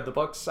 I read the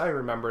books. I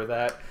remember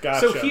that.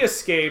 Gotcha. So he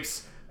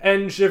escapes,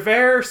 and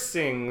Javert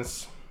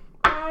sings.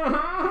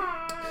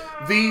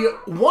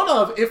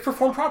 If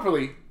performed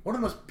properly, one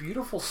of the most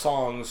beautiful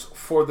songs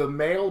for the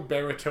male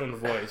baritone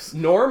voice.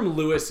 Norm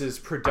Lewis's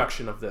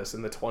production of this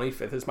in the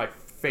 25th is my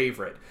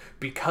favorite.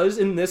 Because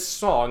in this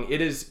song,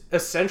 it is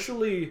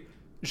essentially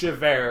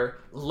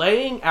Javert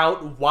laying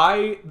out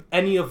why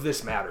any of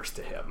this matters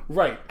to him.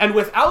 Right. And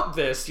without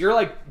this, you're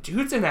like,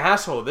 dude's an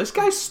asshole. This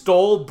guy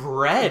stole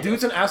bread.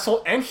 Dude's an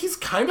asshole, and he's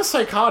kind of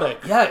psychotic.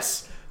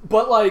 Yes.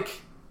 But,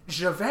 like,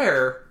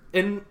 Javert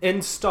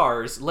in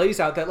Stars lays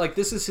out that, like,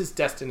 this is his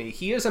destiny.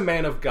 He is a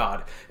man of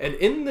God. And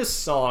in this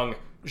song,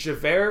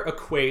 Javert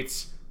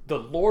equates the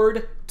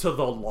Lord to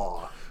the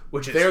law.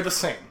 Which is, they're the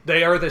same.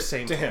 They are the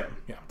same to him.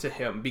 Yeah. To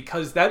him.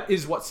 Because that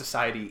is what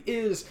society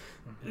is.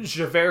 Mm-hmm.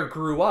 Javert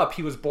grew up.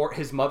 He was born.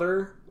 His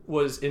mother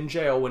was in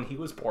jail when he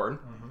was born.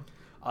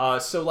 Mm-hmm.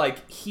 So,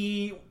 like,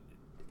 he,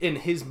 in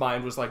his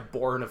mind, was, like,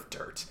 born of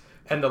dirt.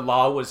 And the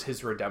law was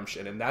his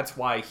redemption. And that's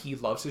why he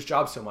loves his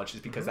job so much, is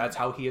because that's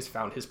how he has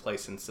found his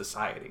place in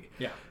society.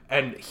 Yeah.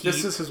 And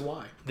this is his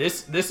why.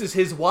 This is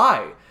his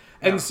why.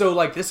 And Yeah. so,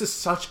 like, this is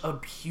such a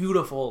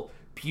beautiful,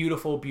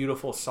 beautiful,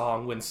 beautiful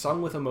song when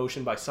sung with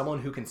emotion by someone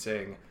who can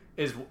sing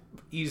is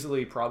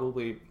easily,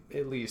 probably,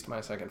 at least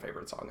my second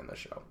favorite song in this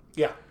show.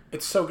 Yeah.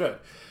 It's so good.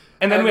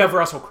 And then we have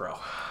Russell Crowe.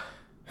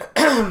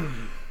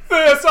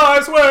 This I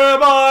swear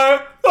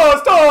by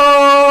the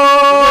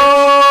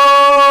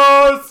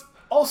stars!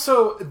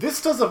 Also,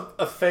 this does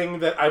a thing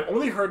that I've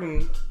only heard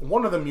in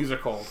one of the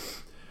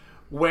musicals,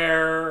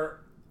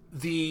 where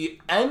the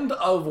end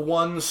of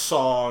one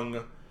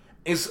song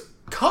is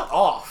cut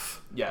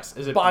off Yes,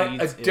 as it by a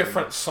bleeds in.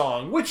 different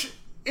song, which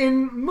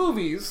in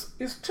movies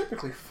is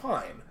typically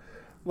fine.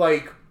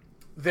 Like,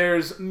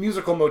 there's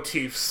musical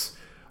motifs,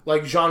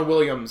 like John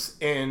Williams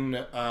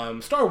in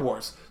Star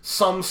Wars.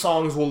 Some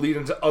songs will lead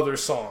into other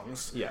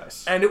songs.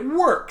 Yes. And it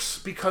works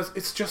because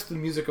it's just the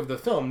music of the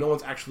film. No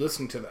one's actually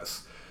listening to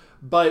this.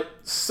 But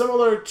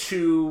similar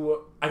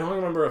to, I don't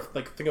remember,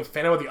 think of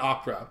Phantom of the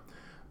Opera,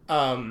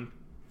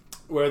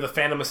 where the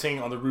Phantom is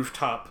singing on the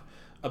rooftop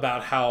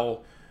about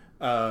how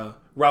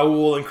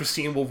Raoul and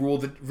Christine will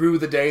rue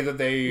the day that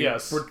they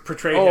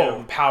portray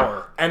him.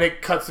 Power. And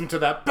it cuts into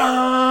that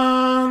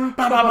bum,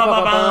 bum, bum, bum,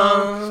 bum,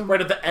 bum, right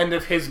at the end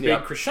of his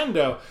big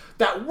crescendo.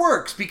 That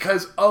works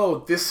because,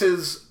 this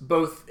is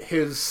both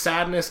his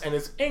sadness and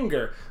his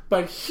anger.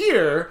 But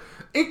here,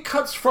 it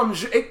cuts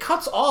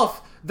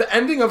off the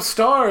ending of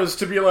Stars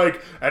to be like,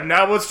 and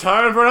now it's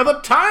time for another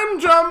time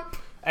jump.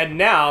 And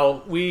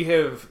now we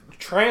have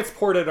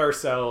transported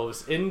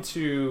ourselves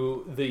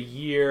into the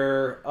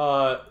year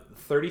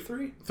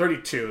 33?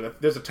 32.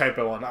 There's a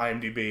typo on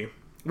IMDb.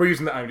 We're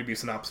using the IMDb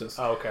synopsis.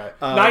 Oh, okay.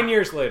 9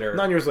 years later.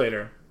 9 years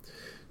later.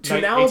 To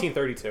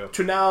 1832.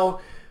 To now,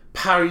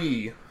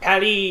 Paris.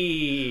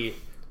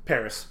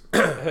 Paris.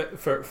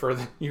 for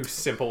you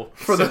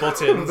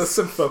simpletons. The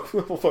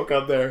simple folk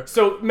out there.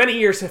 So many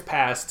years have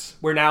passed.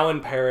 We're now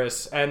in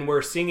Paris, and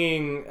we're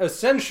singing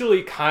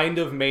essentially kind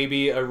of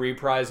maybe a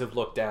reprise of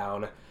Look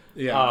Down.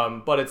 Yeah.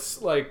 But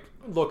it's like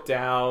Look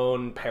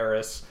Down,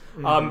 Paris.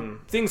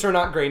 Things are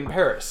not great in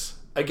Paris.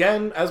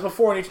 Again, as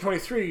before in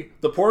 1823,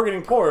 the poor are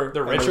getting poorer.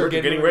 The rich are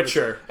getting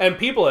richer. And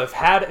people have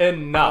had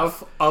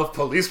enough of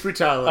police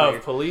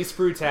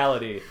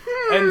brutality.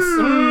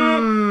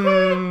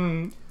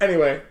 And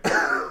anyway.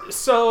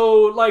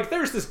 So, like,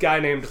 there's this guy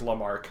named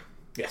Lamarck.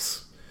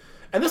 Yes.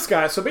 And this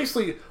guy, so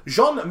basically,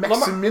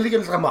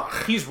 Jean-Maximilien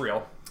Lamarck. He's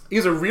real.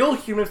 He's a real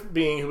human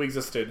being who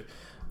existed.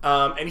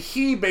 And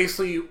he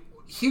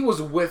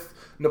was with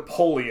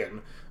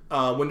Napoleon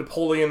when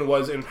Napoleon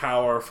was in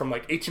power from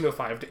like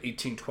 1805 to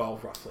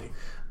 1812, roughly.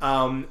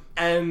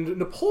 And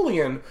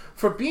Napoleon,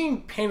 for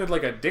being painted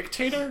like a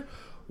dictator,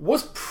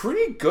 was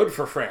pretty good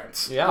for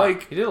France. Yeah,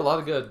 like, he did a lot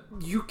of good.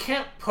 You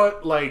can't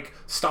put, like,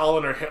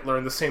 Stalin or Hitler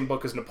in the same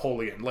book as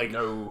Napoleon. Like,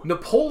 no.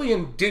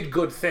 Napoleon did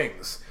good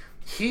things.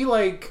 He,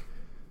 like...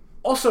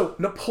 Also,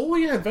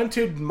 Napoleon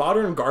invented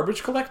modern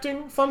garbage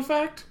collecting, fun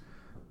fact.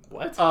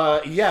 What?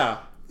 Yeah.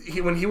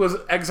 When he was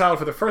exiled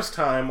for the first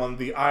time on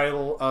the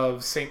Isle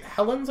of St.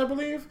 Helens, I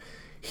believe,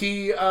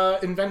 he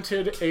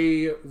invented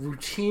a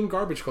routine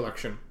garbage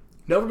collection.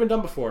 Never been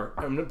done before.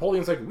 And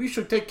Napoleon's like, we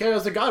should take care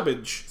of the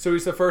garbage. So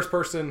he's the first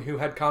person who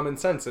had common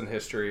sense in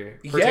history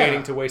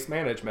pertaining to waste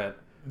management.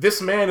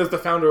 This man is the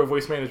founder of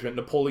waste management,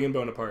 Napoleon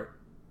Bonaparte.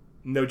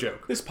 No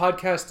joke. This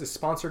podcast is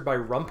sponsored by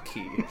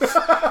Rumpke.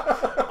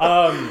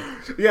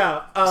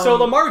 So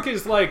Lamarck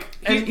is like,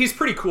 he's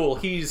pretty cool.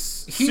 He's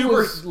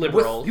super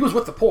liberal. He was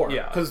with the poor.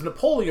 Yeah. Because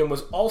Napoleon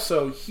was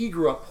also, he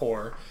grew up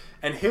poor,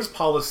 and his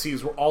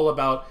policies were all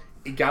about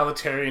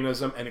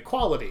egalitarianism and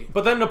equality.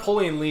 But then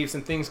Napoleon leaves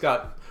and things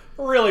got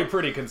really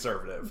pretty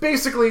conservative.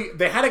 Basically,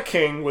 they had a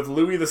king with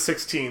Louis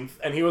XVI,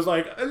 and he was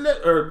like,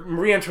 or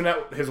Marie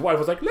Antoinette, his wife,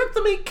 was like, let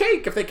them eat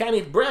cake if they can't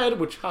eat bread,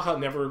 which, haha,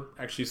 never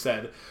actually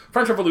said.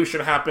 French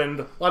Revolution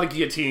happened, a lot of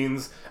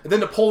guillotines, and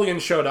then Napoleon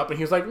showed up, and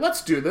he was like,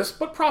 let's do this,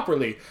 but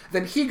properly.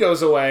 Then he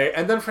goes away,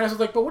 and then France is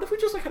like, but what if we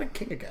just, like, had a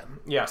king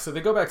again? Yeah, so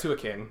they go back to a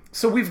king.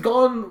 So we've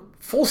gone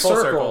full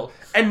circle,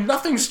 and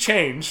nothing's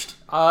changed.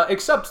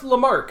 Except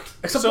Lamarck.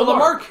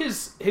 Lamarck,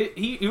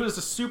 he was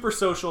a super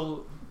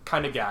social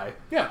kind of guy.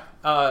 Yeah.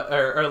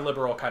 Or a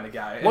liberal kind of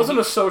guy. Wasn't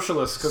a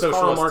socialist, because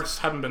Karl Marx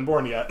hadn't been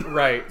born yet.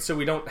 Right, so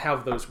we don't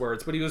have those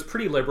words, but he was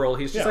pretty liberal.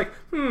 He's just like,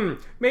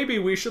 maybe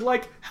we should,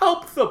 like,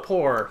 help the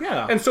poor.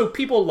 Yeah. And so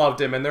people loved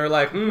him, and they're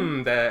like,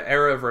 the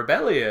era of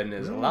rebellion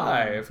is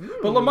alive.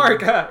 But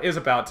Lamarck is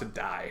about to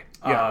die,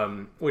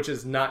 which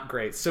is not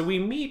great. So we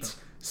meet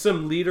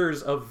some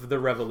leaders of the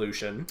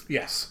revolution.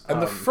 Yes.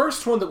 And the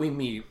first one that we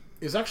meet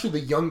is actually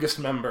the youngest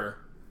member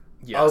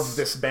of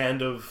this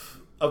band of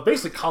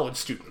basically college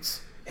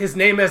students. His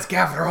name is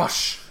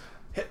Gavroche.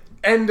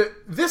 And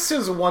this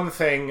is one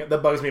thing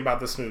that bugs me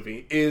about this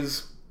movie,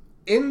 is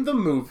in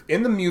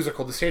the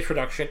musical, the stage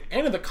production,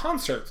 and in the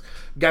concerts,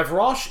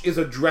 Gavroche is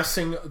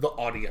addressing the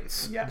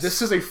audience. Yes.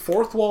 This is a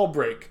fourth wall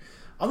break.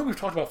 I don't think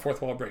we've talked about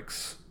fourth wall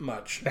breaks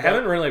much. They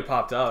haven't really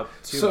popped up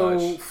too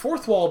much. So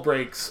fourth wall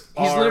breaks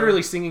He's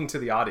literally singing to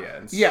the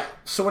audience. Yeah.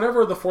 So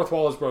whenever the fourth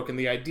wall is broken,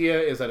 the idea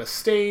is that a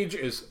stage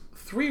is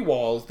 3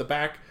 walls, the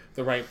back,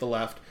 the right, the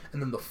left,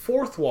 and then the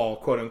fourth wall,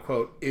 quote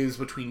unquote, is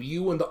between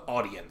you and the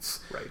audience.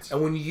 Right.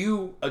 And when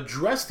you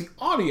address the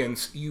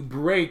audience, you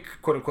break,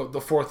 quote unquote,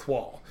 the fourth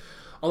wall.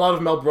 A lot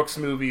of Mel Brooks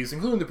movies,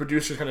 including The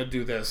Producers, kind of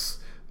do this,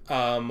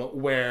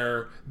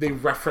 where they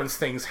reference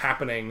things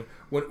happening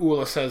when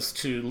Ula says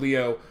to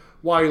Leo,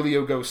 why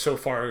Leo goes so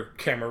far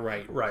camera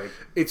right. Right.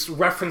 It's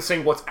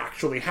referencing what's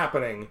actually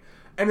happening.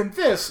 And in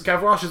this,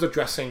 Gavroche is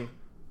addressing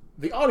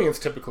the audience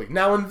typically.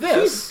 Now in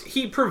this...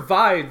 He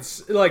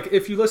provides, like,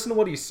 if you listen to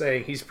what he's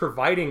saying, he's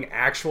providing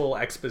actual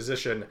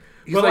exposition.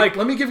 He's like,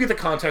 let me give you the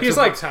context of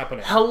what's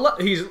happening. Hello,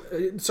 he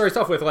starts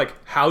off with, like,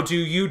 how do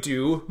you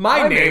do?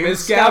 My name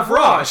is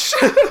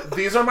Gavroche.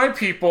 These are my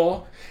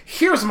people.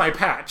 Here's my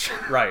patch.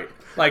 Right.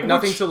 Like,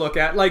 nothing to look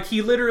at. Like,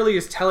 he literally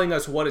is telling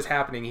us what is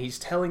happening. He's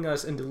telling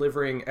us and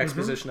delivering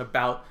exposition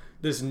about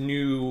this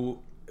new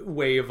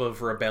wave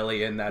of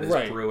rebellion that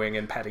is brewing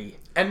in Paris.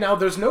 And now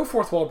there's no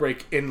fourth wall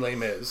break in Les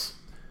Mis,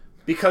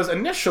 because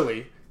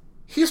initially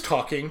he's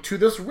talking to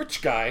this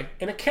rich guy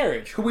in a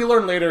carriage, who we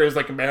learn later is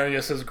like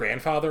Marius's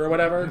grandfather or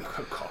whatever.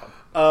 Oh,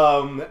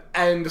 God.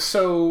 And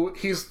so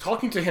he's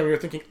talking to him, and you're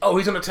thinking, oh,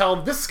 he's going to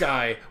tell this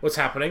guy what's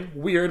happening.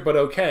 Weird, but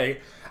okay.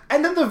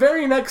 And then the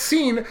very next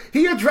scene,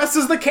 he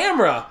addresses the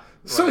camera.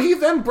 So he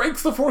then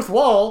breaks the fourth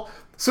wall.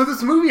 So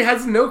this movie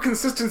has no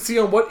consistency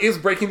on what is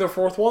breaking the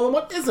fourth wall and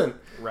what isn't.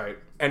 Right.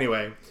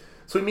 Anyway,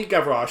 So we meet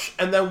Gavroche,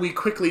 and then we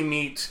quickly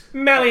meet...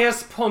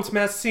 Malleus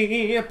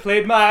Pontmercy,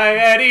 played by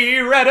Eddie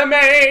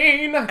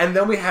Redmayne. And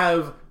then we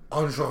have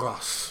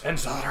Enjolras.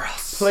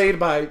 Enjolras. Played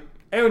by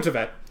Aaron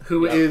Tveit,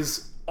 who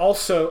is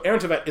also... Aaron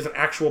Tveit is an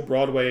actual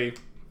Broadway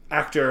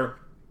actor,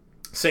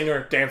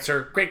 singer,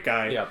 dancer, great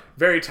guy,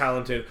 very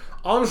talented.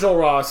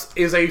 Enjolras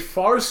is a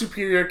far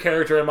superior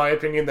character, in my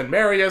opinion, than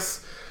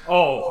Marius.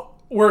 Oh,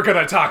 we're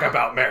gonna talk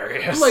about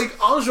Marius. Like,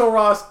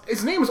 Enjolras,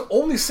 his name is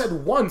only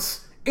said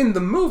once in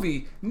the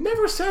movie,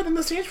 never said in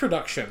the stage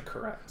production.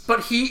 Correct.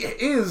 But he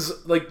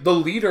is, like, the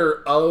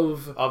leader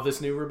of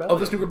this new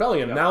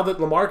rebellion. Yep. Now that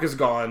Lamarck is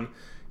gone,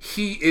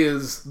 he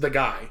is the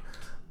guy.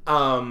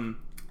 And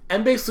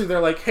basically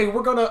they're like, hey,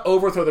 we're gonna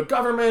overthrow the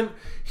government.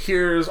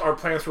 Here's our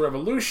plans for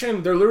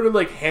revolution. They're literally,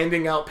 like,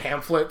 handing out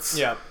pamphlets.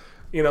 Yeah.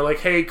 You know,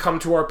 like, hey, come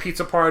to our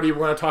pizza party.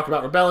 We're gonna talk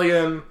about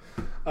rebellion.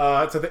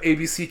 It's at the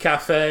ABC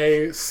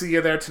Cafe. See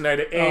you there tonight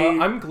at 8.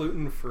 I'm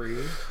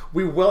gluten-free.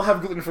 We will have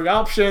gluten-free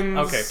options.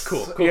 Okay,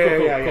 cool.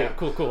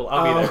 Cool.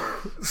 I'll be there.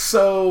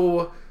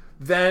 So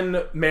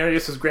then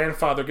Marius's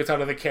grandfather gets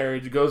out of the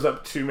carriage, goes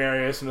up to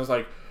Marius, and is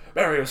like,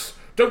 Marius,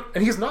 don't...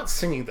 And he's not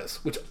singing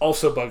this, which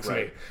also bugs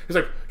me. He's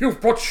like,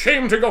 you've brought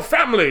shame to your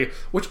family!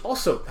 Which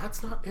also,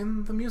 that's not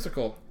in the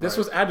musical. This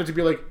was added to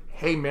be like,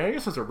 hey,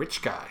 Marius is a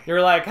rich guy.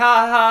 You're like,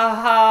 ha ha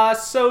ha,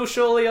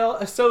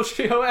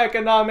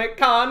 socio-economic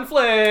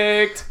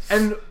conflict.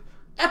 And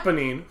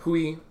Eponine,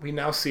 who we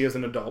now see as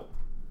an adult,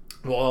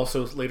 we'll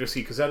also later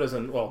see Cosette as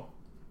an,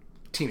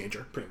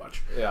 teenager, pretty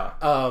much. Yeah.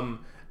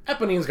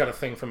 Eponine's got a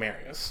thing for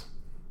Marius.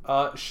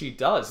 She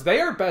does. They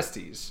are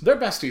besties. They're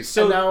besties.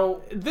 So now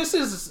this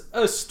is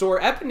a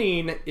story.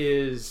 Eponine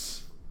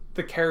is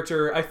the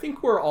character I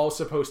think we're all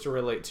supposed to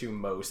relate to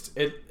most.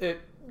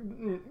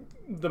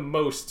 The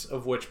most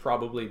of which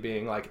probably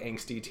being like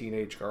angsty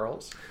teenage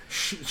girls.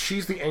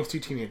 She's the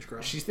angsty teenage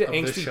girl. She's the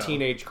angsty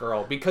teenage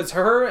girl because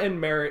her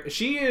and Mary,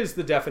 she is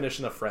the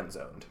definition of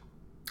friend-zoned.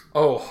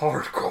 Oh,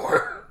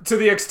 hardcore. To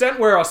the extent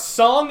where a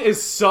song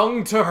is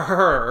sung to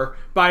her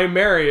by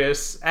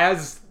Marius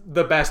as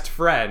the best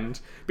friend,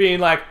 being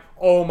like,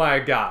 oh my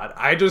god,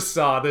 I just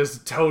saw this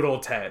total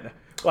 10.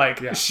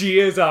 Like, she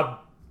is a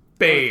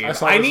babe.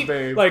 I need,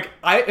 babe. Like,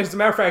 as a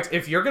matter of fact,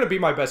 if you're gonna be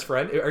my best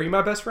friend, are you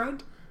my best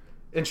friend?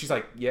 And she's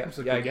like, yeah,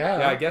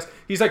 I guess.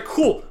 He's like,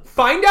 cool,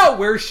 find out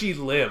where she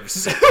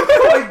lives.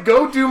 Like,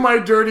 go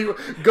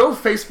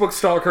Facebook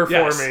stalk her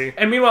for me.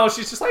 And meanwhile,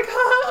 she's just like,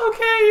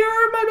 okay,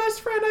 you're my best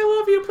friend, I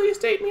love you, please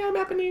date me, I'm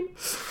Eponine.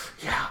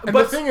 Yeah, and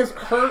the thing is,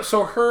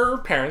 her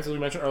parents, as we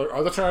mentioned earlier,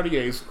 are the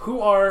Thénardiers, who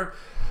are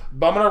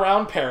bumming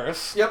around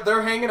Paris. Yep,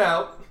 they're hanging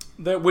out.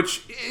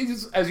 Which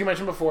is, as you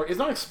mentioned before, is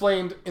not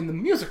explained in the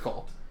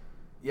musical.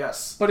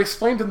 Yes. But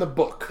explained in the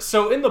book.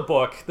 So in the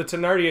book, the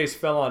Thénardiers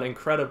fell on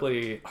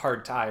incredibly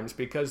hard times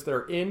because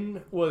their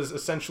inn was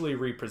essentially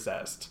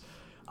repossessed.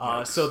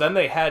 So then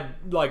they had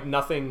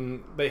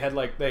nothing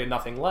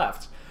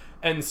left.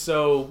 And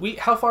so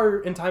how far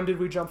in time did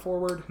we jump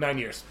forward? 9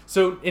 years.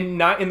 So in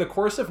the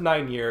course of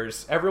 9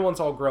 years, everyone's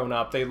all grown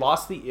up. They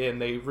lost the inn.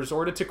 They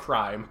resorted to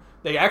crime.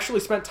 They actually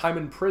spent time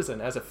in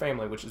prison as a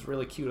family, which is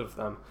really cute of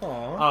them.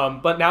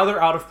 But now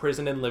they're out of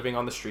prison and living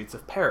on the streets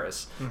of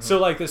Paris. Mm-hmm. So,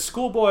 like, the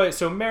schoolboy...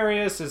 So,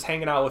 Marius is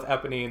hanging out with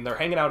Eponine. They're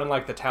hanging out in,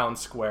 like, the town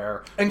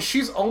square. And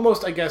she's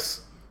almost, I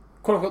guess,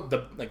 quote-unquote, the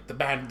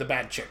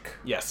bad chick.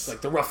 Yes.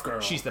 Like, the rough girl.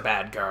 She's the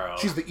bad girl.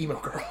 She's the emo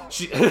girl.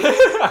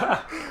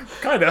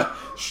 Kind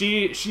of.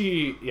 She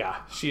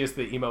is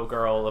the emo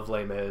girl of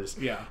Les Mis.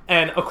 Yeah.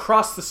 And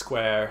across the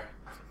square...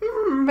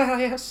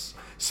 Marius...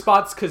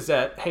 spots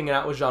Cosette hanging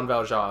out with Jean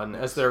Valjean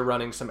as they're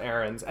running some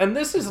errands. And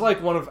this is like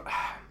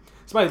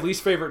it's my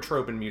least favorite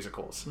trope in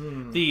musicals.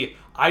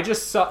 I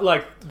just saw,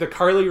 like, the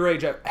Carly Rae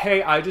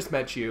hey, I just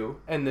met you,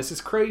 and this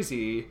is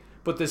crazy,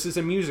 but this is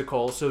a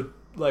musical, so,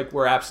 like,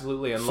 we're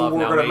absolutely in love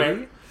now, we're gonna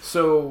marry?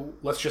 So,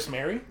 let's just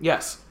marry?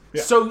 Yes.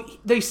 Yeah. So,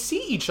 they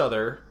see each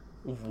other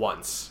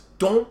once.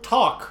 Don't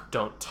talk.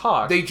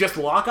 They just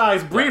lock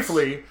eyes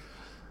briefly,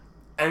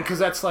 and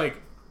Cosette's like,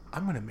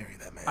 I'm going to marry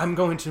that man. I'm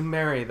going to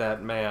marry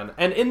that man.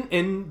 And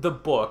in the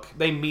book,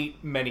 they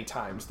meet many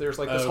times. There's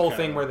like this whole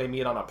thing where they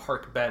meet on a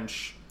park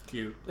bench.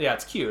 Cute. Yeah,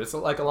 it's cute. It's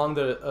like along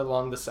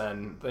the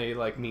Seine. They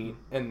like meet,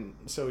 and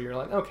so you're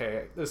like,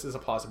 okay, this is a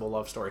plausible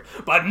love story,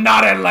 but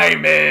not in Les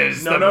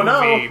Mis. No.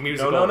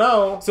 Musical.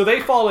 No. So they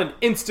fall in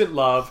instant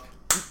love.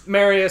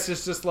 Marius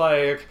is just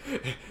like,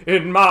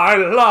 in my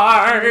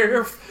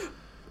life.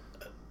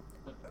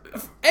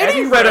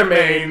 Eddie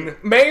Redmayne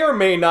may or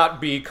may not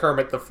be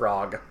Kermit the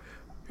Frog.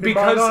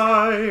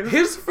 Because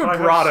his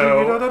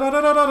vibrato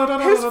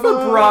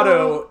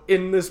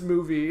in this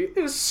movie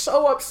is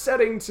so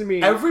upsetting to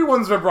me.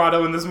 Everyone's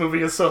vibrato in this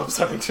movie is so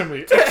upsetting to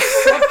me,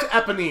 except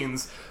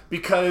Eponine's,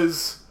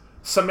 because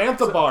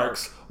Samantha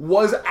Barks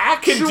was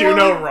actually can do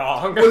no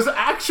wrong. Was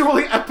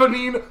actually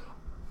Eponine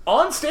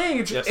on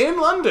stage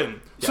in London.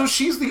 Yes. So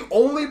she's the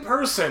only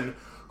person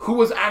who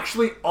was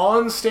actually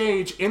on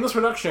stage in this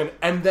production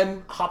and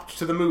then hopped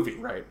to the movie.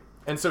 Right.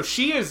 And so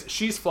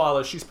she's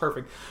flawless. She's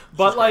perfect.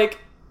 But like.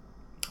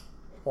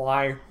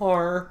 Why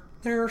are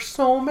there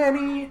so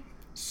many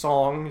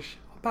songs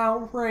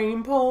about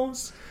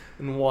rainbows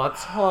and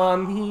what's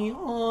on the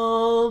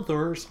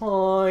other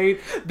side.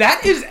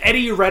 That is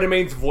Eddie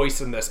Redmayne's voice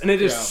in this, and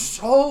it is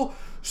so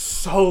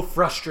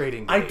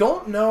frustrating. I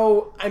don't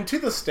know, and to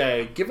this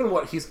day, given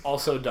what he's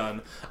also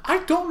done, I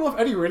don't know if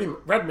Eddie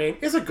Redmayne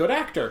is a good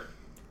actor.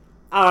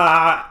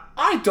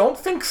 I don't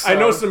think so. I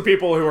know some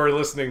people who are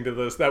listening to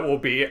this that will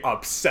be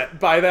upset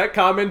by that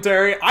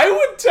commentary. I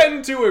would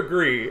tend to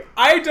agree.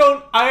 I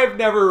have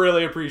never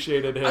really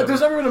appreciated him.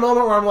 There's never been a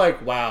moment where I'm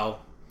like, wow,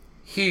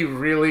 he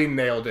really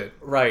nailed it.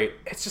 Right.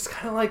 It's just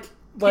kind of like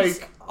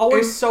he's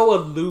always so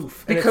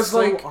aloof. And because,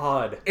 it's so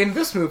odd. In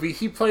this movie,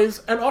 he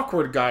plays an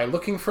awkward guy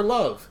looking for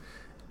love.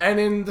 And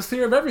in The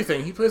Theory of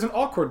Everything, he plays an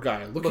awkward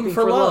guy looking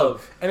for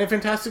love. And in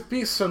Fantastic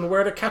Beasts and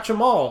Where to Catch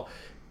 'Em All,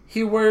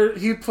 he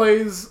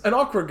plays an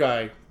awkward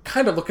guy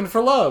kind of looking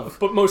for love.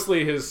 But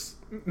mostly his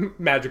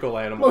magical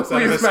animal.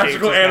 Mostly his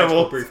magical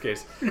animal.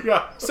 Briefcase.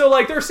 Yeah. So,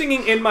 like, they're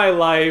singing In My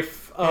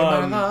Life. In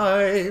My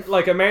Life.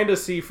 Like, Amanda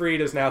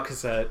Seyfried is now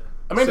Cosette.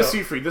 Amanda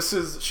Seyfried,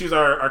 she's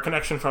our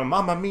connection from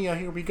Mamma Mia,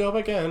 Here We Go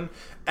Again.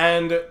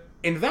 And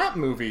in that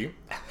movie,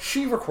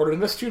 she recorded in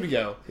the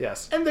studio.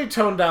 Yes. And they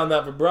toned down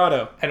that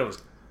vibrato. And it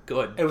was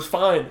good. It was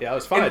fine. Yeah, it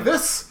was fine. In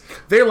this,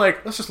 they're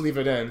like, let's just leave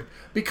it in.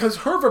 Because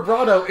her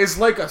vibrato is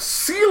like a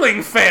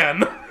ceiling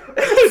fan.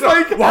 It's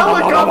like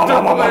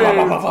helicopter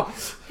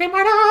blades. In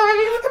my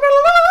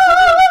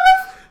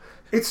life.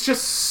 It's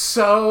just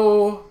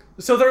so...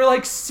 So they're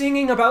like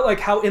singing about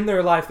like how in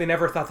their life they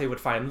never thought they would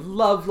find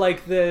love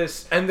like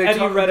this. And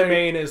Eddie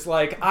Redmayne is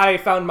like, I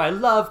found my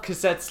love.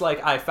 Cosette's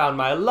like, I found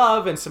my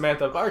love. And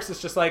Samantha Sparks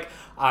is just like,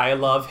 I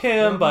love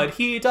him, but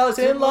he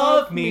doesn't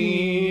love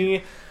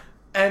me.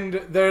 And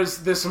there's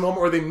this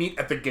moment where they meet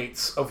at the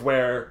gates of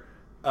where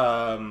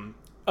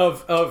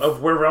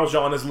of where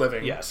Valjean is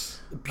living. Yes.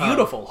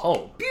 Beautiful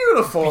home.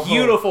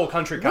 Beautiful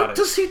country cottage. What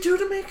does he do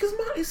to make his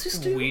money? Is he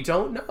stealing? We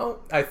don't know.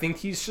 I think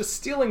he's just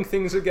stealing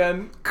things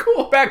again.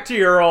 Cool. Back to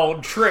your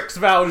old tricks,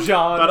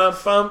 Valjean.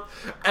 Ba-dum-bum.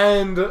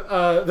 And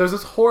there's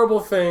this horrible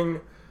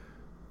thing,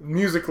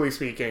 musically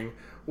speaking,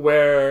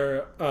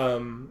 where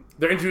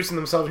they're introducing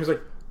themselves and he's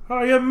like,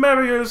 I am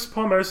Marius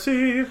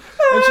Pontmercy. And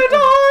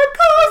I'm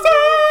Cosette!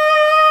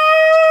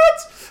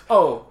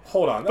 Oh,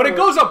 hold on. But it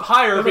goes up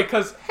higher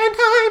because... And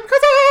I'm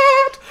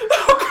Cosette!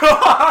 Oh,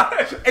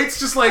 God! It's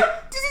just like...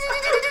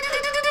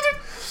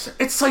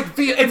 It's like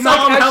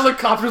Vietnam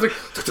helicopters.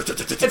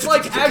 It's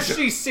like as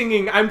she's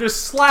singing, I'm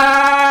just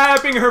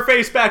slapping her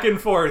face back and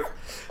forth.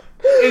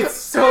 It's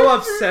so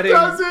upsetting. She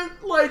does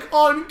it like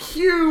on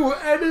cue,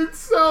 and it's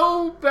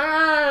so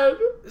bad.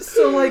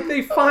 So like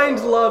they find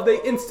love,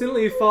 they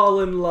instantly fall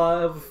in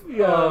love.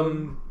 Yeah.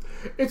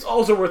 It's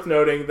also worth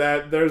noting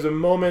that there's a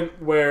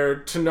moment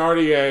where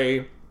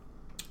Thénardier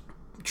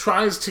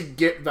tries to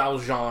get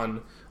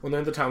Valjean when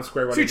they're in the town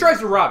square. She tries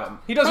to rob him.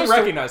 He doesn't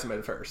recognize him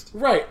at first.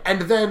 Right,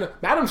 and then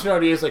Madame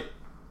Thénardier is like,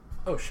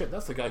 oh shit,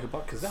 that's the guy who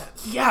bought Cosette.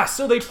 Yeah,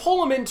 so they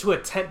pull him into a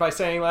tent by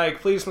saying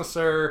like, please,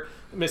 monsieur,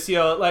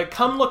 like,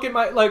 come look at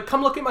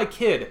my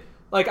kid.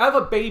 Like, I have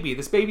a baby.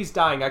 This baby's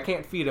dying. I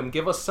can't feed him.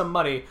 Give us some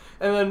money.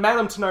 And then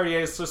Madame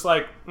Thénardier is just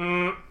like,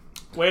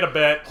 wait a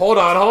bit. Hold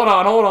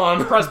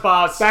on. Press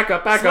pause. Back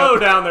up. Slow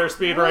down there,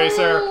 Speed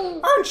Racer.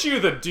 Aren't you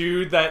the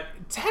dude that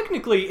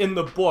technically in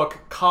the book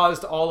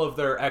caused all of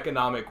their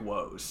economic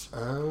woes?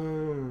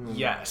 Oh.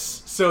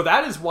 Yes. So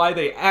that is why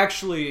they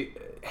actually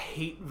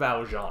hate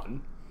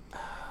Valjean.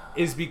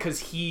 Is because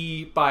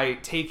he, by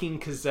taking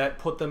Cosette,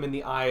 put them in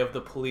the eye of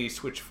the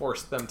police, which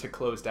forced them to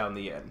close down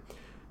the inn.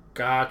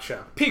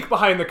 Gotcha. Peek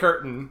behind the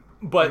curtain.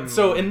 But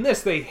so in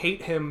this, they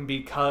hate him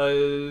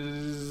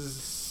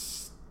because...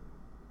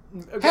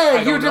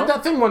 Hey, you did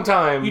that thing one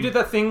time. You did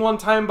that thing one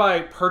time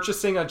by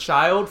purchasing a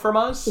child from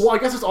us? Well, I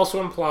guess it's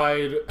also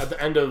implied at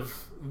the end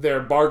of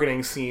their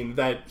bargaining scene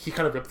that he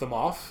kind of ripped them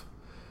off.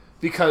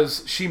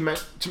 Because Madame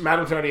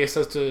Thénardier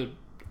says to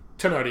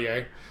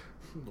Thénardier,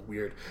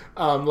 weird,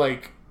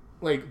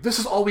 like, this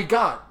is all we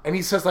got. And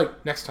he says,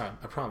 like, next time,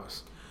 I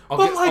promise. I'll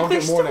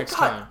get more next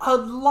time. A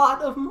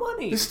lot of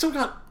money. They still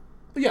got,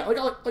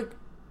 like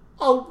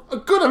a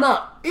good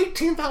amount.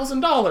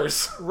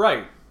 $18,000.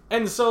 Right.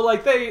 And so,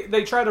 like,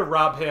 they try to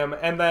rob him,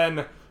 and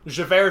then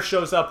Javert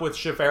shows up with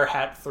Javert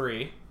Hat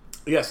 3.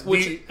 Yes.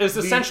 Which is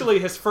essentially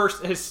his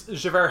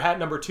Javert Hat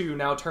number 2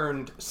 now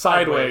turned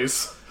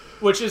sideways.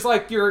 Which is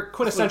like your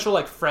quintessential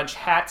like French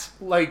hat,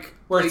 like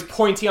where it's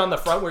pointy on the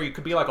front, where you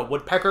could be like a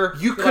woodpecker.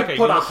 You could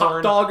put a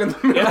hot dog in the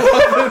middle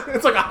of it.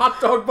 It's like a hot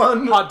dog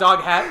bun. Hot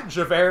dog hat,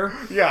 Javert.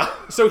 Yeah.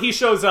 So he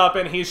shows up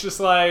and he's just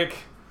like,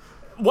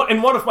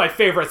 in one of my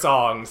favorite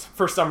songs,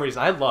 for some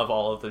reason, I love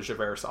all of the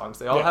Javert songs.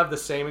 They all have the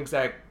same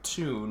exact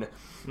tune.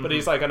 But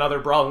he's like, another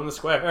brawl in the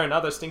square,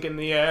 another stink in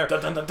the air.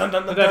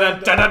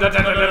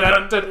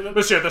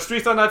 Monsieur, the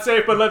streets are not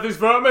safe, but let these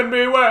vermin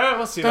beware.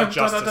 We'll see that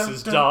justice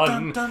is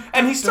done.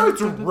 And he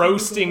starts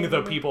roasting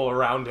the people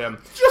around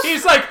him.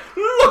 He's like,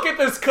 look at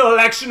this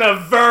collection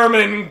of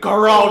vermin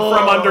crawled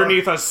from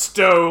underneath a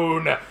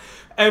stone.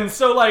 And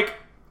so, like,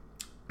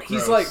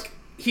 he's like,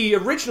 he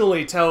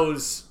originally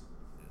tells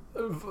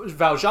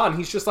Valjean,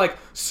 he's just like,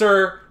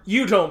 "Sir,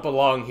 you don't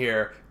belong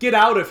here. Get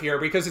out of here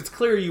because it's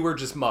clear you were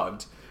just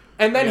mugged."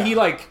 And then he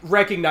like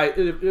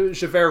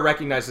Javert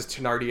recognizes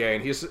Thénardier,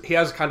 and he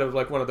has kind of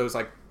like one of those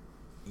like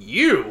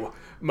you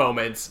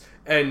moments,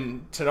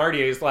 and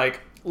Thénardier's like,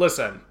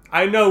 "Listen,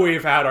 I know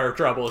we've had our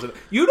troubles.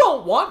 You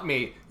don't want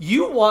me.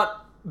 You want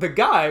the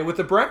guy with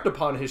the brand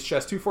upon his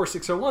chest,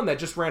 24601, that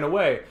just ran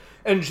away."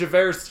 And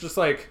Javert's just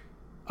like,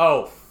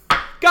 "Oh,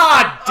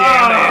 God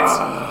damn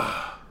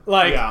it!"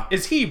 Like,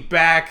 is he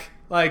back?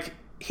 Like,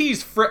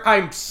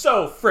 I'm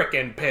so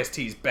frickin' pissed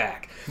he's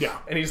back. Yeah.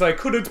 And he's like,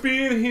 "Could it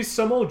be he's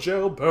some old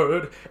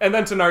jailbird?" And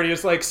then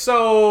Thénardier's like,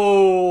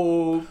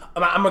 "So...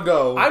 I'm gonna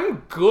go.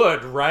 I'm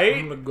good, right?"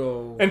 I'm gonna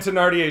go. And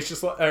Thénardier's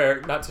just like...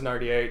 not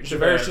Thénardier.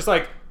 Javert's just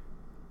like,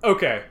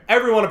 "Okay,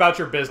 everyone about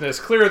your business.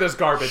 Clear this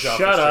garbage up.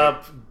 Shut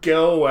up.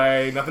 Go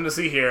away. Nothing to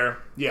see here."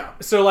 Yeah.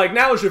 So, like,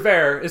 now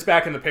Javert is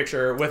back in the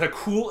picture with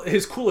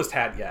his coolest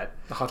hat yet.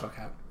 The hot dog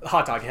hat. The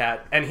hot dog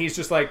hat. And he's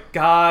just like,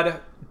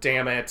 "God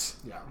damn it.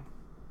 Yeah.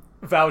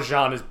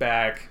 Valjean is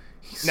back.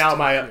 Now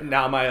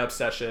my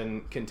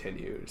obsession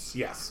continues."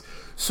 Yes.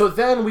 So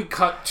then we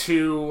cut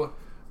to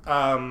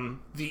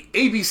the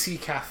ABC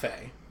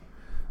Cafe.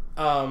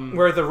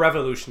 Where the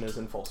revolution is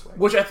in full swing.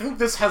 Which I think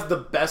this has the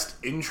best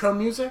intro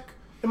music,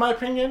 in my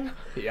opinion.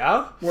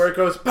 Yeah? Where it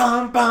goes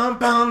bum bum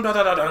bum da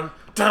da da dun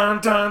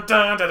dun dun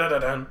dun da da da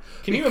dun.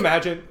 Can you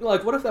imagine,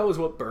 like, what if that was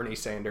what Bernie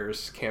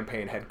Sanders'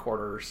 campaign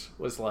headquarters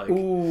was like?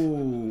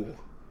 Ooh.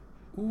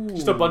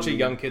 Just a bunch of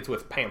young kids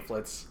with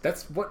pamphlets.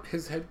 That's what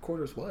his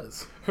headquarters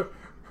was.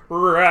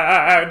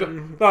 Red,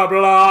 the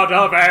blood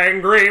of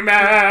angry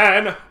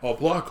men. Or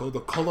black, or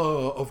the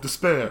color of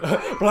despair.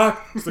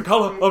 Black is the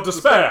color of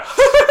despair.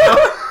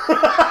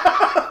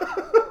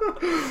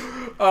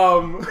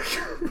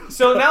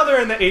 So now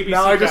they're in the ABC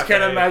Now I just Cafe.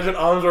 can't imagine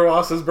Andre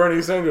Ross as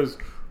Bernie Sanders.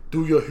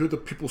 Do you hear the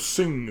people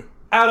sing?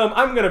 Adam,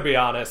 I'm gonna be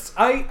honest.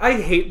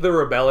 I hate the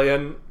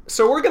rebellion,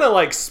 so we're gonna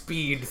like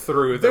speed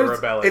through the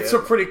rebellion. It's a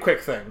pretty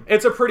quick thing.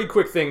 It's a pretty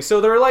quick thing.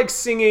 So they're like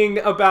singing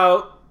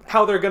about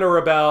how they're gonna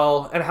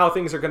rebel and how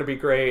things are gonna be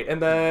great,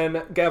 and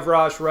then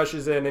Gavroche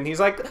rushes in and he's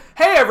like,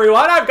 "Hey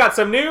everyone, I've got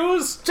some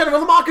news!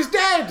 General Lamarck is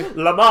dead!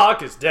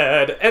 Lamarck is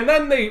dead!" And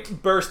then they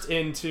burst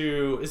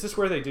into... Is this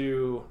where they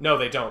do... No,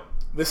 they don't.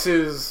 This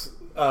is...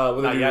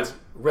 when they do yet.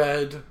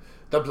 Red,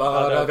 the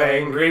blood of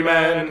angry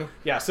men.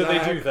 Yeah, so they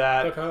do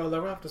that. The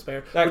color of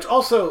despair. Which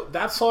also,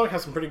 that song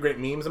has some pretty great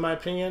memes in my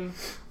opinion.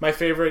 My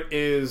favorite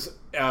is...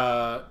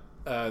 there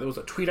was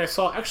a tweet I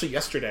saw actually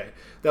yesterday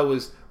that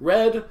was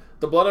red,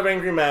 the blood of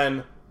angry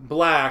men,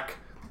 black,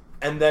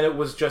 and then it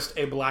was just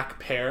a black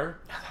pear,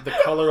 the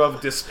color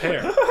of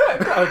despair.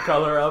 The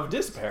color of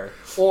despair.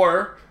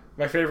 Or,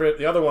 my favorite,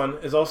 the other one,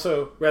 is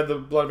also red, the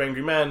blood of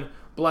angry men,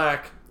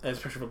 black, and it's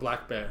a picture of a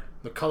black bear,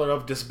 the color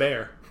of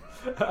despair.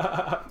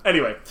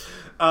 Anyway,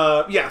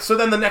 yeah, so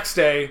then the next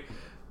day,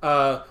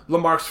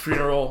 Lamarck's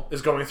funeral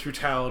is going through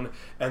town,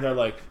 and they're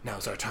like,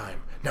 now's our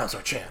time, now's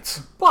our chance.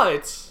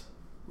 But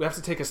we have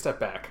to take a step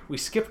back. We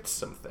skipped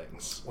some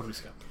things. What do we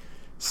skip?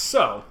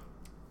 So,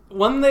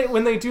 when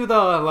they do the,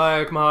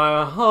 like,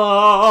 my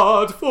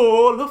heart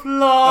full of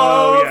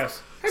love. Oh,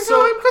 yes. And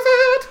I'm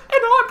cursed,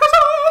 and I'm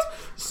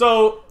cursed.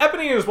 So,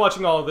 Eponine is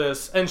watching all of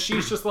this, and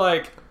she's just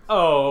like,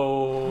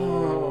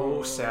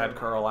 oh, sad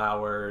Carl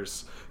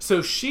Hours.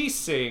 So she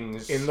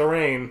sings... In the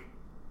Rain.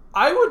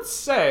 I would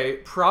say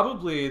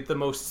probably the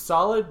most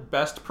solid,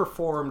 best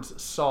performed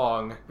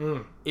song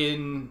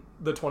in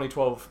the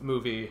 2012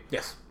 movie.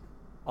 Yes.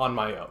 On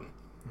My Own.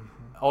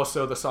 Mm-hmm.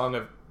 Also the song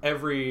of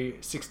every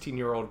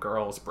 16-year-old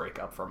girl's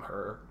breakup from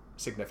her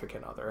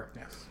significant other.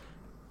 Yes.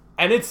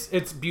 And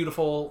it's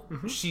beautiful.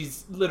 Mm-hmm.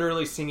 She's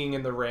literally singing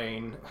in the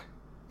rain.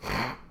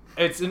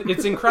 It's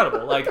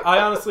incredible. Like, I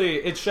honestly,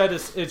 it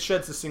sheds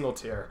a single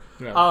tear.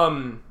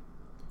 Yeah.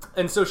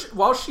 And so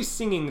while she's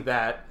singing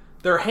that,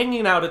 they're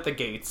hanging out at the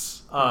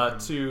gates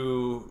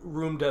to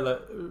Rue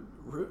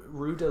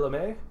de la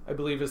Mai, I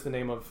believe is the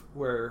name of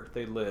where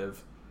they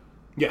live.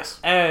 Yes.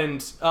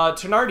 And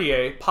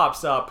Thénardier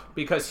pops up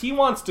because he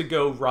wants to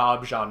go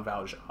rob Jean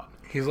Valjean.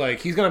 He's like,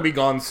 he's going to be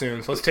gone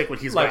soon, so let's take what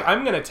he's got. Like,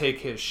 I'm going to take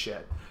his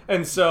shit.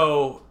 And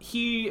so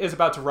he is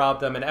about to rob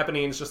them, and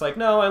Eponine's just like,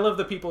 no, I love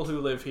the people who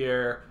live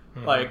here.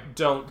 Like,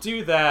 don't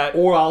do that.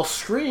 Or I'll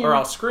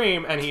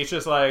scream. And he's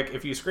just like,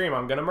 if you scream,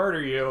 I'm going to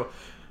murder you.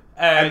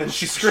 And then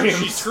she screams.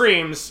 She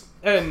screams,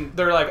 and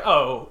they're like,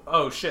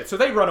 oh, shit. So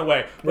they run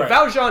away. But Right.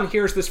 Valjean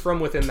hears this from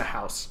within the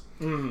house.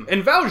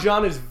 And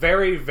Valjean is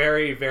very,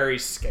 very, very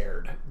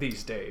scared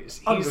these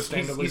days.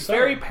 Understandably He's so.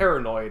 very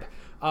paranoid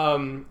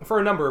for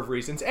a number of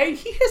reasons. A,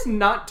 he has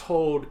not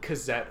told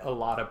Cosette a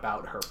lot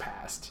about her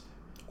past.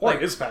 Or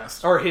his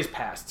past. Or his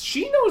past.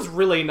 She knows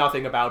really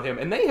nothing about him,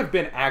 and they have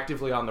been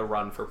actively on the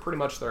run for pretty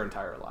much their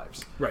entire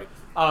lives. Right.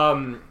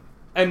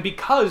 And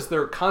because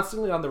they're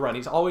constantly on the run,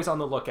 he's always on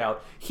the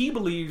lookout, he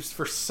believes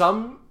for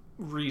some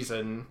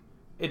reason,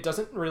 it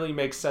doesn't really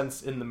make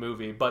sense in the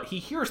movie, but he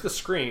hears the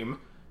scream,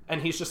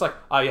 and he's just like,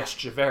 yes,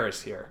 Javert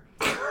is here.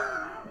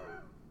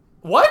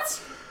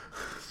 What?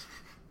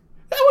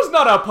 That was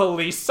not a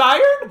police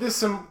siren.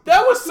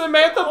 That was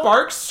Samantha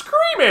Barks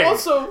screaming.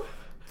 Also,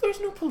 there's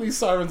no police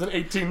sirens in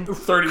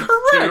 1832.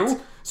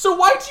 Correct. So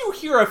why'd you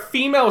hear a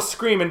female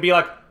scream and be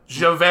like,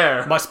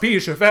 Javert. must be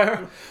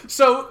Javert?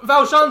 So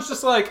Valjean's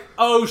just like,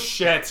 oh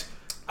shit,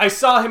 I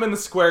saw him in the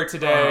square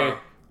today.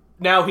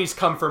 Now he's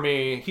come for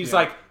me. He's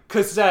like,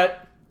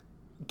 Cosette,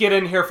 get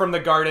in here from the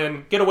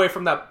garden. Get away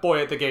from that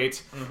boy at the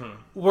gate.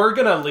 We're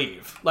gonna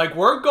leave. Like,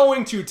 we're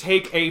going to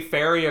take a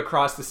ferry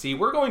across the sea.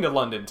 We're going to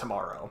London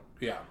tomorrow.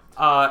 Yeah.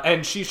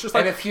 And she's just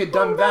like... And if he had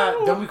done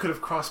that, then we could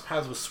have crossed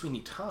paths with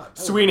Sweeney Todd.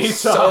 Sweeney Todd.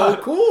 So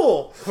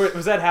cool.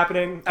 Was that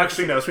happening?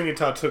 Actually, no. Sweeney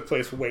Todd took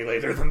place way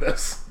later than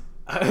this.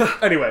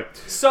 Anyway.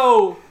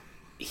 So,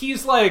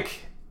 he's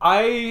like,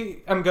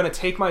 I am going to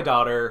take my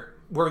daughter.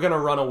 We're going to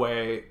run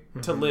away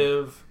to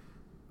live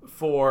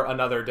for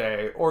another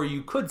day. Or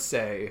you could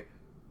say,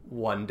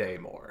 one day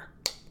more.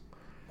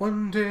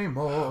 One day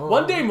more.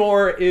 One Day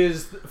More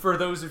is, for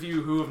those of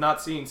you who have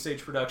not seen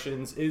stage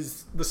productions,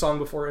 is the song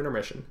before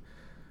intermission.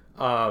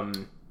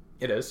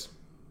 It is.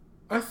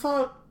 I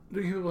thought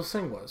Do You Hear the People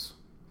Sing was.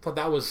 I thought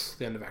that was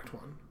the end of Act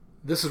 1.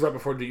 This is right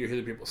before Do You Hear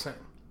the People Sing.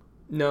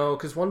 No,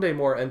 because One Day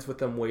More ends with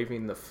them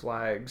waving the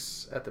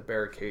flags at the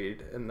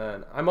barricade, and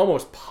then I'm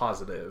almost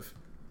positive.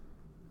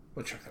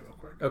 We'll check that real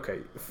quick. Okay,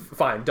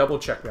 fine. Double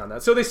check me on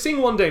that. So they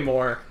sing One Day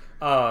More,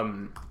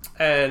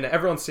 and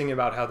everyone's singing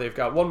about how they've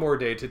got one more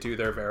day to do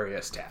their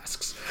various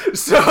tasks.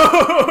 So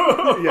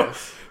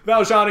Yes.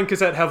 Valjean and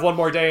Cosette have one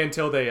more day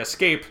until they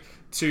escape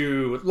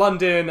to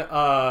London.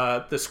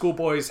 The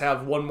schoolboys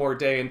have one more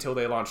day until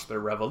they launch their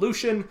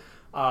revolution.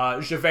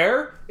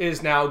 Javert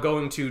is now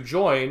going to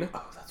join.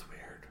 Oh, that's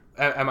weird.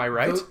 Am I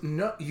right?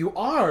 No, you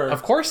are.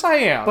 Of course I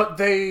am. But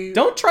they...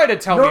 Don't try to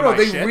tell me my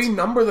they shit.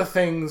 renumber the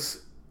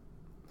things.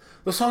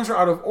 The songs are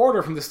out of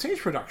order from the stage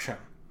production.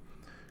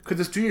 Could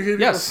this Do You Hear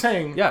the People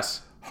Sing?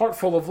 Yes. Heart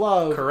Full of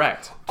Love.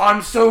 Correct.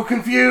 I'm so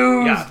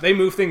confused. Yeah, they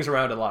move things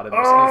around a lot in this,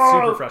 and it's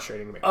super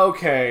frustrating to me.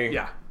 Okay.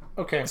 Yeah.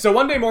 Okay. So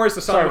One Day More is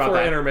the song Sorry about before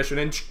that. intermission,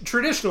 and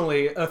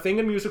traditionally, a thing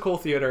in musical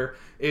theater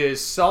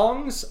is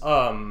songs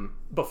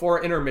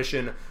before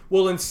intermission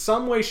will in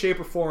some way, shape,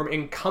 or form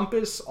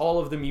encompass all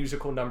of the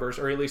musical numbers,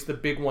 or at least the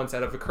big ones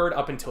that have occurred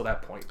up until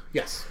that point.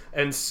 Yes.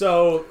 And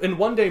so in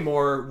One Day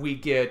More, we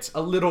get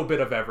a little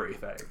bit of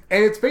everything.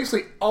 And it's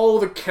basically all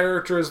the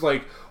characters,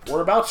 like,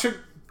 we're about to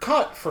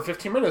cut for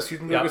 15 minutes. You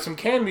can go get some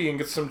candy and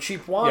get some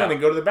cheap wine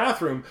and go to the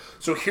bathroom.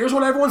 So here's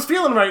what everyone's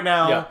feeling right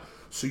now. Yeah.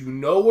 So you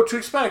know what to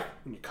expect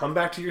when you come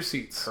back to your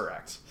seats.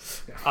 Correct.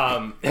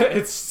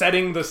 It's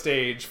setting the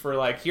stage for,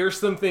 like, here's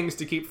some things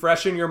to keep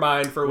fresh in your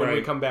mind for when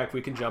we come back,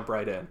 we can jump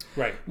right in.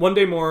 Right. One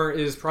Day More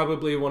is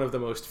probably one of the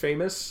most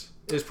famous,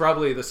 is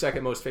probably the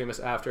second most famous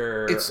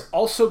after... It's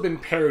also been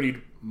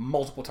parodied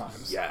multiple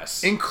times.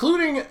 Yes.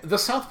 Including the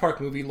South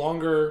Park movie,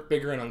 Longer,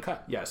 Bigger, and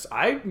Uncut. Yes.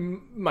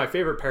 My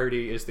favorite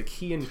parody is the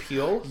Key and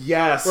Peele.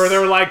 Yes. Where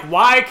they're like,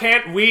 why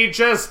can't we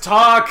just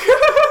talk?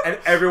 And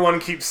everyone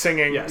keeps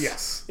singing.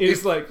 Yes.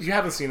 It's like... If you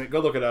haven't seen it,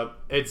 go look it up.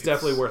 It's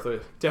definitely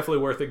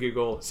worth a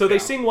Google. So they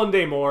sing One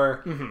Day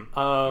More,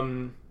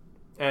 and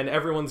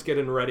everyone's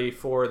getting ready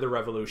for the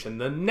revolution.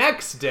 The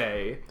next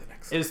day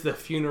is the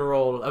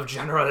funeral of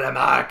General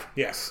Lamarck.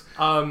 Yes.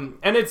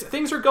 And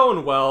things are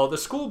going well. The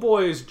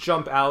schoolboys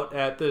jump out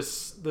at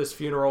this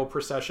funeral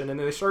procession, and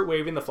they start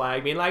waving the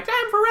flag, being like,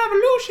 "Time for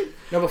revolution!"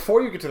 Now,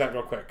 before you get to that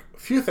real quick, a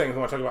few things I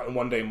want to talk about in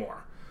One Day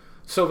More.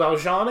 So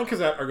Valjean and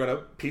Cosette are going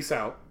to peace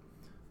out.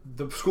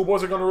 The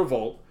schoolboys are going to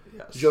revolt.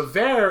 Yes.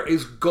 Javert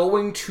is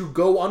going to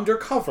go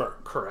undercover.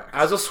 Correct.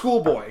 As a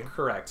schoolboy.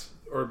 Correct.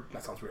 Or,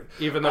 that sounds weird.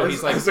 Even though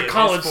he's like as a in his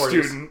college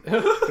 40s. student.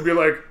 To be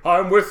like,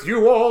 I'm with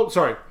you all.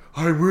 Sorry.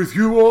 I'm with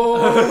you all.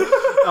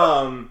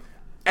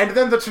 And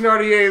then the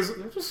Thénardiers,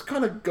 they're just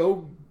going to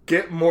go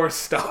get more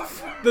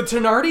stuff. The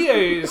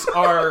Thénardiers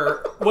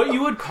are what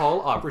you would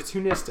call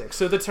opportunistic.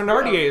 So the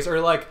Thénardiers are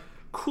like,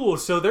 cool,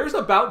 so there's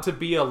about to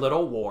be a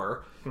little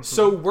war,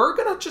 so we're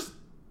going to just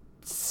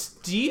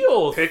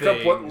steal Pick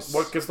things. up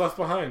what gets left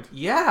behind.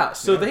 Yeah,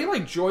 so they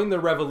like join the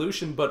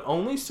revolution, but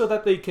only so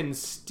that they can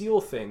steal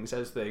things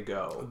as they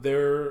go.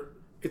 They're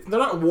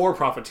not war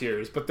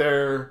profiteers, but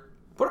they're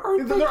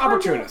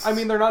opportunists. I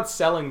mean, they're not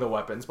selling the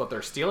weapons, but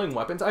they're stealing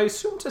weapons, I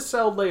assume, to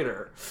sell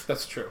later.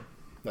 That's true.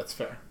 That's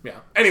fair. Yeah.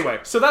 Anyway.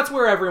 So that's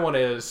where everyone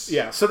is.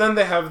 Yeah, so then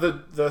they have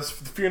the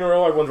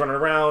funeral, everyone's running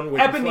around.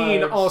 Eponine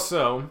flags.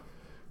 also...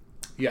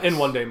 Yes. In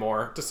One Day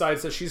More,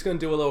 decides that she's going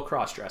to do a little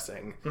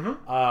cross-dressing.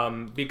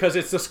 Because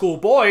it's the school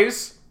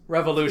boys'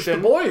 revolution.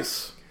 It's the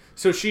boys.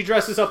 So she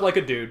dresses up like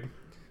a dude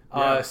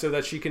so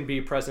that she can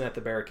be present at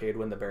the barricade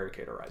when the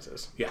barricade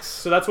arises. Yes.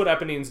 So that's what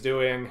Eponine's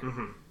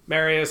doing.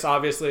 Marius,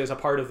 obviously, is a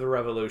part of the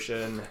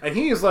revolution. And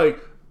he is like,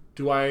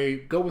 do I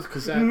go with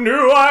Cosette?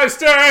 Do I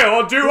stay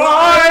or do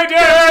I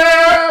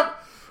dare?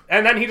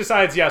 And then he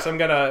decides, yes, I'm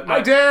going to...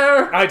 I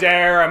dare! I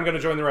dare. I'm going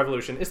to join the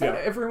revolution. Is that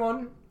Yeah.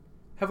 everyone?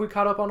 Have we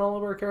caught up on all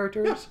of our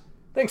characters? Yeah.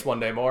 Thanks,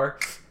 One Day More.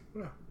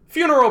 Yeah.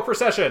 Funeral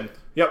procession.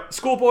 Yep.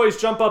 Schoolboys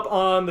jump up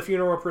on the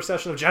funeral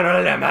procession of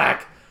General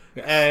Lamarck,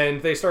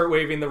 and they start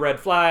waving the red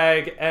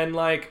flag, and,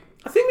 like,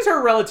 things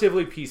are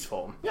relatively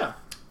peaceful. Yeah.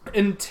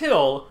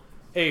 Until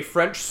a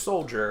French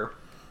soldier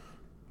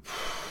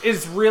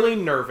is really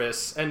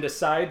nervous and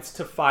decides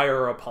to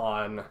fire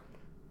upon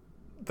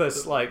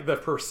this, like, the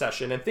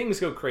procession, and things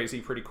go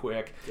crazy pretty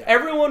quick. Yeah.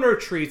 Everyone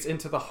retreats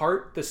into the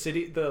heart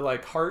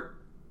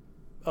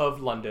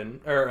of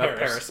London, or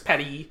Paris,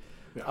 Paris.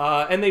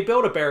 Yeah. And they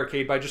build a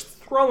barricade by just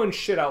throwing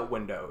shit out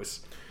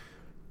windows.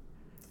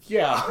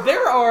 Yeah.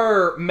 There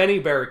are many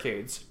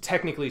barricades,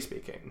 technically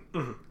speaking.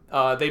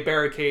 Mm-hmm. They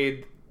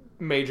barricade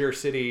major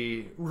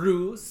city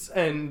rues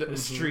and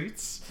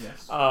streets.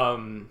 Yes.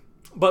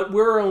 But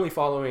we're only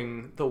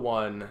following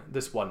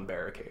this one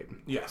barricade.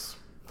 Yes.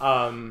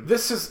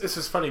 This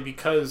is funny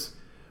because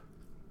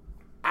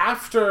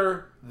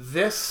after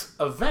this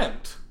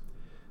event,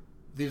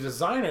 the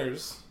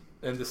designers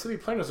and the city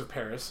planners of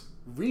Paris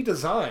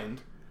redesigned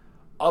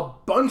a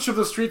bunch of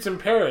the streets in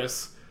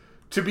Paris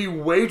to be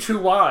way too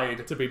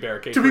wide to be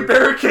barricaded.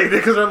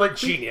 Because they're like,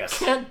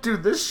 genius. We can't do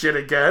this shit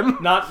again.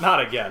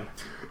 Not again.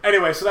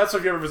 Anyway, so that's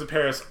if you ever visit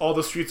Paris. All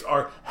the streets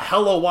are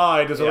hella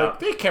wide. They're like,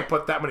 they can't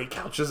put that many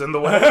couches in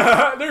the way.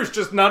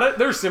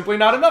 There's simply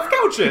not enough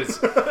couches.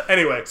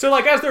 Anyway. So,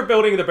 like, as they're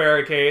building the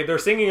barricade, they're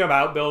singing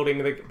about building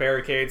the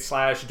barricade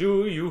 /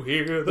 Do You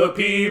Hear the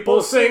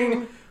People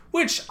Sing?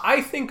 Which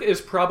I think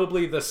is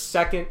probably the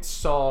second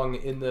song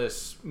in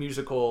this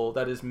musical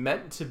that is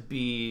meant to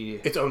be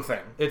its own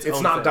thing. It's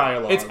not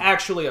dialogue. It's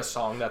actually a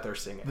song that they're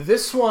singing.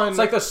 This one... It's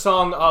like the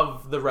song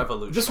of the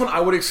revolution. This one I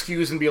would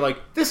excuse and be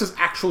like, this is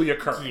actually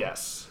occurring.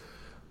 Yes.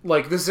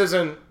 Like, this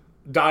isn't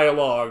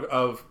dialogue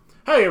of,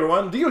 hey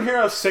everyone, do you hear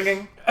us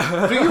singing?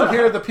 Do you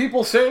hear the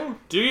people sing?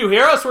 Do you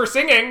hear us? We're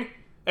singing.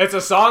 It's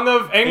a song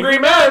of angry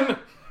men.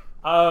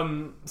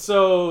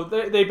 So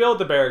they build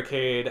the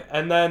barricade,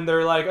 and then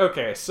they're like,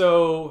 okay,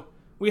 so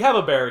we have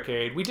a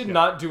barricade. We did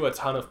not do a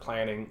ton of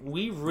planning.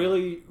 We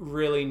really,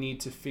 really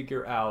need to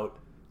figure out,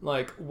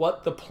 like,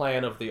 what the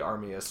plan of the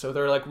army is. So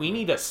they're like, we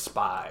need a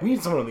spy. We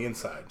need someone on the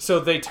inside.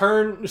 So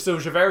so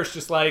Javert's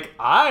just like,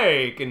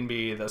 I can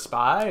be the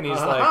spy. And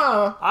he's like,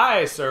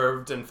 I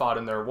served and fought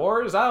in their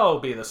wars. I'll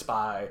be the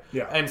spy.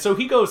 Yeah. And so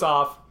he goes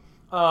off,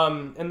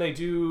 and they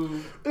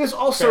do There's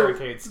also,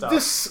 barricade stuff.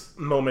 This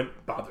moment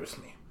bothers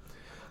me.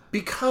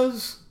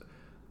 Because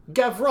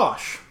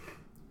Gavroche,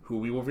 who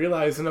we will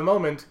realize in a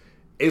moment,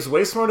 is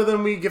way smarter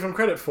than we give him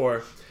credit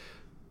for,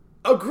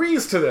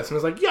 agrees to this and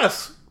is like,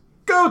 yes,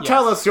 go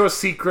tell us your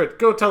secret.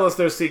 Go tell us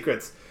their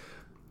secrets.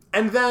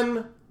 And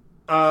then,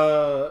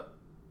 I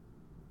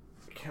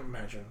can't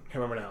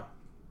remember now.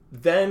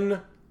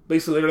 Then,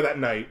 basically later that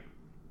night,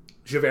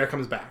 Javert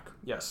comes back.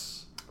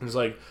 Yes. And he's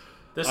like,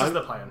 this is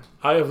the plan.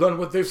 I have learned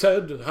what they've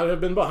said. I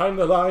have been behind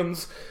the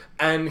lines.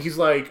 And he's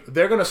like,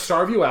 they're going to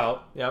starve you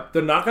out. Yep.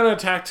 They're not going to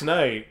attack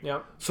tonight.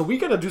 Yep. So we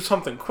got to do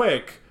something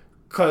quick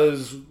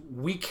because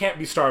we can't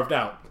be starved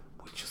out.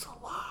 Which is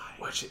a lie.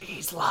 Which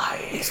he's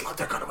lying. He's like,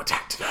 they're going to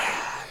attack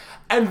tonight.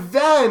 And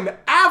then,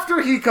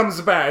 after he comes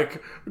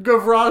back,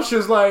 Gavroche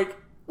is like,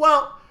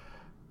 well,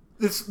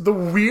 it's the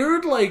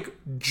weird, like,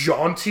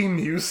 jaunty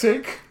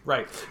music.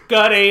 Right.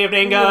 Good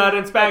evening, good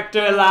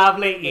Inspector.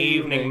 Lovely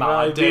evening,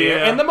 my dear.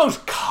 And the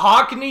most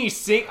cockney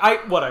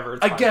whatever.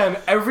 Again,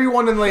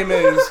 everyone in Les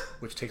Mis,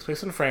 which takes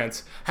place in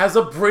France, has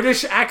a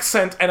British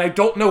accent, and I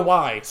don't know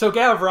why. So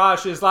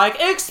Gavroche is like,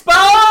 expose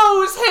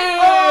him!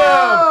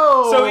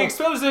 Oh! So he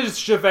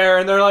exposes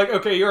Javert, and they're like,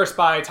 okay, you're a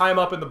spy. Tie him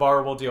up in the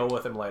bar. We'll deal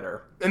with him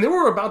later. And they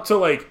were about to,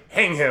 like,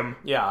 hang him.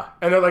 Yeah.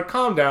 And they're like,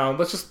 calm down.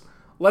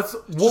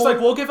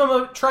 We'll give him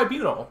a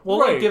tribunal.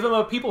 We'll give him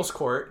a people's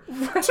court.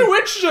 Right. To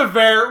which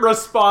Javert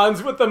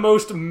responds with the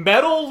most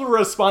metal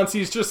response.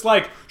 He's just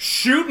like,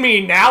 shoot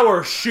me now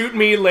or shoot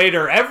me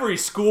later. Every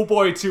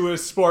schoolboy to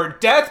his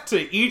sport. Death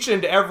to each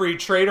and every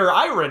traitor.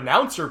 I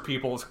renounce your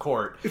people's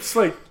court. It's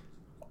like,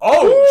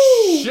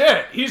 oh,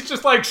 shit. He's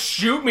just like,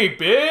 shoot me,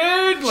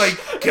 bitch.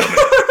 Like, kill me.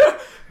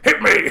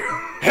 Hit me.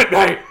 Hit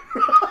me.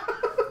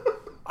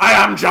 I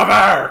am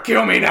Javert.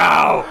 Kill me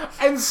now.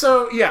 And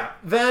so, yeah,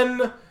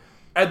 then...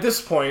 At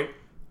this point,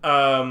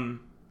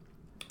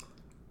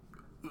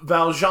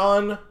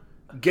 Valjean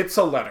gets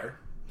a letter.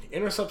 He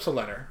intercepts a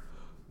letter.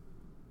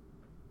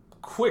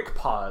 Quick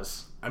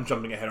pause. I'm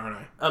jumping ahead, aren't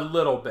I? A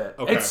little bit.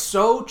 Okay. It's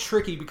so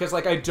tricky because,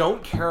 like, I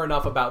don't care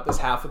enough about this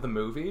half of the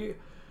movie.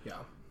 Yeah.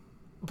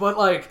 But,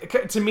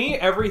 like, to me,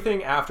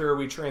 everything after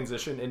we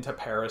transition into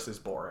Paris is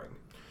boring.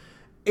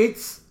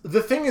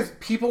 The thing is,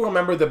 people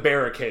remember the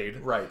barricade.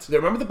 Right. They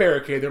remember the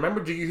barricade. They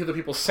remember Do You Hear the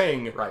People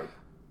Sing? Right.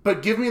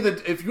 But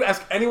if you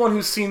ask anyone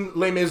who's seen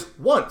Les Mis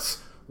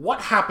once, what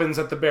happens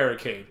at the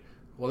barricade?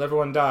 Well,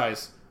 everyone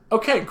dies.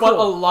 Okay, cool. But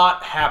a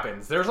lot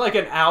happens. There's like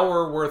an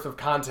hour worth of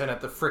content at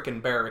the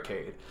frickin'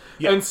 barricade.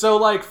 Yeah. And so,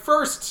 like,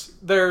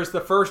 first, there's the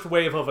first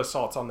wave of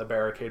assaults on the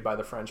barricade by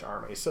the French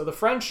army. So the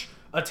French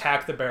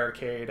attack the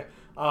barricade,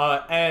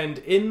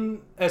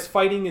 and as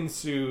fighting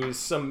ensues,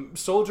 some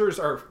soldiers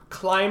are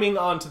climbing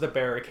onto the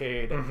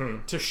barricade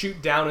to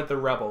shoot down at the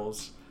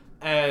rebels.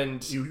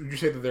 And you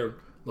say that they're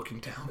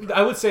looking down?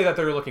 I would say that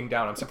they're looking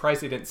down. I'm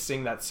surprised they didn't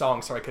sing that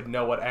song so I could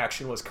know what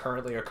action was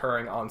currently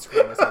occurring on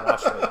screen as I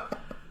watched it.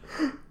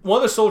 One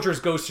of the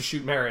soldiers goes to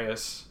shoot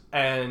Marius,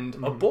 and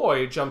a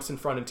boy jumps in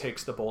front and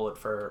takes the bullet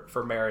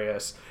for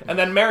Marius. And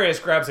then Marius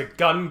grabs a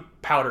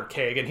gunpowder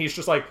keg, and he's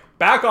just like,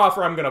 back off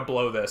or I'm going to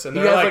blow this. And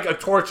He they're has like a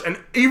torch, and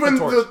even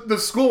torch. the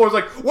school was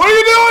like, what are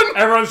you doing?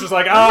 everyone's just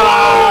like,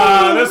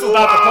 this was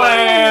not the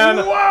plan.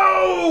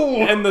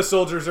 Whoa! And the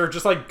soldiers are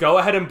just like, go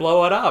ahead and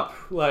blow it up.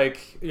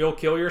 Like, you'll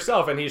kill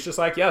yourself. And he's just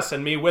like, yes,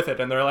 and me with it.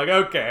 And they're like,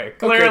 okay,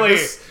 clearly.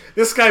 Okay,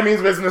 this guy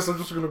means business. I'm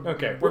just going to...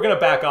 Okay, we're going to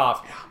back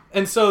off.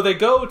 And so they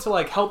go to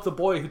like help the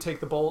boy who took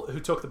the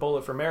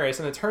bullet from Marius,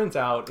 and it turns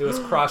out it was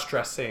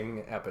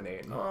cross-dressing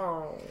Eponine.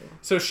 Oh.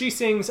 So she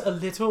sings "A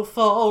Little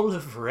Fall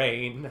of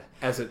Rain"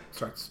 As it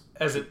starts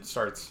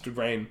to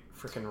rain.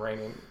 freaking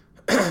raining.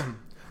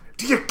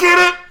 Do you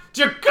get it?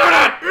 Do you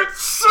get it?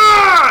 It's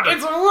sad!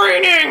 It's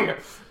raining.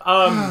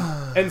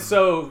 And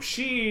so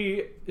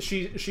she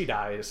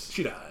dies.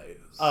 She dies.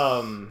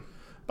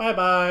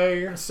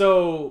 Bye-bye.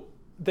 So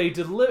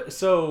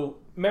so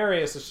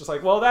Marius is just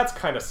like, well, that's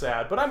kind of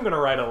sad, but I'm going to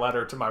write a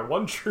letter to my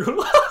one true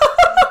love.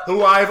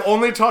 Who I've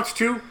only talked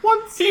to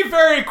once. He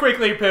very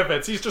quickly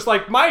pivots. He's just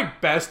like, my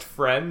best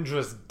friend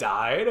just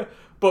died,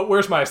 but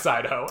where's my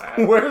side hoe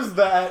at? Where's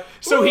that?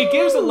 So he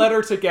gives a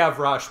letter to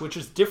Gavroche, which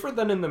is different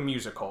than in the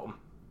musical.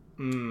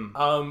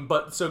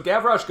 But so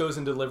Gavroche goes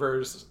and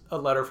delivers a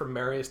letter from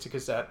Marius to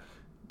Cosette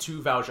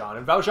to Valjean.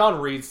 And Valjean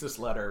reads this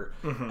letter,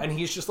 and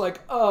he's just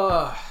like,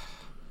 have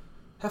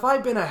I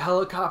been a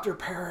helicopter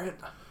parent?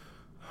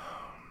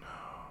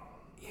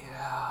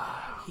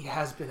 He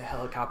has been a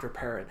helicopter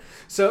parent.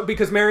 So,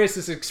 because Marius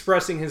is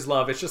expressing his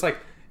love, it's just like,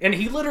 and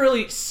he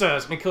literally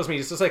says, and it kills me,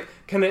 he's just like,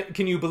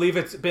 can you believe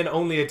it's been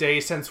only a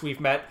day since we've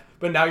met,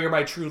 but now you're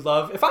my true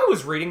love? If I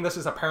was reading this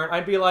as a parent,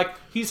 I'd be like,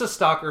 he's a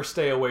stalker,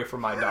 stay away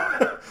from my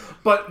daughter.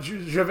 But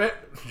Javert,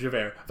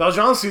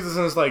 Valjean sees this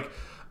and is like,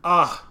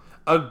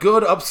 a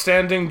good,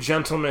 upstanding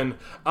gentleman,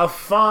 a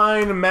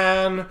fine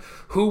man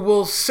who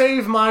will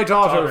save my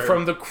daughter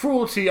from the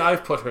cruelty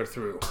I've put her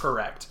through.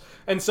 Correct.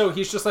 And so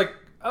he's just like,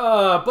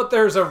 but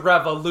there's a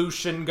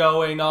revolution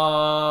going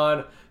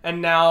on,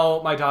 and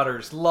now my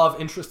daughter's love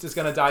interest is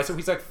gonna die. So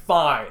he's like,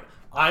 fine,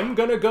 I'm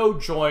gonna go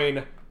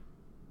join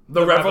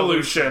the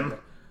revolution.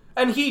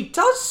 And he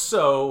does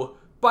so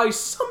by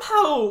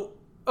somehow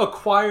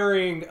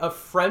acquiring a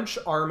French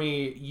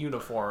army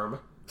uniform.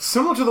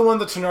 Similar to the one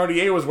that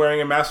Thénardier was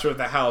wearing in Master of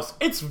the House.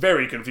 It's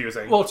very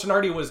confusing. Well,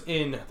 Thénardier was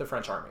in the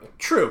French army.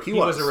 True, he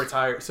was. He was a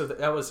retired, so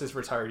that was his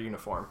retired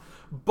uniform.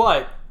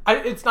 But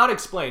it's not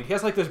explained. He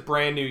has like this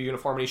brand new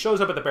uniform, and he shows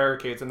up at the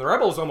barricades, and the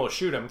rebels almost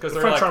shoot him because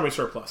they're French like, army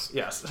surplus.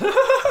 Yes.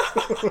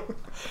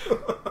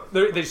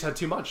 They just had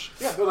too much.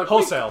 Yeah, they're like,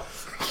 wholesale.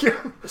 Yeah.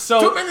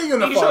 So Too many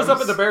uniforms. he shows up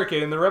at the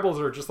barricade, and the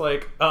rebels are just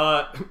like,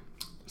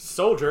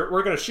 soldier,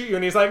 we're gonna shoot you.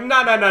 And he's like,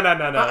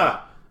 no.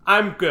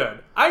 I'm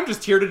good. I'm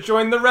just here to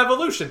join the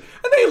revolution.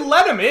 And they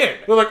let him in.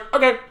 They're like,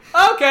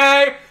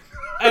 okay.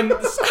 And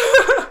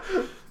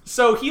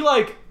so he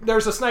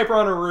there's a sniper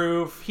on a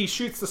roof. He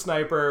shoots the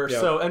sniper.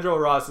 Yep. So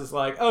Enjolras is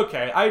like,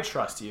 okay, I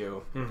trust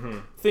you.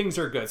 Mm-hmm. Things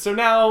are good. So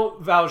now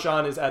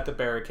Valjean is at the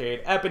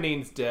barricade.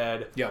 Eponine's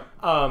dead. Yeah.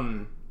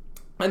 And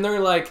they're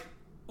like,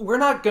 we're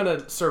not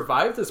gonna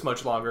survive this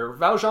much longer.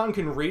 Valjean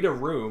can read a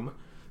room.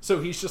 So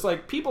he's just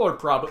like,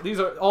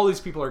 all these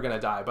people are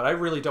gonna die, but I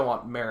really don't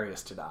want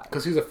Marius to die.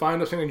 Because he's a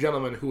fine, upstanding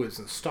gentleman who is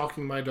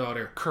stalking my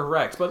daughter.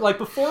 Correct. But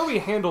before we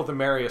handle the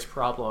Marius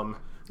problem,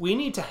 we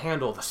need to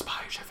handle the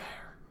spy Javert.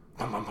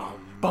 Bum, bum, bum.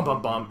 Bum,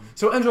 bum, bum.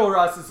 So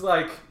Enjolras is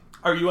like,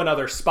 are you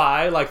another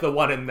spy like the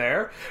one in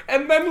there?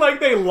 And then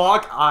they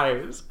lock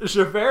eyes.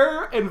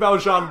 Javert and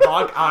Valjean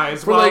lock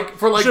eyes. for the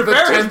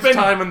 10th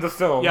time in the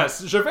film.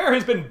 Yes, Javert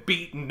has been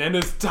beaten and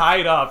is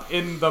tied up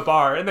in the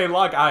bar, and they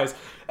lock eyes.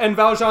 And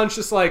Valjean's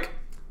just like,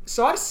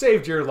 so I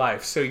saved your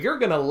life, so you're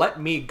gonna let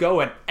me go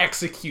and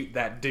execute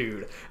that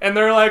dude. And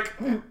they're like,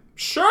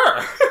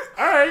 sure.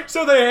 Alright.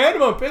 So they hand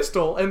him a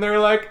pistol, and they're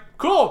like,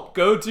 cool,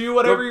 go do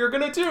whatever you're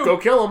gonna do. Go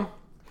kill him.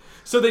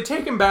 So they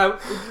take him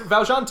back.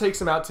 Valjean takes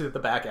him out to the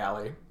back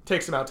alley,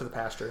 takes him out to the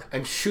pasture.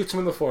 And shoots him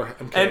in the forehead.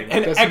 I'm kidding.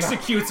 And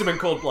executes him in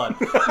cold blood.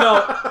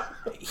 No,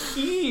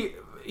 he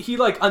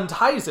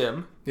unties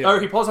him,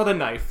 or he pulls out a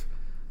knife.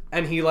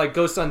 And he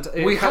goes to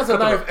he has a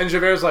knife, and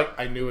Javert's like,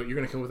 I knew it, you're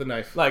gonna kill me with a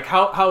knife.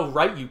 How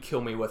right you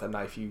kill me with a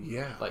knife,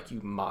 you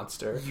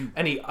monster.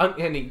 And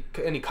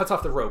he cuts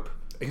off the rope.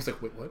 And he's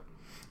like, wait, what?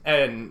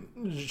 And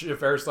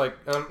Javert's like,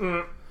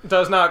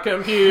 does not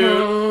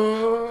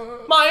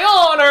compute. My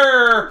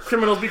honor!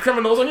 Criminals be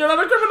criminals, and you're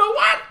not a criminal,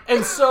 what?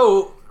 And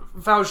so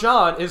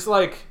Valjean is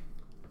like,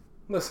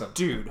 listen,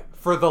 dude,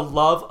 for the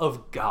love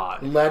of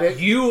God, let it.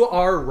 You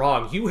are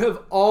wrong. You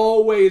have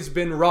always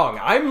been wrong.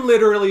 I'm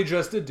literally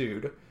just a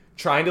dude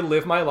trying to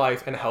live my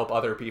life and help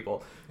other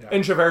people. Yeah.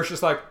 And Javert's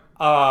just like,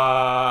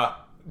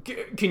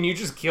 can you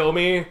just kill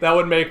me? That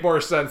would make more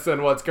sense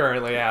than what's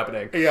currently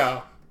happening.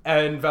 Yeah.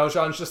 And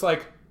Valjean's just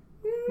like,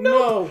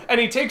 no.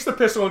 And he takes the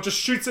pistol and just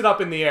shoots it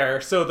up in the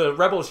air. So the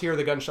rebels hear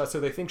the gunshot,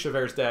 so they think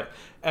Javert's dead.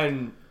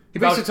 And he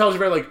basically tells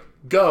Javert,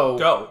 go.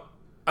 Go.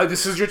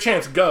 This is your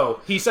chance,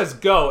 go. He says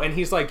go, and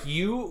he's like,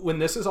 when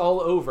this is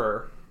all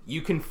over,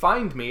 you can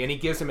find me. And he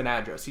gives him an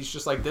address. He's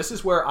just like, this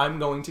is where I'm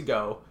going to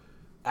go.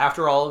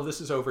 after all of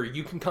this is over,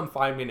 you can come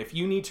find me, and if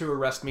you need to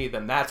arrest me,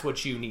 then that's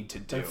what you need to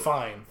do. Then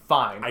fine.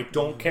 Fine. I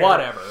don't care.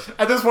 Whatever.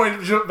 At this point,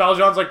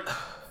 Valjean's like,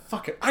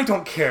 fuck it, I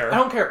don't care. I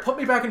don't care. Put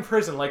me back in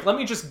prison. Like, let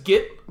me just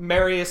get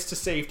Marius to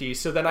safety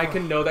so then I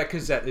can know that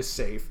Cosette is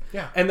safe.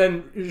 Yeah. And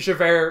then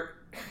Javert,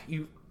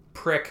 you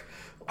prick,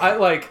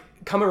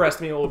 come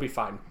arrest me, it will be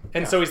fine.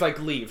 And so he's like,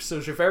 leave. So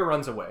Javert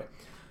runs away.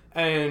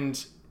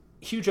 And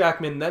Hugh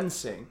Jackman then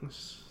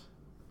sings,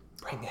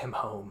 Bring Him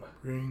Home.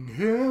 Bring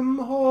him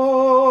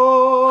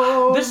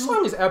home. This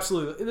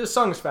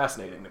song is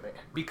fascinating to me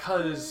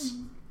because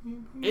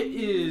it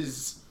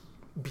is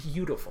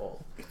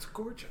beautiful. It's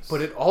gorgeous.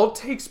 But it all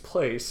takes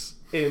place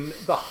in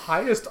the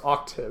highest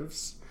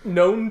octaves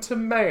known to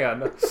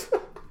man.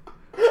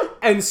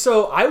 And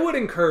so I would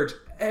encourage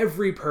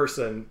every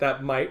person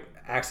that might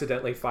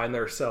accidentally find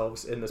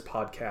themselves in this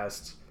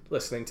podcast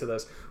listening to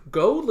this,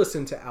 go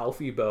listen to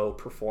Alfie Boe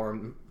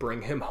perform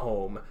Bring Him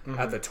Home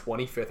at the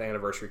 25th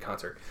anniversary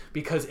concert,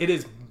 because it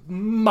is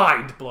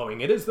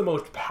mind-blowing. It is the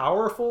most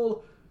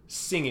powerful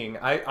singing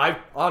I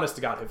honest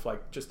to God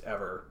have just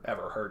ever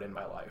heard in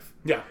my life.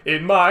 Yeah.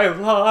 In my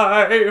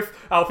life,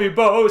 Alfie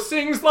Boe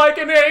sings like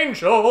an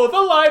angel,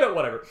 the light of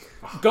whatever.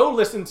 Go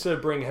listen to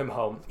Bring Him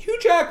Home. Hugh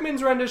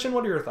Jackman's rendition,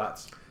 what are your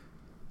thoughts?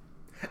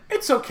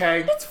 It's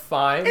okay. It's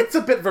fine. It's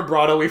a bit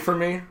vibrato-y for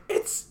me.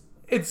 It's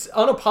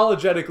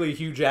unapologetically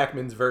Hugh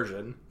Jackman's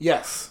version.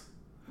 Yes.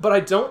 But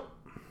I don't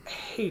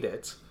hate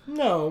it.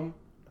 No.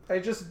 I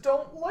just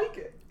don't like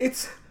it.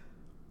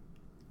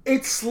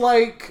 It's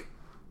like,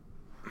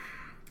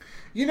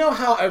 you know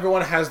how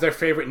everyone has their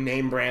favorite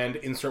name brand,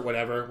 insert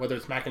whatever, whether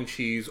it's mac and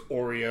cheese,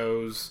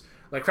 Oreos,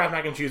 like Kraft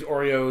mac and cheese,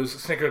 Oreos,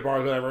 Snickers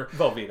bars, whatever.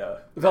 Velveeta.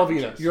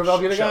 You're a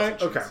Velveeta guy?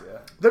 Cheese, okay. Yeah.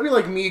 That'd be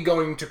like me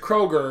going to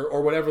Kroger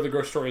or whatever the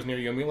grocery store is near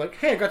you and being like,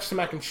 hey, I got you some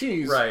mac and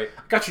cheese. Right.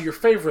 I got you your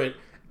favorite,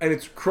 and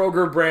it's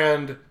Kroger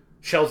brand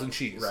shells and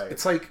cheese. Right.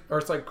 It's like... Or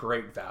it's like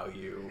Great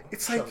Value.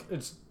 It's like...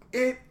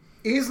 It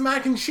is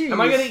mac and cheese.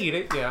 Am I going to eat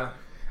it? Yeah.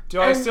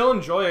 Do I still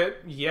enjoy it?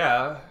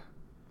 Yeah.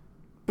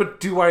 But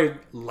do I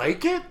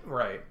like it?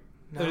 Right.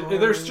 No.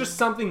 There's just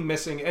something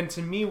missing, and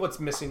to me what's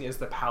missing is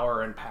the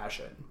power and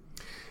passion.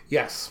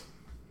 Yes.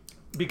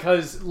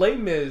 Because Les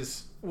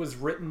Mis was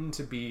written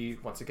to be,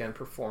 once again,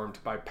 performed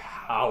by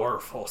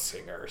powerful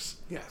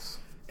singers. Yes.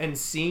 And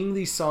seeing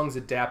these songs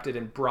adapted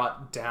and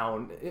brought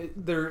down,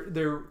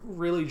 there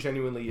really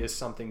genuinely is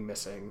something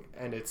missing.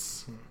 And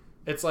it's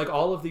like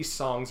all of these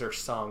songs are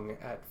sung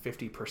at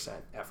 50%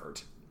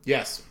 effort.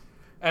 Yes.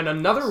 And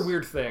another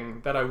weird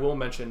thing that I will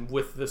mention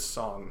with this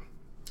song,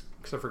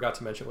 because I forgot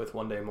to mention with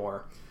One Day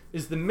More,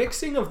 is the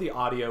mixing of the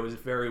audio is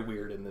very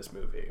weird in this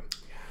movie.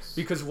 Yes.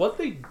 Because what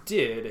they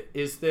did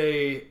is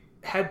they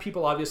had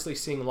people obviously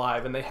sing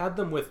live, and they had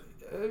them with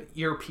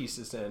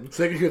earpieces in.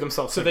 So they could hear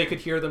themselves sing. So they could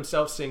hear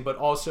themselves sing, but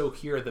also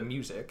hear the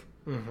music.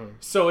 Mm-hmm.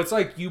 So it's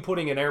like you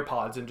putting in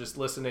AirPods and just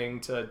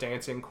listening to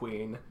Dancing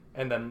Queen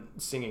and then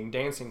singing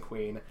Dancing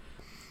Queen.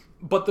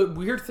 But the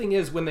weird thing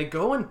is, when they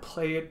go and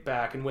play it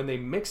back and when they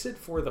mix it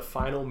for the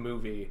final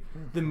movie,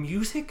 the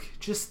music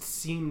just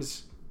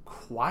seems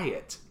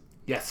quiet.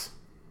 Yes.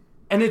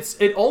 And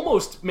it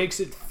almost makes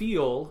it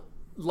feel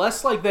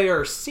less like they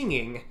are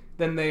singing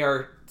than they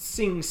are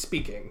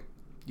speaking.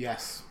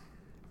 Yes.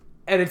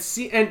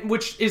 And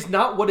which is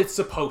not what it's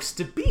supposed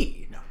to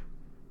be. No.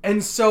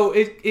 And so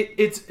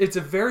it's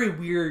a very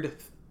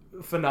weird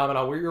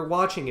phenomenon where you're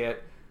watching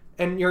it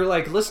and you're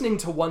like listening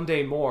to One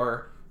Day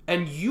More,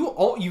 and you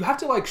have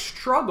to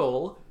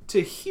struggle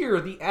to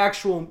hear the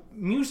actual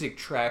music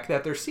track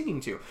that they're singing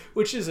to,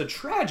 which is a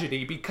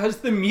tragedy because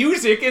the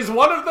music is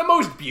one of the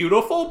most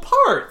beautiful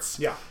parts.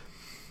 Yeah.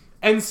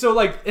 And so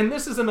and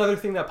this is another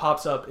thing that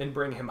pops up in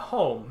Bring Him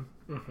Home,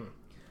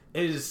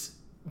 is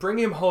Bring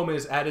Him Home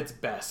is at its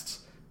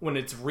best when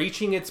it's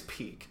reaching its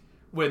peak,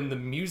 when the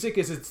music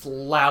is its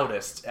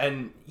loudest,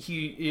 and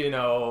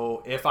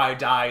If I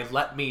Die,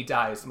 Let Me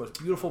Die is the most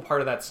beautiful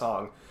part of that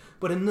song.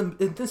 But in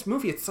this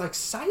movie, it's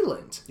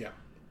silent. Yeah.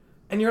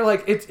 And you're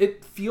like,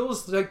 it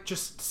feels like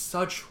just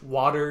such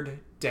watered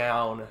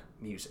down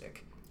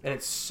music. And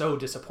it's so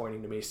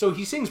disappointing to me. So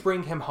he sings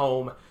Bring Him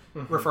Home,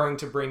 referring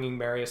to bringing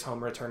Marius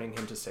home, returning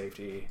him to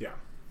safety. Yeah.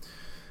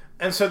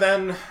 And so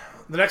then,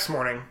 the next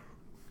morning,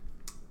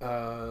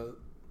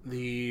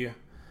 the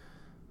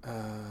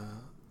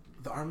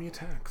army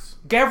attacks.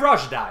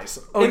 Gavroche dies.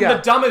 The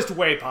dumbest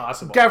way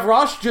possible.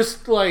 Gavroche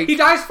just, he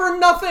dies for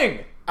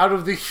nothing! Out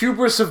of the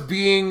hubris of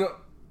being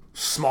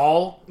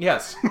small.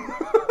 Yes.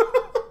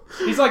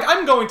 He's like,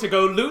 I'm going to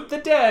go loot the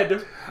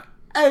dead.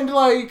 And,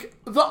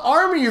 the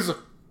army's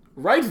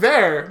right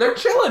there. They're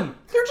chilling.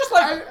 They're just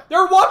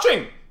they're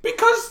watching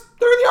because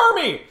they're the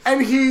army.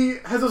 And he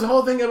has this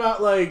whole thing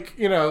about,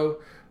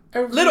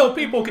 little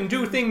people can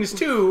do things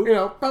too.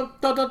 But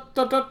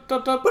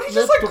he's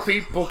just little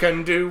people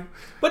can do.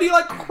 But he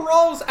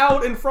crawls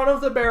out in front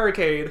of the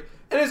barricade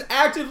and is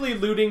actively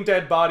looting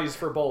dead bodies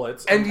for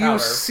bullets. And you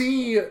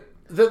see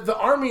that the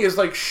army is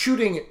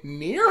shooting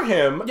near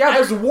him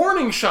as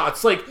warning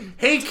shots.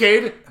 Hey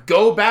kid,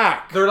 go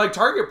back. They're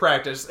target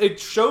practice. It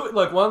showed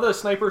one of the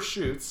snipers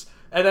shoots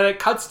And then it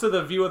cuts to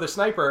the view of the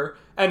sniper,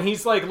 and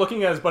he's like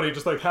looking at his buddy,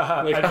 just like,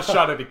 haha, I just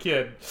shot at a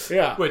kid.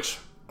 Yeah. Which,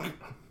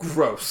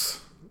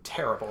 Gross.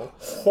 terrible.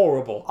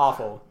 Horrible.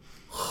 Awful.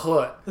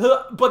 Huh.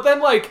 But then,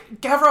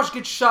 like, Gavroche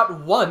gets shot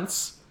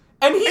once,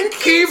 and he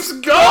Keeps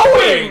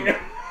going!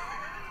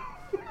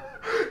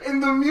 In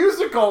the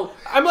musical,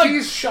 I'm like-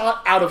 he's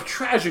shot out of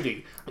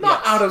tragedy,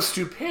 not Yes. out of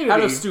stupidity. Out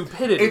of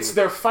stupidity. It's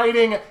they're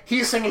fighting.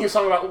 He's singing his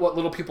song about what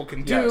little people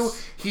can do.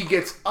 Yes. He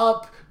gets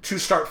up to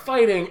start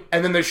fighting,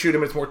 and then they shoot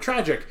him. It's more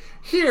tragic.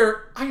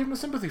 Here, I have no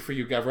sympathy for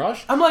you,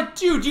 Gavroche. I'm like,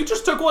 dude, you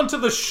just took one to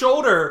the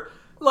shoulder.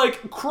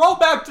 Like, crawl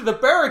back to the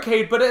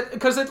barricade, but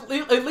because at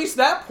least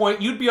that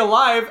point you'd be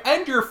alive,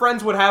 and your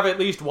friends would have at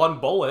least one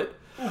bullet.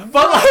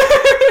 But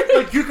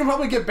Like, you can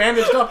probably get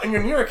bandaged up, and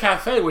you're near a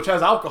cafe which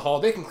has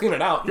alcohol. They can clean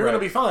it out. You're Right. gonna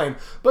be fine.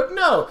 But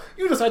no,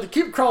 you decide to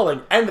keep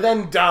crawling and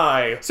then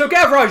die. so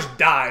Gavroche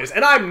dies,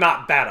 and I'm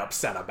not that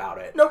upset about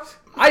it. Nope.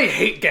 I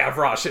hate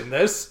Gavroche in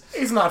this.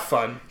 He's not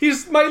fun.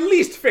 He's my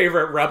least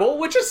favorite rebel,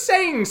 which is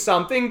saying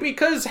something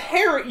because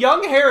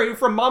young Harry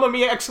from Mamma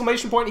Mia !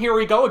 Here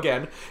we go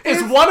again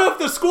is one of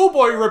the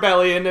schoolboy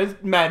rebellion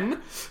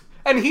men,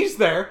 and he's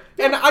there,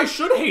 and I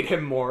should hate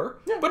him more,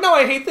 but no,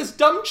 I hate this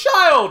dumb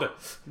child.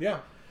 Yeah.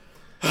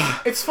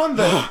 It's fun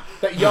that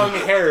young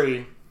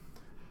Harry,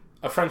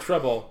 a French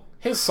rebel,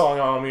 his song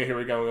on me, Here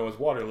We Go, was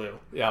Waterloo.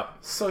 Yeah.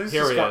 So he's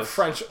Here just he got is.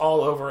 French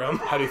all over him.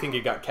 How do you think he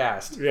got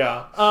cast?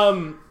 Yeah.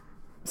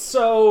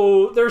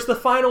 So there's the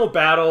final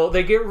battle.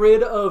 They get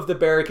rid of the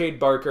barricade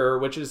barker,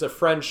 which is a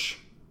French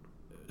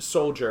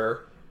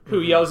soldier who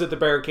yells at the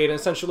barricade and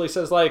essentially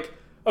says, like,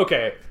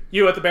 okay,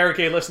 you at the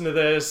barricade, listen to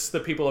this. The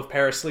people of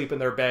Paris sleep in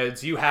their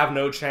beds. You have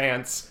no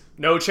chance.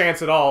 No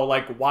chance at all.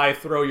 Like, why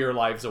throw your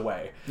lives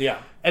away? Yeah.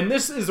 And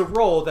this is a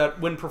role that,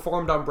 when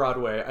performed on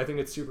Broadway, I think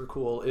it's super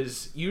cool,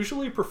 is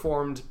usually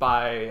performed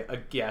by a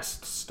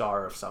guest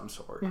star of some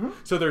sort.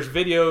 So there's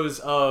videos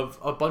of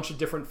a bunch of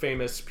different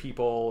famous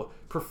people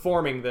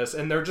performing this,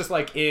 and they're just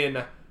like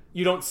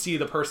you don't see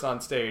the person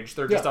on stage.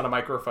 They're just on a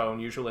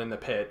microphone, usually in the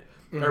pit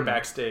or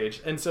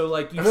backstage. And so,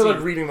 like, you And they're see...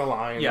 like reading the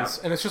lines. Yeah.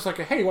 And it's just like,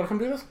 hey, you want to come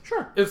do this?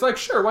 Sure. It's like,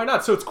 sure, why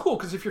not? So it's cool,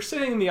 because if you're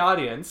sitting in the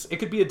audience, it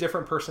could be a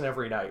different person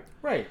every night.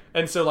 Right.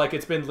 And so, like,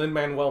 it's been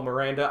Lin-Manuel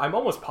Miranda. I'm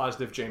almost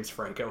positive James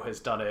Franco has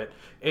done it.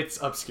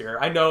 It's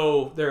obscure. I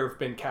know there have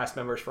been cast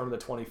members from the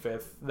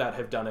 25th that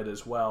have done it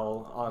as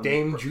well. On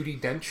Dame Judi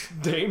Dench.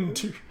 Dame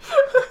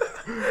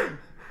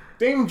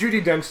Dame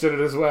Judi Dench did it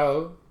as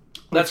well.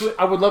 That's Which what-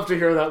 I would love to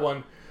hear that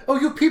one. Oh,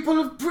 you people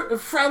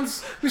of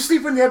France, you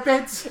sleep in their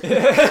beds. You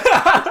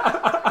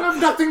have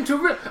nothing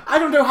to... I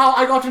don't know how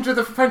I got into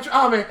the French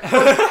army, but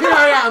here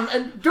I am,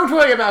 and don't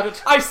worry about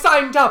it. I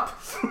signed up!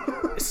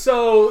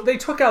 So, they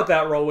took out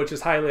that role, which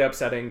is highly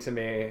upsetting to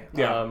me.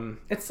 Yeah.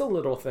 It's the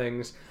little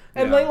things.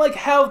 And Yeah. they, like,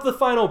 have the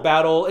final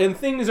battle, and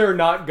things are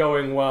not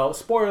going well.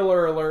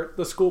 Spoiler alert,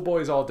 the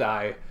schoolboys all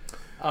die.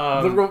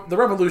 The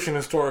revolution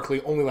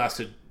historically only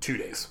lasted 2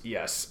 days.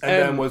 Yes. And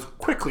then was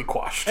quickly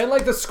quashed. And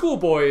like the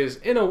schoolboys,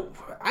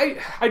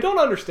 I don't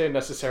understand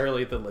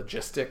necessarily the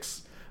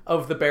logistics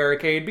of the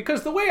barricade,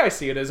 because the way I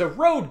see it is a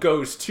road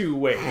goes two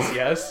ways,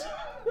 yes?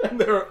 And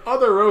there are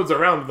other roads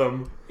around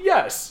them.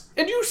 Yes.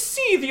 And you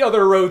see the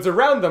other roads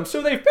around them,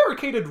 so they've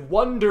barricaded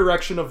one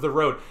direction of the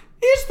road.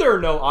 Is there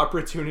no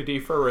opportunity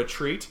for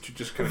retreat? To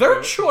just kind of Their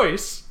go-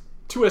 choice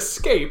to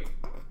escape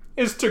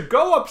is to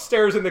go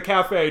upstairs in the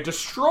cafe,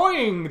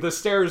 destroying the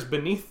stairs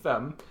beneath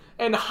them,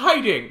 and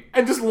hiding.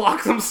 And just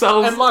lock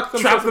themselves,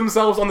 trap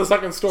themselves on the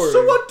second story.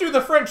 So what do the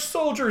French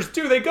soldiers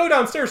do? They go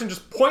downstairs and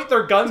just point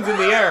their guns in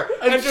the air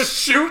and just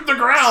shoot the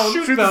ground,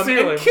 shoot the them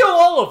ceiling. and kill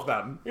all of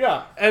them.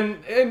 Yeah.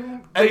 And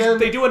then-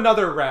 they do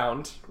another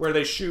round where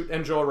they shoot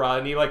Enjolras,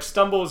 and he like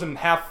stumbles and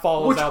half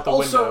falls Which out the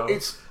also, window.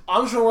 it's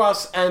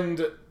Enjolras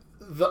and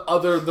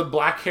the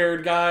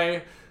black-haired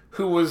guy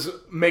who was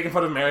making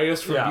fun of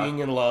Marius for Yeah. being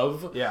in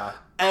love. Yeah.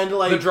 And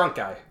like The drunk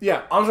guy.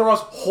 Yeah, Enjolras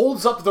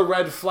holds up the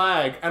red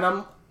flag,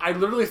 and I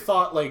literally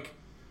thought, like,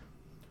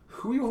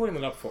 who are you holding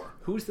it up for?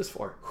 Who's this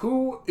for?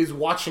 Who is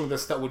watching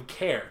this that would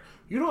care?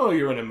 You don't know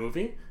you're in a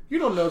movie. You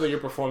don't know that you're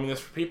performing this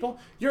for people.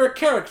 You're a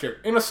character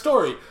in a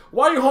story.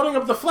 Why are you holding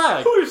up the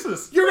flag? Who is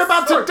this? You're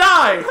about to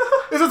die!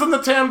 This isn't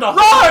the Tam to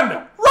Run!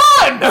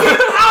 Run!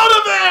 out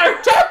of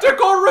there!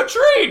 Tactical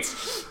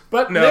retreat!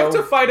 But They have to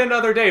no. fight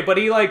another day, but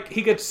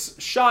he gets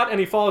shot and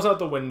he falls out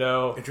the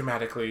window,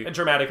 Dramatically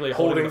dramatically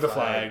holding the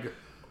flag.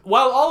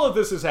 While all of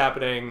this is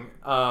happening,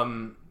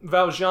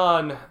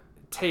 Valjean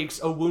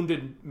takes a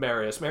wounded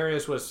Marius.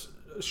 Marius was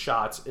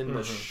shot in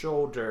the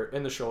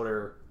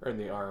shoulder, or in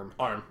the arm.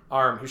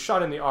 Arm. He was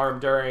shot in the arm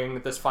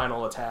during this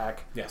final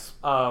attack. Yes.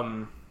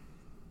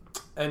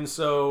 And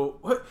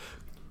so,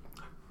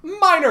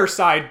 minor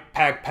side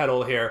pack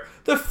pedal here.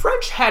 The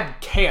French had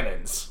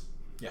cannons,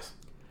 Yes.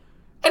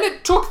 and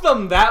it took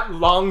them that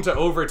long to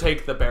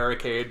overtake the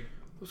barricade.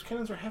 Those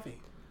cannons are heavy.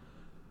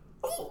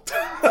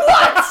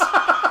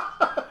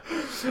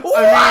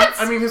 What?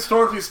 I mean,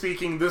 historically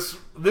speaking, this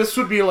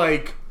would be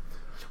like,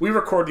 we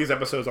record these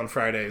episodes on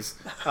Fridays.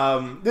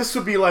 This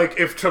would be like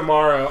if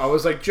tomorrow I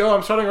was like, Joe,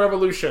 I'm starting a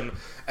revolution,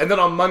 and then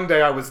on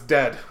Monday I was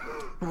dead.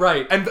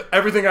 Right. And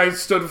everything I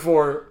stood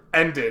for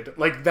ended.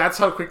 Like, that's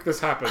how quick this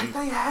happened.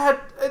 They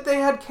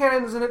had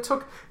cannons, and it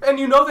took... And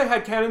you know they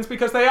had cannons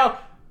because they yelled,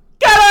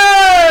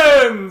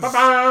 "Cannons!"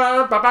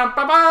 Ba-ba, ba-ba,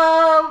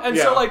 ba-ba. And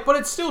Yeah. so, like, but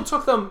it still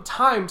took them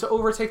time to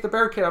overtake the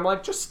barricade. I'm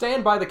like, just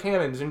stand by the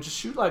cannons and just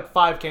shoot, like,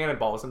 5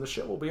 cannonballs and the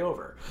shit will be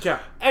over. Yeah.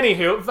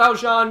 Anywho,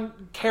 Valjean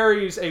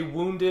carries a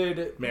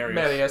wounded Marius.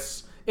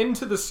 Marius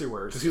into the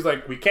sewers. He's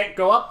like, we can't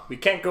go up, we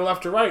can't go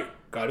left or right.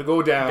 Gotta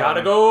go down.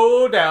 Gotta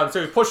go down.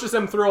 So he pushes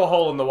him through a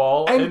hole in the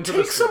wall. And it into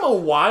takes the him a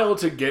while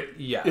to get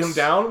Yes. him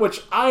down,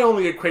 which I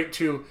only equate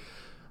to,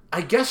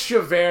 I guess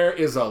Javert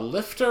is a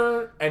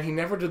lifter, and he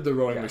never did the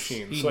rowing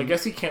machine. So I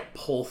guess he can't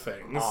pull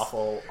things.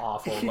 awful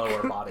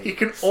lower body. He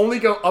can only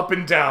go up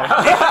and down.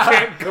 He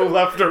can't go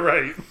left or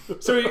right.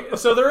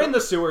 So they're in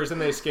the sewers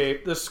and they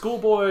escape. The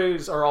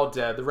schoolboys are all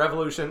dead. The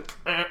revolution,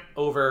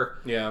 over.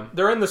 Yeah.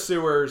 They're in the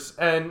sewers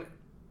and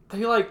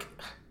they, like,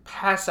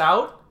 pass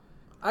out,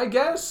 I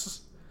guess.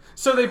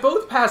 So they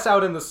both pass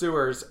out in the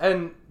sewers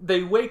and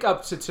they wake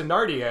up to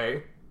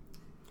Thénardier.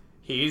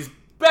 He's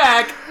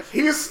back.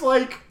 He's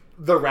like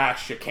the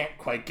rash you can't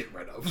quite get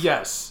rid of.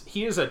 Yes,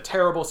 he is a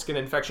terrible skin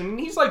infection, and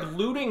he's, like,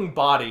 looting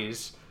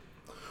bodies.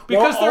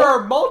 Because Well, there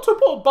are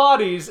multiple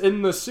bodies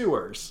in the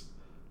sewers.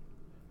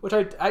 Which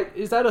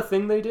is that a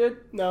thing they did?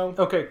 No.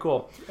 Okay,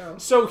 cool. Yeah.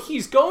 So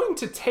he's going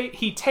to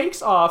he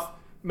takes off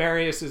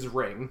Marius's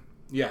ring.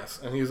 Yes.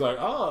 And he's like,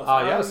 oh.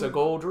 Yes, a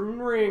golden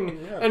ring.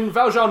 Yeah. And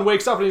Valjean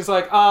wakes up and he's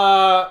like,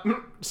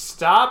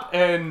 stop,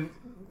 and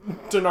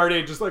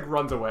Thénardier just, like,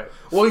 runs away.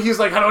 Well, he's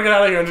like, how do I get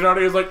out of here? And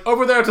Thénardier's like,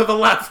 over there to the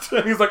left.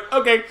 And he's like,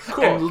 okay.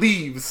 Cool. And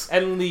leaves.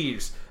 And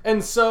leaves.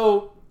 And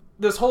so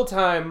this whole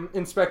time,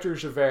 Inspector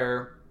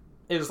Javert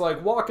is,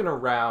 like, walking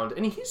around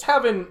and he's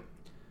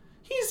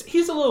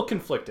a little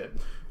conflicted.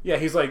 Yeah,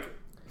 he's like,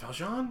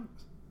 Valjean?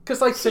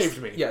 Because, like,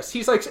 Saved me. Yes,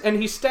 he's like,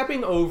 and he's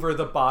stepping over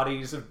the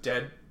bodies of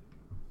dead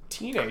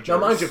teenagers. Now,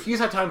 mind you, he's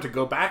had time to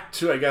go back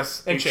to, I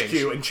guess, And HQ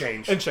change. and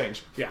change. And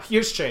change. Yeah. He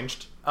has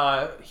changed.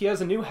 He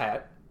has a new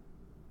hat.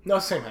 No,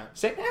 same hat.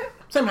 Same hat?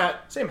 Same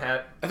hat. Same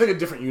hat. I think a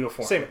different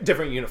uniform. Same,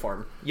 different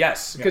uniform.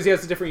 Yes, because he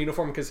has a different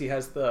uniform because he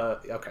has the...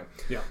 Okay.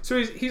 Yeah.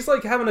 So he's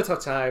like having a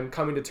tough time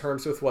coming to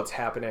terms with what's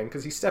happening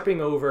because he's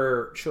stepping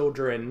over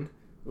children,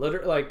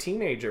 literally, like,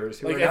 teenagers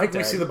who Like, are I now think we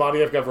dead. see the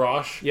body of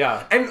Gavroche.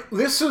 Yeah. And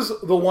this is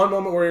the one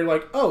moment where you're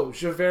like, oh,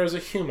 Javert is a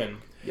human.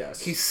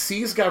 Yes. He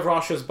sees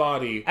Gavroche's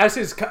body, As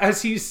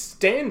he's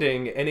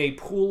standing in a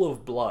pool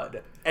of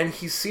blood. and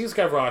he sees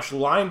Gavroche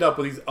lined up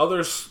with these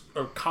other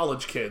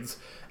college kids,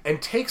 and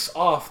takes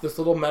off this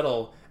little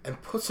medal and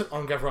puts it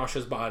on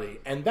Gavroche's body.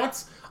 And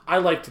I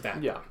liked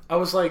that. Yeah. I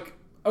was like,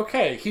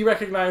 okay, he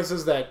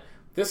recognizes that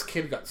this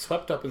kid got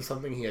swept up in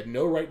something he had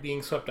no right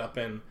being swept up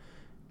in,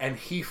 and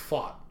he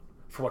fought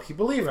for what he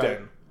believed Right.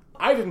 in.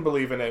 I didn't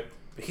believe in it,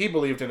 but he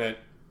believed in it.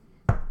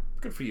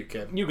 Good for you,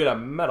 kid. You get a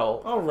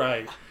medal. All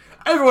right.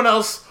 Everyone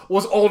else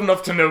was old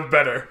enough to know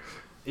better.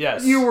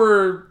 Yes. You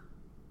were,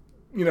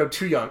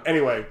 too young.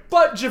 Anyway.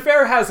 But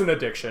Javert has an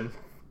addiction.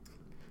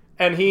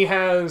 And he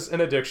has an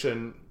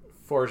addiction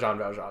for Jean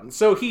Valjean.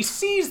 So he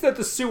sees that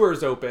the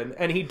sewer's open,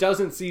 and he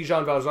doesn't see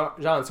Jean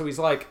Valjean, so he's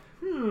like,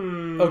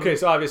 okay,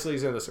 so obviously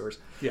he's in the sewers.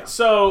 Yeah.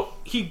 So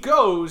he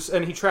goes,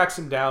 and he tracks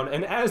him down,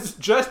 and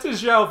just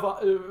as Jean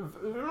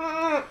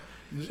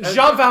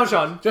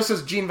Valjean, Just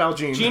as Jean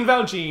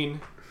Valjean.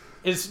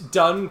 is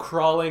done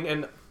crawling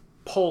and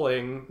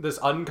pulling this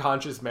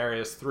unconscious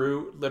Marius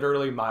through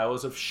literally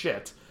miles of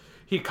shit,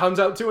 he comes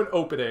out to an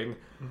opening,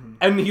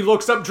 and he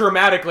looks up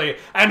dramatically,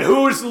 and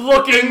who's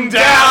looking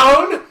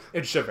down?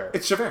 It's Javert.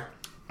 It's Javert.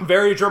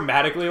 Very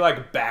dramatically,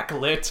 like,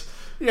 backlit.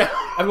 Yeah.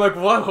 I'm like,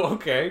 whoa,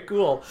 okay,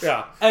 cool.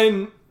 Yeah.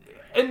 And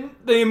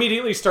they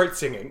immediately start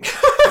singing.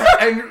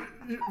 And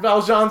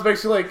Valjean's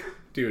basically like,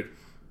 dude,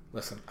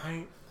 listen,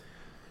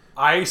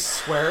 I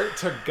swear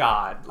to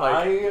God,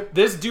 like,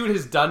 this dude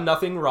has done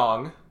nothing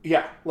wrong.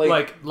 yeah,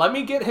 Like, let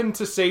me get him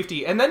to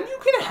safety, and then you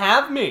can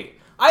have me.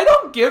 I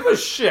don't give a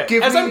shit.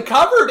 I'm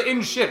covered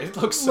in shit. It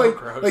looks so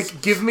gross.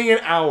 Like, give me an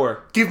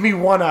hour. Give me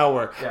 1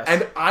 hour. Yes.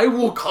 And I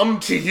will come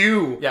to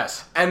you.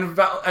 Yes. And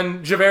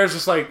Javert's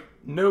just like,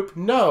 Nope.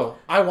 no,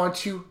 I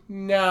want you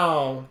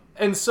now.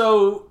 And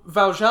so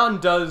Valjean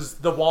does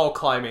the wall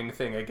climbing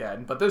thing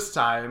again, but this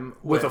time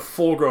With a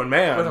full-grown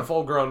man. with a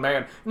full-grown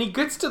man. And he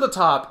gets to the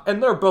top,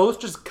 and they're both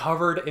just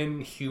covered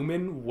in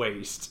human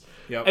waste.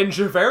 Yep. And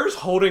Javert's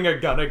holding a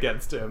gun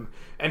against him,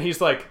 and he's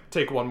like,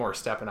 take one more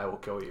step and I will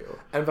kill you.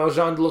 And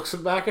Valjean looks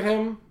back at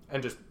him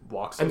And just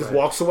walks and away. just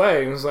walks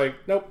away. And is like,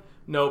 nope,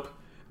 Nope.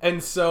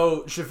 And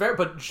so Javert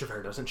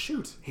doesn't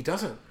shoot. he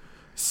doesn't.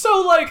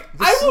 So, like,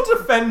 I will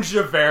defend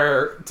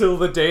Javert till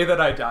the day that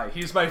I die.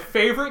 He's my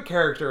favorite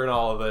character in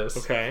all of this.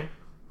 Okay.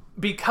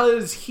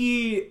 Because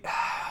he's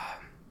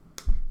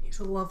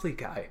a lovely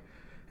guy.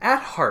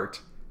 At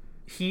heart,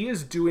 he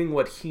is doing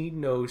what he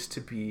knows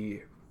to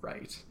be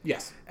right.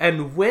 Yes.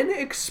 And when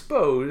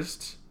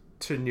exposed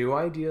to new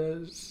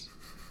ideas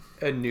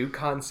and new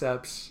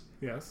concepts,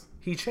 Yes.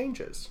 he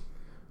changes.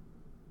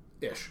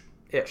 Ish.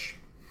 Ish.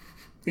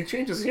 He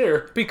changes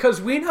here.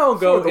 Because we now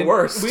go the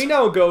worst. We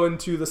now go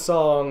into the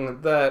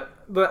song that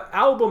the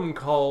album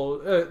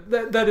called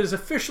that is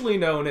officially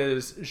known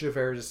as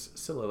Javert's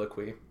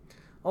Soliloquy,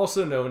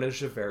 also known as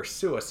Javert's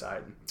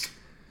Suicide.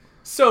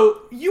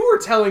 So you were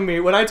telling me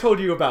when I told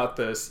you about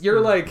this,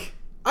 you're like,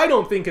 I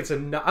don't think it's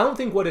enough. I don't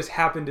think what has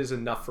happened is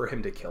enough for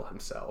him to kill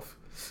himself.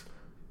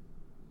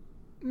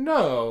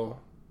 No.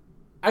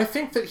 I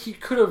think that he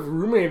could have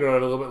ruminated on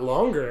it a little bit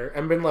longer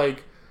and been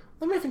like,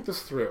 let me think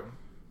this through.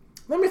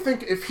 Let me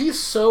think, if he's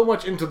so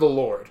much into the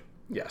Lord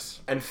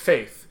Yes. and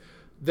faith,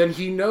 then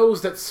he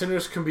knows that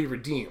sinners can be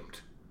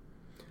redeemed.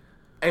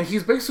 And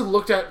he's basically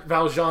looked at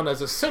Valjean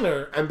as a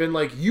sinner and been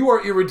like, you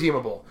are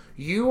irredeemable.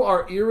 You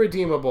are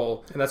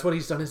irredeemable. And that's what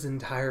he's done his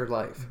entire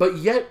life. But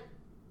yet,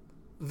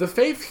 the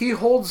faith he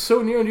holds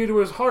so near and dear to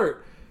his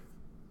heart,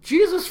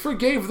 Jesus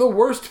forgave the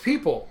worst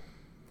people.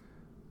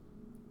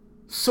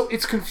 So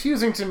it's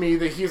confusing to me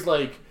that he's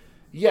like,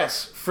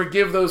 yes,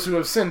 forgive those who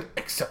have sinned,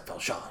 except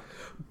Valjean.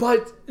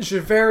 But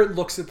Javert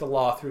looks at the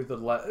law through the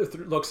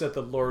looks at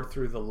the Lord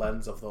through the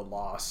lens of the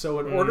law. So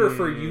in order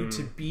for you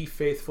to be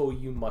faithful,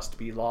 you must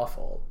be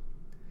lawful.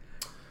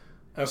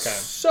 Okay.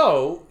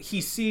 So he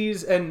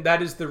sees, and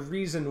that is the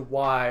reason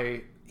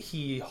why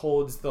he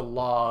holds the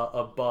law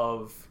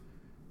above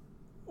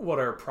what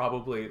are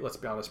probably, let's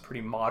be honest,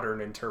 pretty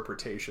modern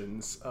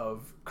interpretations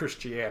of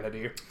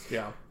Christianity.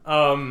 Yeah.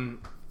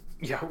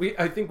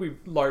 I think we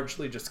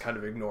largely just kind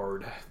of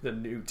ignored the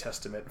New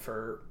Testament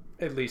for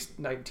at least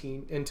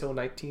until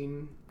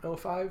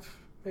 1905,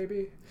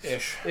 maybe?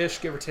 Ish,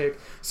 give or take.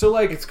 So,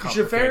 like, it's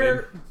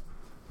Javert,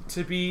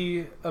 to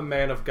be a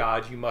man of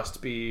God, you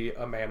must be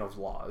a man of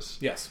laws.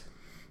 Yes.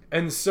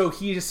 And so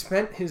he has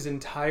spent his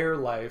entire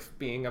life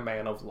being a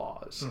man of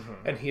laws.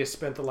 Mm-hmm. And he has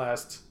spent the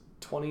last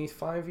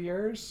 25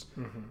 years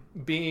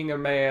being a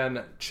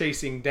man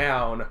chasing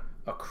down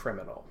a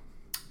criminal.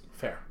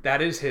 Fair.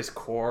 That is his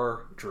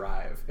core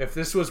drive. If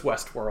this was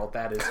Westworld,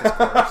 that is his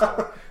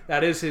cornerstone.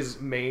 That is his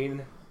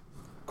main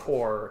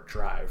core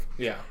drive.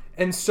 Yeah.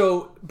 And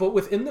so, but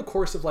within the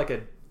course of like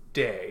a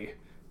day,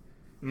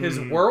 his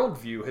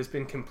worldview has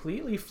been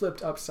completely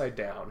flipped upside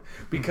down.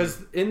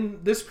 Because in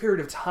this period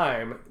of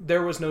time,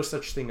 there was no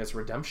such thing as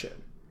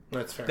redemption.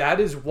 That's fair. That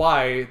is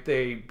why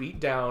they beat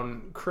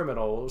down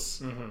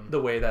criminals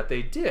the way that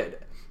they did.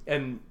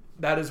 And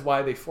that is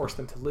why they forced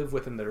them to live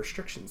within the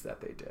restrictions that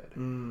they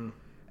did.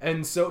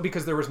 And so,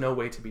 because there was no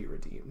way to be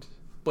redeemed.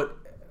 But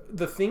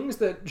the things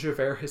that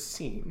Javert has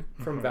seen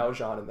from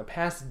Valjean in the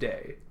past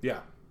day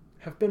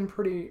have been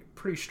pretty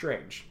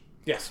strange.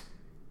 Yes.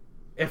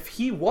 If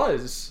he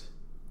was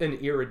an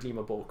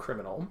irredeemable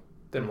criminal,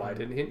 then why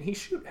didn't he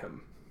shoot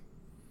him?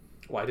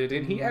 Why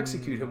didn't he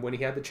execute him when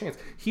he had the chance?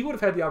 He would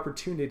have had the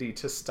opportunity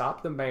to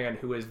stop the man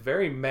who is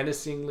very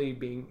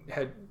menacingly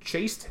had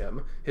chased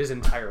him his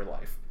entire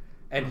life.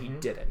 And he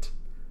didn't.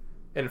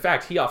 In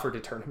fact, he offered to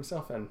turn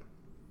himself in.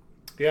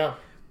 Yeah.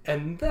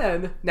 And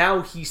then,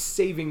 now he's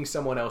saving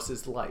someone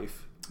else's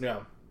life.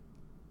 Yeah.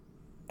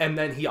 And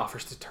then he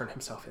offers to turn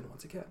himself in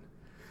once again.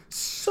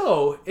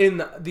 So,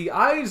 in the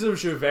eyes of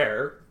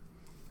Javert,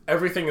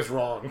 everything is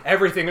wrong.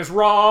 Everything is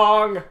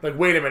wrong. Like,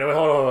 wait a minute,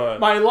 hold on.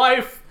 My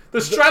life,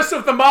 the stress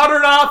of the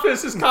modern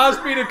office has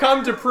caused me to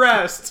become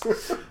depressed.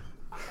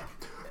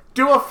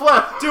 Do a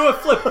flip. Do a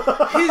flip.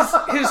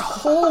 His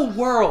whole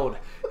world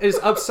is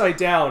upside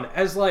down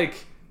as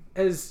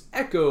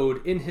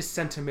echoed in his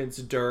sentiments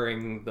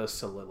during the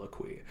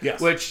soliloquy.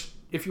 Yes. Which,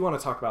 if you want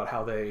to talk about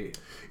how they...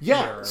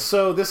 Yeah,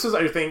 so this is,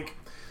 I think,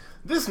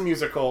 this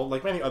musical,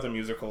 like many other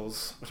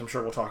musicals, which I'm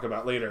sure we'll talk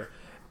about later,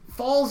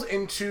 falls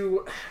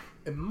into,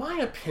 in my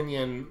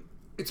opinion,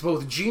 it's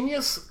both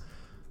genius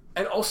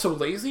and also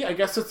lazy. I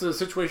guess it's a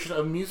situation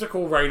of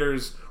musical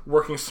writers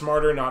working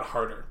smarter, not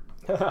harder.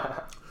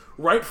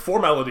 Write 4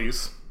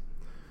 melodies,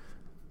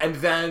 and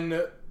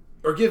then,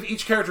 or give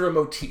each character a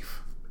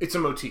motif. It's a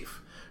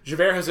motif.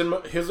 Javert has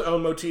his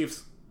own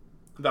motifs,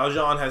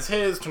 Valjean has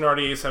his,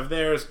 Thénardiers have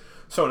theirs,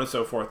 so on and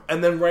so forth.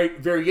 And then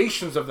write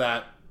variations of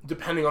that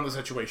depending on the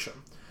situation.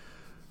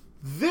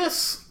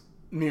 This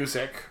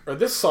music, or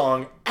this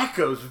song,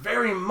 echoes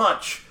very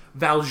much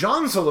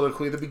Valjean's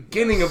soliloquy at the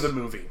beginning of the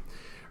movie,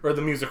 or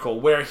the musical,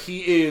 where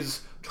he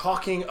is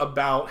talking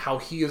about how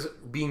he is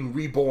being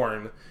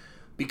reborn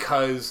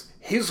because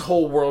his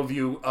whole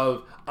worldview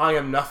of I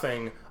am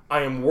nothing,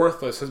 I am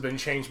worthless has been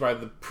changed by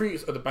the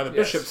priest or by the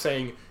bishop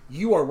saying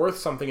you are worth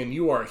something and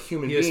you are a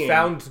human being. He has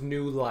found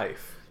new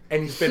life.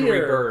 And he's been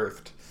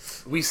rebirthed.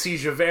 We see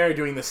Javert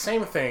doing the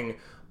same thing,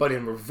 but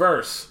in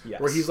reverse, Yes.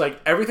 where he's like,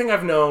 everything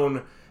I've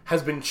known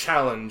has been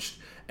challenged,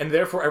 and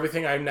therefore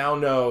everything I now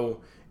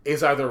know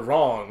is either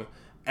wrong,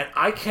 and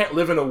I can't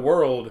live in a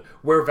world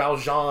where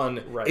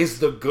Valjean is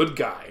the good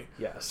guy.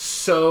 Yes.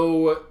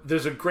 So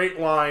there's a great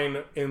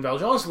line in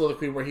Valjean's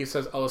soliloquy where he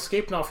says, I'll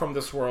escape now from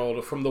this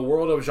world, from the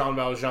world of Jean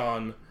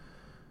Valjean.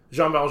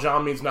 Jean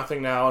Valjean means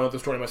nothing now, another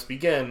story must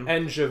begin.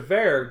 And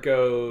Javert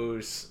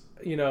goes,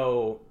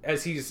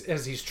 as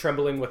he's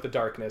trembling with the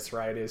darkness,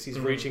 right? As he's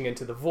reaching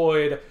into the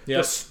void,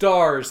 the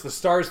stars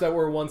that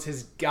were once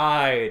his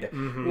guide,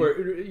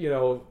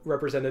 were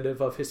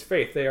representative of his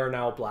faith. They are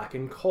now black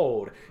and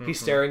cold. He's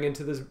staring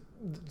into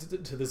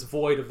this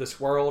void of this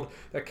world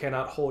that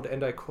cannot hold.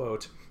 And I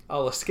quote,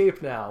 "I'll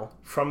escape now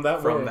from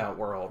that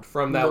world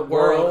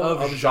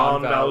of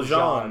Jean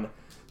Valjean.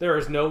 There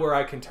is nowhere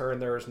I can turn.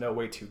 There is no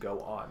way to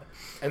go on."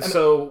 And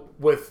so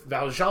with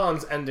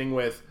Valjean's ending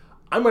with,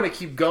 "I'm going to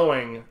keep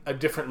going, a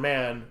different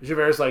man,"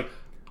 Javert's like,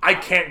 "I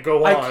can't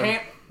go on. I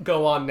can't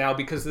go on now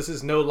because this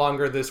is no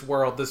longer this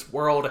world. This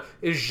world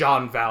is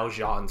Jean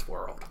Valjean's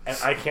world. And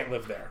I can't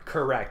live there."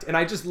 Correct. And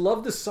I just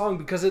love this song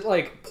because it,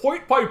 like,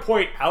 point by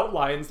point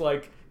outlines,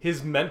 like,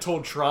 his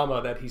mental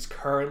trauma that he's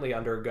currently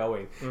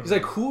undergoing. He's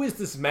like, who is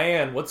this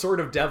man? What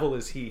sort of devil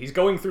is he? He's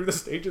going through the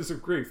stages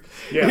of grief.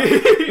 Yeah.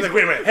 He's like,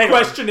 wait a minute, hang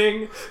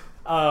questioning.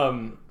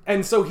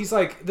 And so he's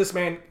like, this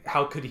man,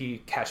 how could he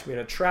catch me in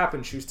a trap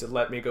and choose to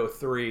let me go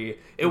free?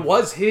 It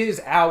was his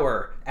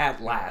hour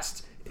at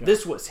last. Yeah.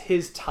 This was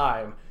his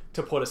time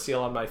to put a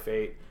seal on my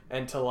fate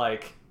and to,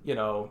 like,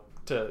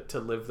 to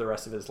live the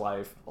rest of his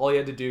life. All he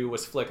had to do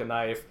was flick a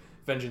knife.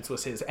 Vengeance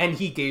was his. And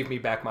he gave me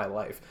back my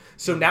life.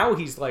 So now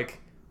he's like,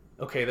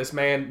 okay, this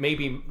man may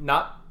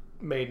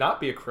not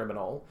be a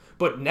criminal,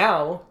 but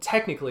now,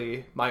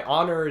 technically, my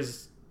honor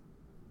is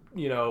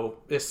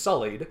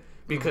sullied.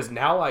 Because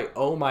now I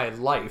owe my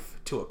life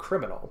to a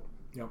criminal.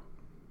 Yep.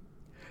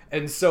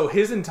 And so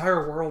his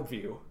entire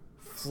worldview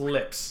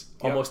flips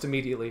almost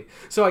immediately.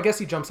 So I guess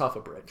he jumps off a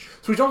bridge.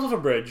 So he jumps off a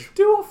bridge.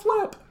 Do a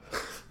flip.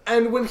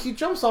 And when he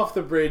jumps off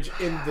the bridge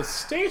in the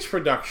stage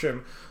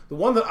production, the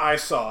one that I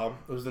saw,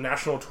 it was the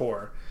national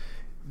tour,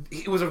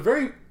 it was a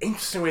very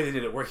interesting way they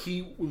did it, where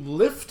he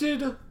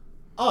lifted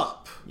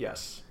up.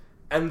 Yes.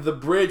 And the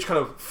bridge kind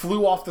of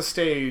flew off the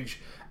stage.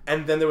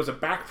 And then there was a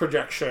back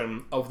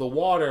projection of the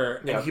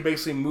water, and he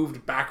basically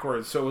moved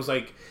backwards. So it was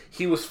like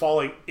he was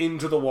falling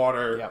into the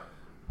water,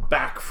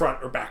 back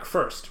front or back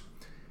first.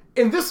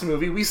 In this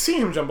movie, we see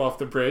him jump off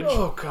the bridge.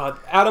 Oh, God.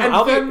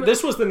 Adam,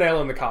 this was the nail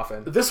in the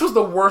coffin. This was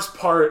the worst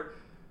part.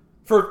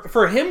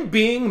 For him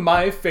being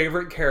my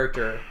favorite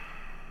character,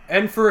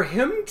 and for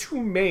him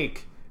to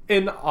make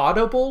an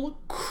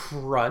audible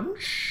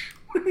crunch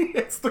when he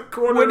hits the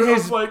corner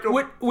of like a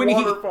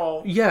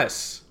waterfall.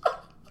 Yes.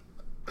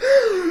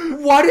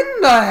 What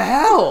in the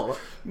hell?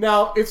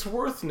 Now, it's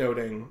worth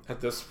noting at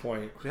this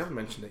point, we haven't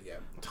mentioned it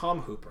yet,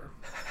 Tom Hooper,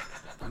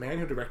 the man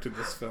who directed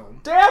this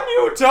film. Damn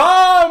you,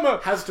 Tom!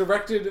 Has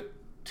directed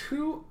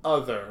 2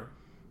 other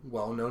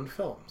well-known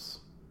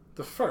films.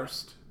 The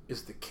first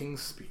is The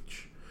King's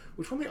Speech,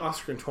 which won the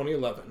Oscar in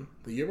 2011,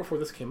 the year before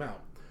this came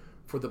out,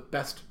 for the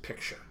Best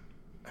Picture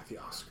at the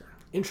Oscar.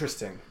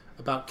 Interesting.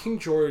 About King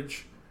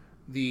George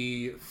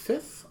the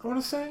Fifth, I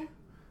want to say,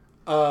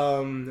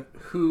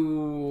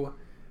 who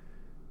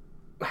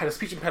had a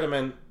speech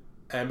impediment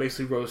and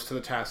basically rose to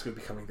the task of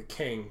becoming the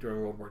king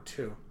during World War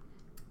II.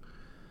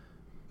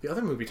 The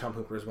other movie Tom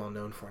Hooper is well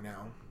known for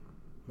now,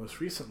 most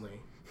recently,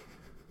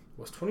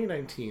 was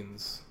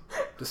 2019's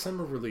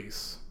December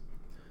release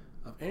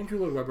of Andrew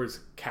Lloyd Webber's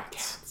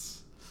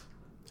Cats.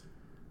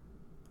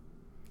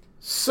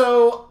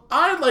 So,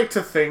 I'd like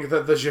to think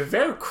that the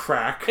Javert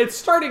crack... It's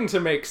starting to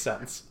make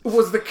sense.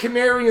 ...was the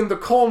canary in the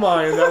coal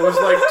mine that was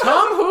like,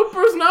 Tom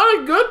Hooper's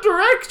not a good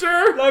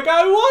director! Like,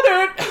 I want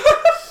it!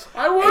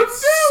 I want it!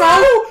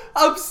 So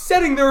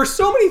upsetting. There were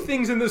so many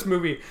things in this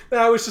movie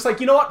that I was just like,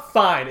 you know what?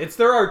 Fine. It's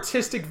their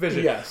artistic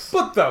vision. Yes.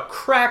 But the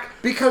crack...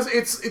 Because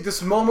it's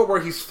this moment where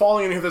he's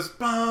falling and you hear this...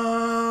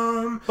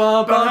 Bum,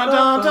 bum, dun,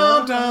 dun,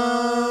 dun,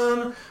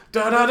 dun,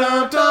 dun,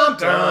 dun, dun,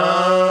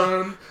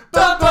 dun.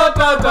 Da da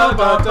da da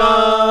da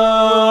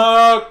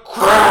da,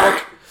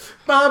 crack,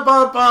 ba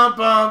ba ba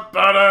ba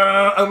ba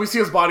da, and we see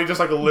his body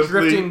just like a limply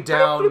drifting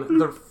down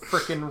the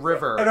frickin'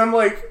 river. And I'm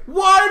like,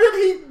 why did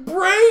he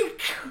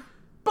break?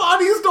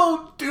 Bodies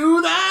don't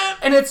do that.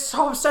 And it's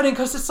so upsetting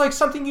because it's like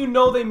something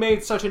they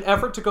made such an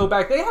effort to go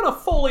back. They had a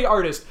Foley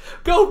artist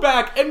go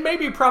back and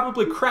maybe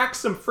probably crack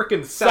some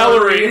frickin'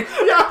 celery.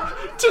 Yeah,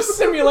 to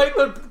simulate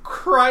the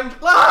crunch.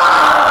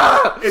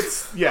 Ah!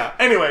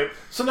 Anyway,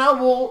 so now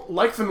we'll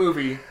like the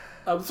movie.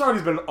 It's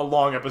already been a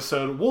long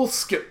episode. We'll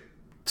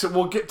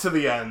get to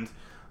the end.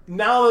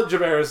 Now that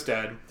Javert is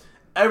dead,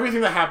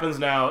 everything that happens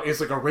now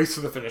is like a race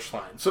to the finish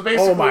line. So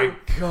basically, oh my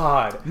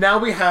god! Now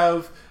we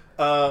have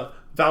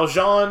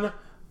Valjean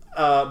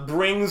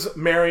brings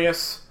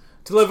Marius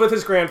to live with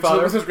his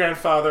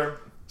grandfather.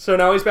 So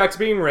now he's back to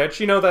being rich.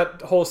 You know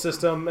that whole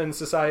system and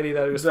society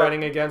that he was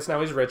fighting against.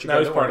 Now he's rich again.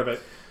 Now he's part of it.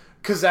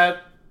 Cosette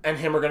and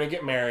him are going to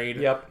get married.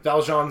 Yep.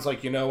 Valjean's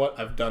like, you know what?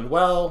 I've done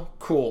well.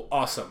 Cool.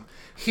 Awesome.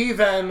 He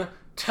then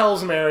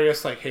tells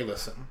Marius, like, hey,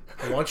 listen,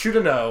 I want you to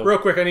know... Real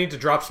quick, I need to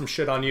drop some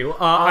shit on you.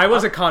 I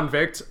was a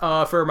convict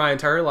for my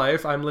entire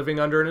life. I'm living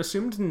under an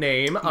assumed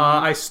name.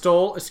 I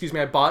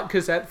bought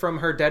Cosette from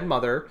her dead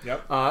mother,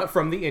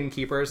 from the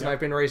innkeepers, and I've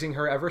been raising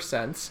her ever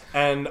since.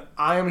 And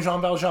I am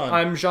Jean Valjean.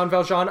 I'm Jean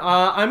Valjean.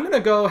 I'm going to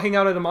go hang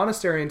out at a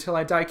monastery until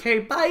I die. Okay,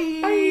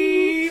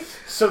 bye!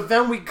 So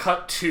then we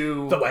cut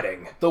to The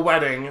wedding. The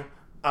wedding,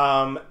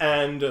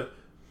 and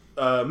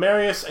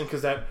Marius and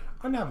Cosette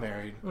are now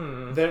married.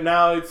 They're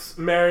now it's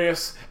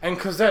Marius and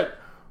Cosette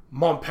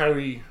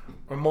Montperi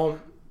or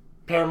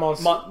Paramount.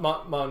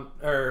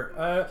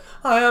 I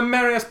am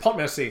Marius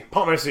Pontmercy.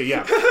 Pontmercy,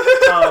 yeah.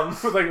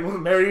 Like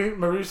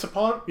Marie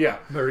Sapont? Yeah.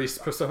 Maurice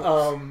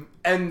Poussin.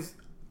 And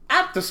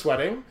at this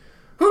wedding,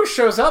 who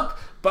shows up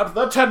but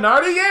the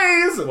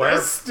Thenardiers?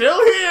 They're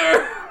still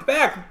here!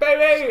 Back,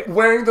 baby!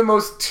 Wearing the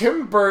most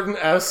Tim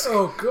Burton-esque,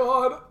 Oh,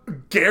 God.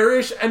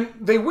 garish, and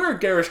they wear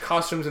garish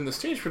costumes in the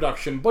stage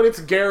production, but it's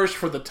garish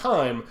for the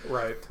time.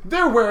 Right.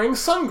 They're wearing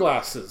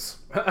sunglasses.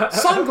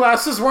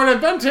 Sunglasses weren't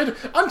invented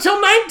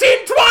until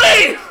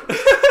 1920!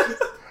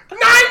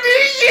 90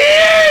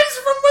 years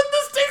from when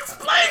this takes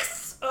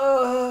place!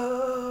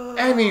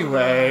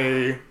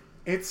 Anyway,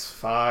 it's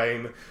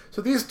fine.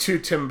 So these two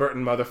Tim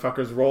Burton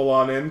motherfuckers roll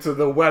on into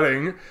the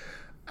wedding,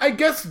 I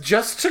guess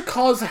just to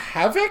cause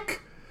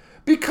havoc?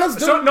 Because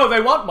No, they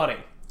want money.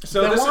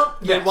 So they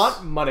yes.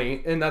 want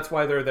money, and that's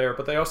why they're there,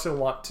 but they also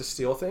want to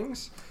steal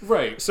things.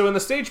 Right. So in the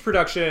stage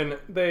production,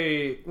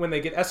 when they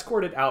get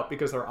escorted out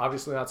because they're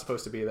obviously not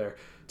supposed to be there,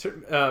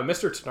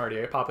 Mr.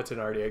 Thenardier, Papa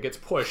Thenardier, gets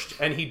pushed,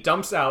 and he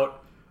dumps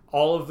out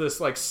all of this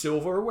like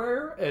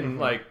silverware and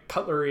like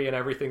cutlery and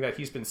everything that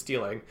he's been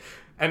stealing,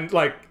 and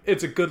like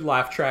it's a good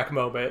laugh track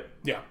moment.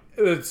 Yeah.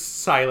 It's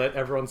silent,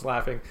 everyone's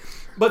laughing,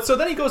 but so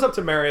then he goes up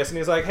to Marius and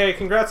he's like, "Hey,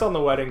 congrats on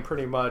the wedding,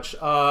 pretty much.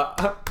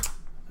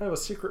 I have a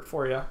secret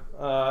for you.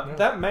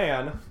 That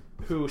man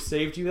who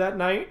saved you that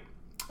night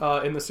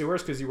in the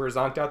sewers because you were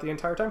zonked out the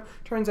entire time,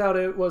 turns out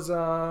it was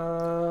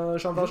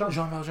Jean Valjean.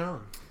 Jean Valjean.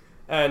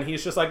 And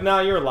he's just like, nah,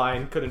 you're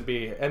lying. Couldn't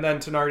be. And then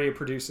Thenardier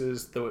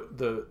produces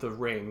the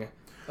ring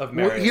of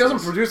Marius. Well, he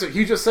doesn't produce it.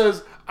 He just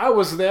says, I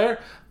was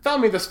there,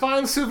 found me this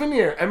fine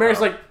souvenir. And Mary's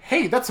like,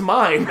 hey, that's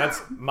mine.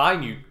 That's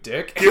mine, you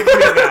dick. Give me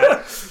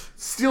that.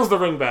 Steals the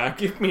ring back.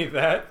 Give me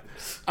that.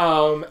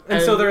 And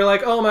So they're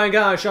like, oh my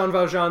gosh, Jean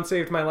Valjean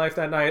saved my life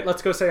that night.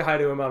 Let's go say hi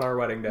to him on our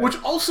wedding day. Which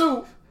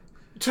also,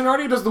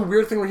 Thenardier does the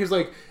weird thing where he's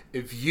like,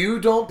 if you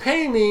don't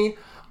pay me,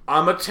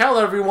 I'm gonna tell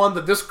everyone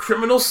that this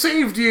criminal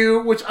saved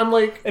you, which I'm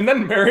like... And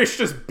then Marius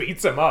just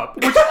beats him up.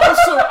 Which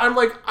also, I'm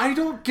like, I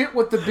don't get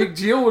what the big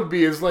deal would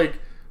be. Is like,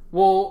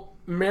 well,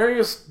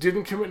 Marius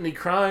didn't commit any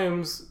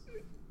crimes.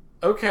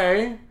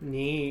 Okay.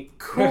 Neat.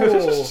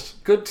 Cool.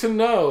 Good to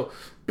know.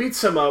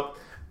 Beats him up.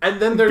 And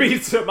then they're...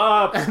 Beats him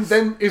up. And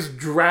then is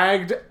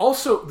dragged.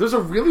 Also, there's a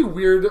really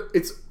weird...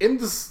 It's in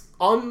this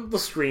on the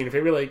screen,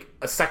 maybe like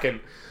a second.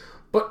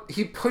 But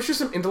he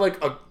pushes him into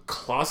like a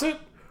closet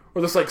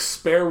or this like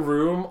spare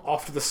room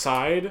off to the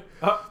side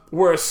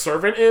where a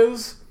servant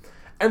is.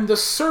 And the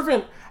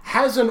servant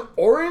has an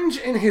orange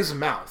in his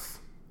mouth.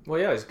 Well,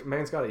 yeah,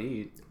 man's got to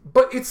eat.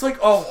 But it's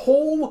like a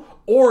whole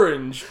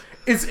orange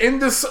is in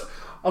this...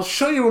 I'll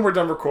show you when we're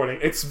done recording.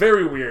 It's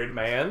very weird.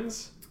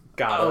 Man's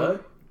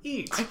gotta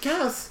eat. I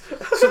guess.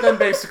 So then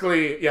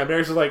basically, yeah,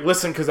 Mary's like,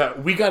 listen, because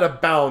we gotta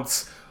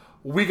bounce.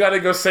 We gotta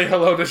go say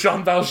hello to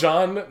Jean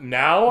Valjean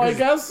now, I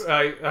guess?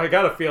 I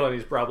got a feeling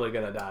he's probably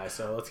gonna die,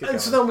 so let's get going.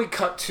 And so then we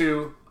cut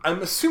to,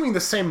 I'm assuming the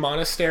same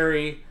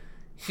monastery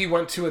he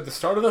went to at the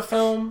start of the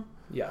film.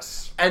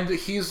 Yes. And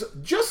he's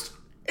just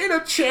in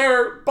a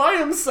chair by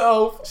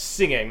himself.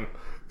 Singing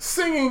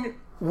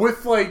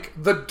with, like,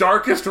 the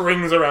darkest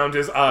rings around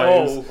his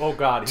eyes. Oh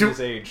God, he's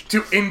aged.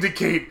 To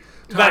indicate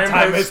that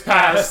time has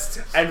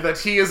passed. And that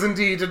he is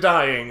indeed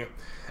dying.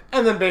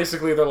 And then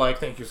basically they're like,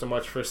 thank you so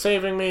much for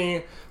saving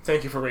me.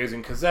 Thank you for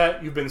raising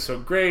Cosette. You've been so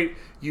great.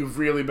 You've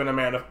really been a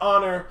man of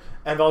honor.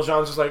 And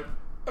Valjean's just like,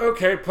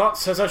 okay, plot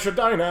says I should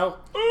die now.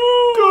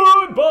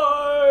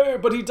 Goodbye!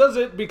 But he does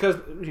it because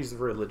he's a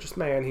religious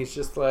man. He's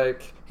just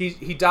like...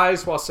 He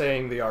dies while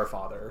saying the Our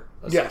Father,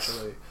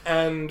 essentially. Yes.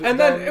 And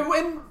then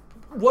when...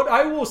 What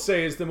I will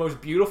say is the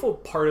most beautiful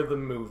part of the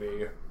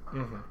movie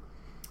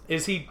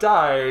is he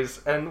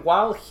dies, and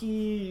while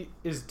he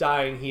is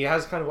dying, he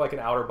has kind of like an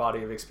outer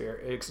body of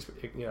experience,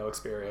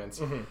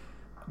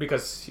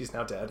 because he's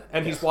now dead,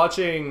 and he's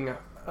watching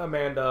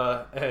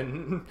Amanda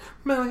and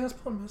Marius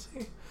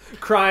Pontmercy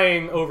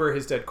crying over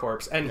his dead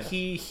corpse, and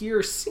he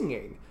hears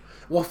singing.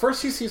 Well,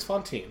 first he sees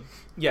Fantine.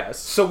 Yes.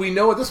 So we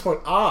know at this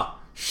point,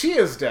 she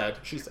is dead.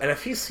 She's dead. And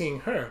if he's seeing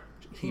her,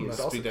 he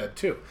must also be dead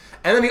too.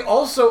 And then they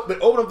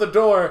open up the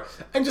door,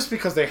 and just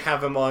because they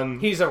have him on...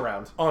 He's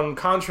around. On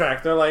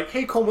contract, they're like,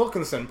 hey, Cole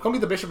Wilkinson, come be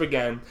the bishop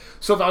again.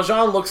 So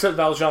Valjean looks at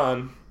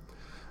Valjean,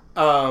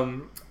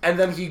 and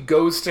then he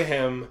goes to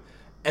him,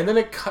 and then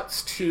it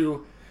cuts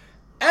to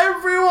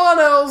everyone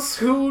else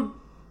who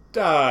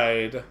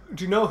died.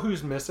 Do you know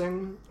who's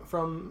missing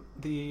from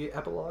the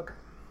epilogue?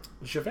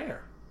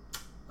 Javert.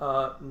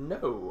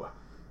 No.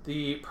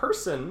 The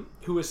person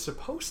who is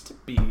supposed to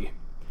be...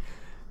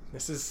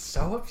 This is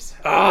so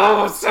upsetting.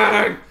 Oh,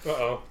 upsetting!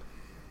 Uh-oh.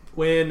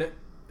 When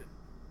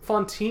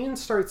Fantine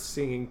starts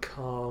singing,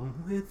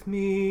 come with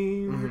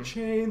me, your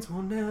chains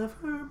will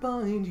never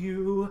bind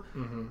you.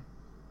 Mm-hmm.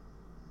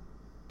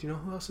 Do you know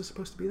who else is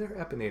supposed to be there?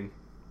 Eponine.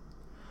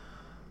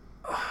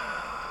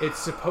 It's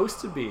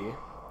supposed to be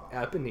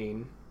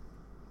Eponine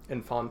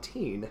and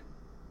Fontaine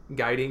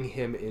guiding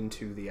him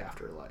into the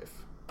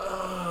afterlife.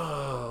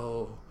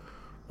 Oh.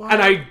 Why?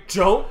 And I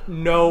don't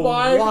know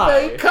why. Did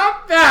they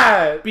cut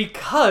that?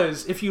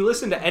 Because if you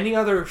listen to any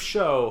other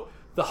show,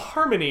 the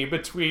harmony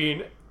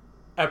between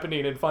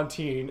Eponine and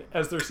Fontaine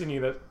as they're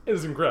singing that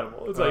is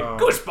incredible. It's like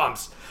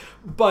goosebumps.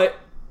 But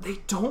they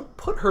don't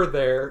put her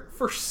there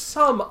for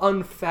some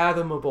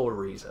unfathomable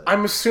reason.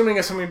 I'm assuming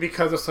it's something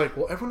because it's like,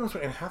 well, everyone knows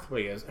what Anne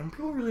Hathaway is, and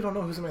people really don't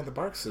know who Samantha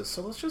Barks is,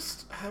 so let's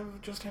just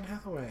have just Anne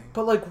Hathaway.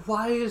 But, like,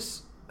 why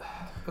is...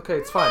 Okay,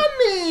 it's fine.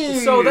 Money!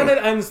 So then it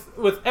ends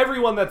with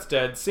everyone that's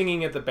dead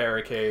singing at the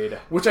barricade.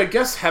 Which I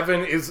guess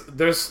heaven is...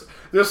 There's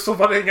still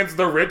fighting against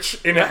the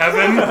rich in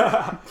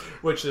heaven.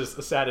 Which is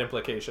a sad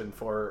implication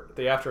for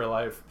the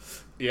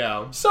afterlife.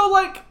 Yeah. So,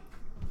 like...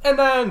 And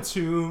then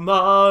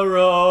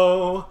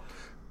tomorrow...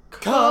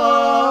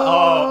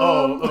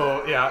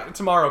 yeah,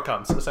 tomorrow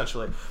comes,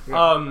 essentially.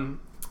 Yeah.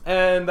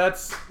 And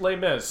that's Les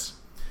Mis.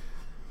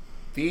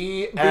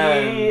 The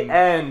end.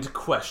 End,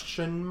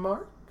 question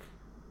mark?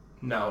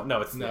 No,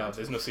 it's the end.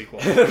 There's no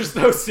sequel. There's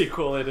no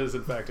sequel, it is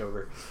in fact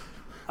over.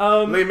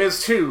 Les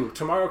Mis 2,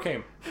 Tomorrow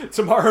Came.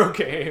 Tomorrow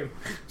came,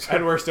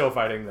 and we're still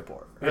fighting the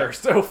poor. We're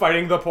still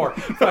fighting the poor,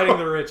 fighting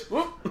the rich.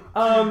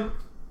 Adam,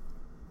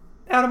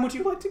 would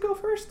you like to go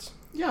first?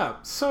 Yeah,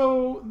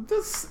 so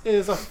this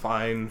is a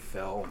fine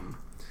film.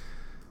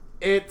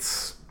 The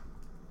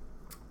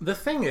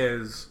thing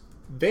is,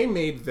 they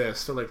made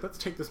this, so like, let's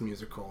take this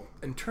musical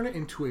and turn it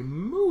into a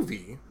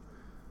movie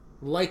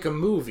like a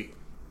movie.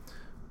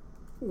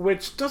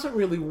 Which doesn't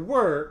really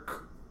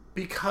work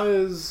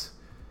because,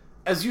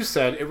 as you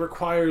said, it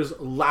requires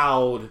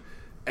loud,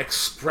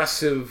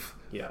 expressive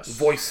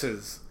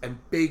voices and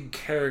big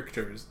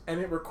characters. And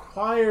it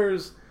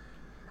requires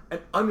an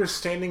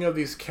understanding of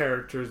these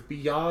characters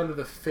beyond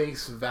the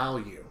face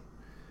value.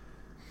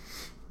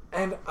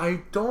 And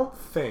I don't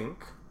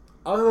think,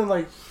 other than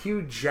like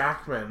Hugh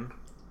Jackman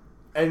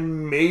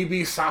and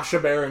maybe Sacha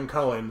Baron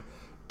Cohen,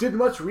 did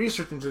much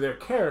research into their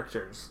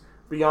characters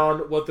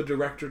beyond what the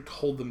director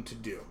told them to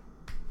do.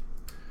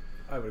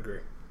 I would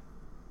agree.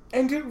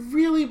 And it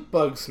really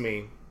bugs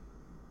me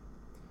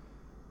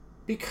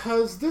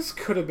because this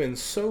could have been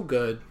so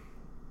good.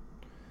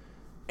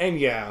 And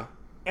yeah,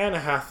 Anne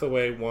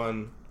Hathaway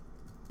won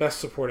Best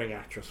Supporting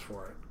Actress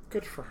for it.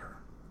 Good for her.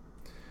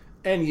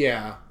 And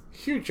yeah,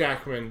 Hugh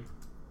Jackman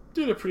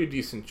did a pretty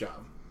decent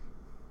job.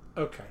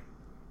 Okay.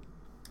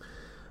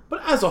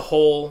 But as a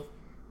whole,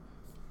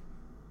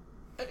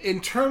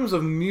 in terms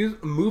of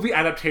movie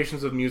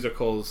adaptations of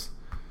musicals,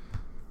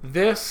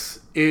 this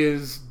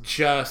is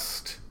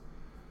just...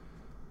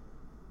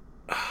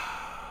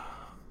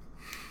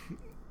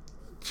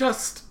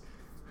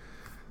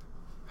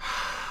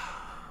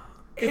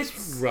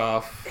 It's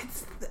rough.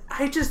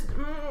 I had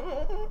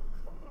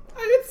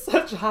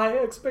such high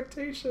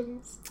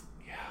expectations.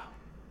 Yeah.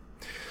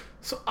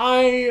 So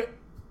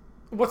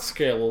what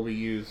scale will we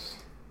use?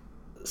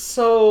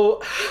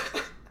 So...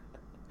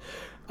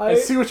 I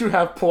see what you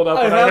have pulled up,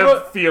 and I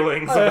have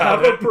feelings about it. I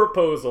have a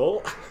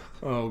proposal.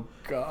 Oh,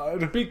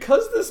 God.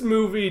 Because this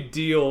movie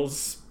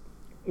deals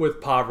with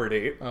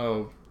poverty.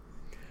 Oh.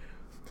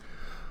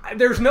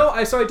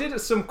 So I did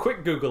some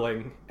quick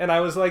Googling, and I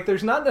was like,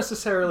 there's not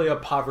necessarily a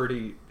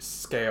poverty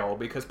scale,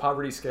 because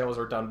poverty scales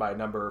are done by a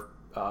number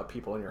of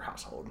people in your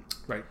household.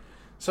 Right.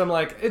 So I'm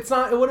like, it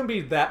wouldn't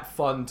be that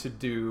fun to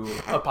do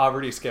a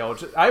poverty scale.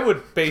 I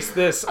would base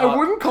this I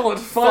wouldn't call it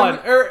fun.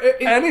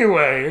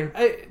 Anyway.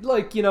 I'm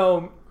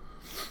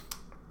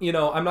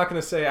not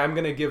going to say I'm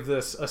going to give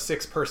this a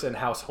 6-person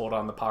household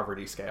on the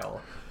poverty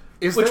scale.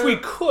 We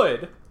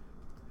could.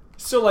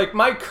 So, like,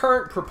 my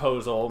current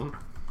proposal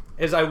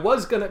is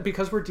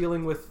because we're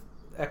dealing with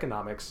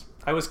economics,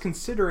 I was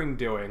considering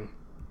doing...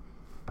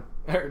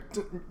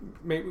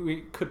 Maybe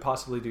we could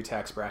possibly do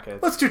tax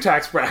brackets. Let's do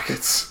tax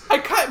brackets.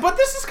 But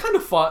this is kind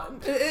of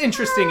fun.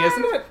 Interesting,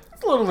 isn't it?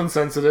 It's a little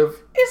insensitive.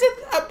 Is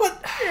it?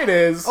 But it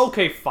is.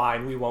 Okay,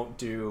 fine. We won't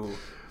do...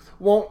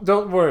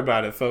 Don't worry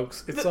about it,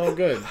 folks. It's all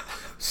good.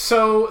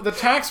 So, the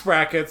tax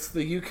brackets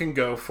that you can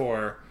go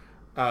for,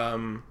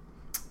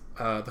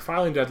 the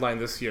filing deadline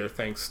this year,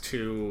 thanks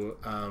to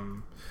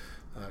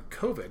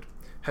COVID,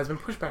 has been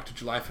pushed back to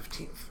July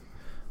 15th.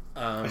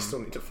 I still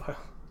need to file.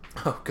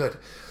 Oh, good.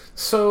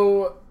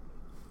 So,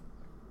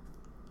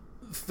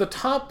 the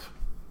top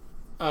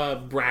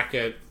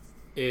bracket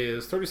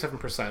is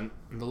 37%,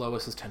 and the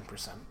lowest is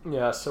 10%.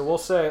 Yeah, so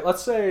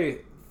let's say,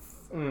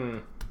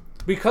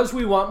 because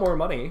we want more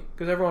money,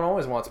 because everyone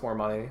always wants more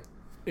money,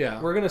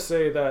 yeah, we're going to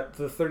say that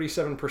the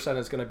 37%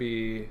 is going to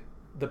be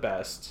the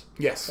best.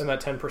 Yes. And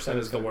that 10%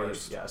 is the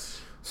worst.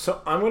 Yes.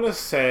 So, I'm going to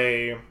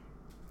say...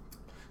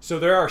 So,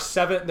 there are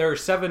 7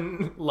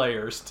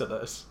 layers to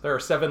this. There are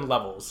 7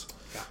 levels.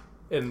 Yeah.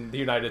 In the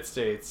United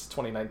States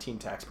 2019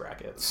 tax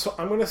brackets. So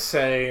I'm going to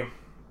say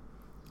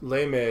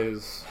Les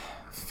Mis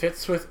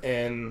fits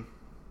within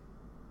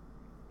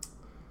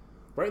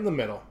right in the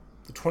middle,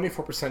 the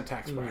 24%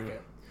 tax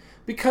bracket.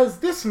 Because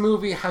this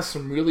movie has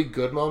some really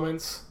good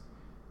moments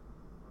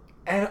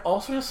and it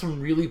also has some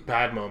really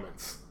bad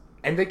moments.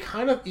 And they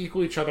kind of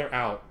equal each other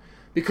out.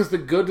 because the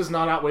good does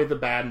not outweigh the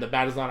bad, and the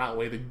bad does not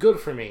outweigh the good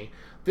for me.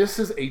 This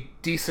is a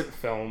decent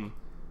film.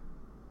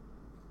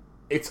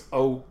 It's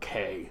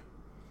okay.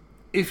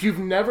 If you've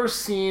never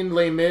seen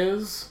Les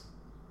Mis,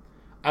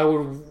 I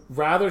would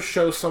rather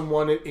show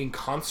someone it in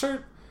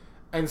concert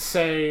and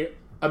say,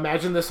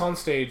 imagine this on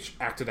stage,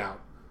 act it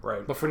out.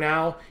 Right. But for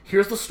now,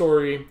 here's the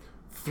story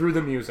through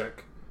the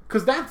music.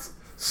 Because that's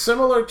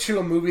similar to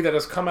a movie that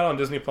has come out on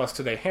Disney Plus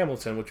today,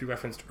 Hamilton, which we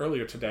referenced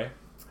earlier today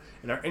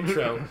in our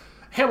intro.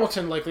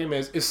 Hamilton, like Les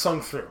Mis, is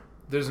sung through.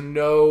 There's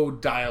no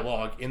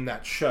dialogue in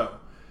that show.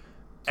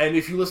 And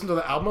if you listen to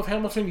the album of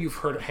Hamilton, you've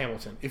heard of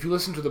Hamilton. If you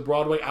listen to the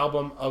Broadway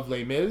album of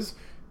Les Mis,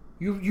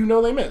 you know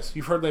Les Mis.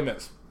 You've heard Les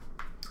Mis.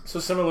 So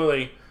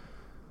similarly,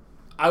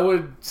 I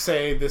would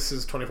say this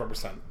is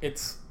 24%.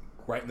 It's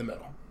right in the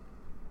middle.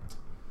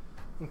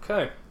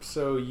 Okay,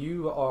 so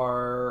you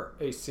are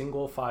a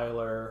single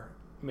filer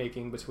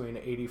making between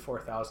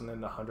 $84,000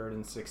 and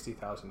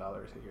 $160,000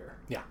 a year.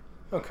 Yeah.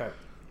 Okay.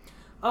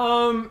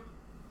 Oh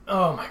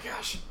my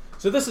gosh.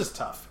 So this is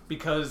tough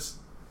because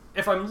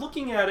if I'm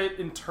looking at it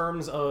in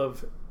terms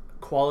of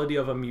quality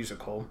of a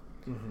musical,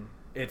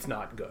 it's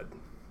not good.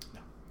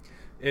 No.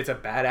 It's a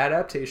bad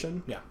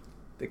adaptation. Yeah.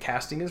 The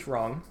casting is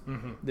wrong.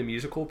 The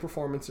musical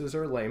performances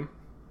are lame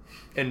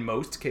in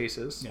most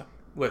cases,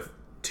 with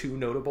 2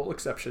 notable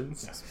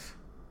exceptions. Yes.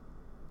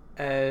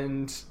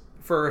 And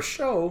for a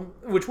show,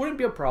 which wouldn't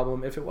be a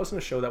problem if it wasn't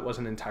a show that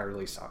wasn't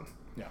entirely sung.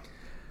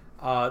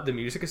 Yeah. The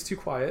music is too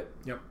quiet.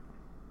 Yep.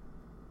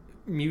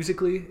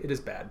 Musically, it is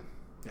bad.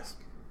 Yes.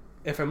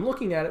 If I'm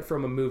looking at it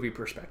from a movie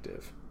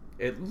perspective,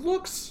 it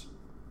looks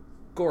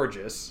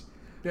gorgeous,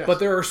 but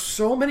there are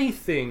so many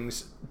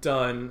things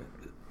done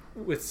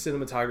with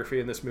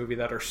cinematography in this movie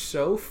that are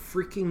so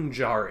freaking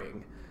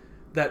jarring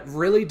that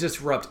really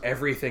disrupt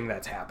everything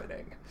that's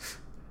happening.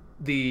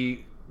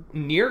 The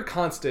near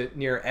constant,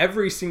 near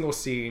every single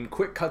scene,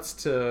 quick cuts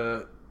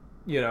to,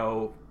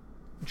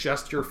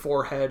 just your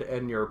forehead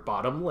and your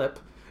bottom lip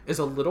is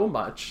a little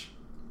much.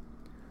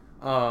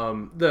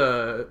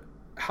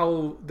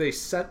 How they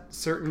set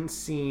certain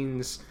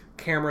scenes,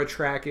 camera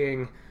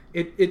tracking,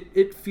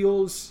 it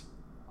feels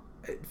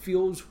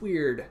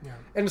weird. Yeah.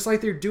 And it's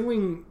like they're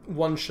doing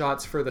one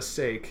shots for the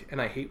sake,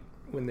 and I hate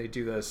when they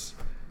do this.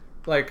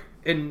 Like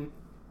in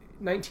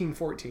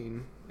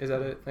 1914, is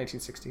that it?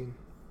 1916?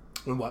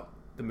 In what?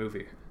 The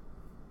movie.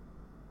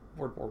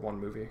 World War I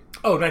movie.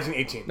 Oh,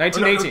 1918. 1918.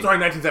 Oh, no, sorry,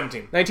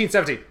 1917.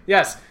 1917.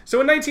 Yes.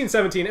 So in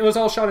 1917, it was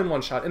all shot in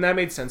one shot, and that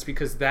made sense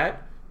because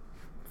that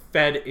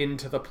fed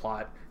into the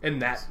plot,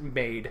 and that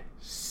made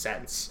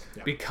sense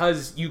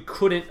because you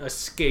couldn't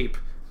escape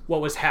what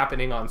was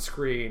happening on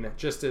screen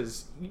just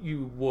as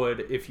you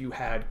would if you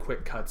had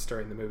quick cuts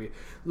during the movie.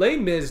 Les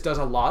Mis does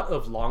a lot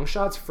of long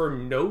shots for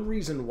no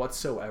reason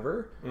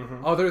whatsoever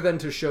other than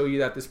to show you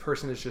that this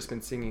person has just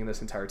been singing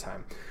this entire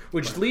time,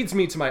 which leads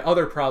me to my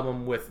other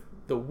problem with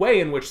the way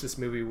in which this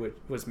movie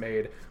was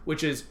made,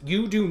 which is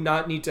you do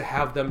not need to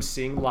have them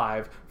sing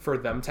live for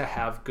them to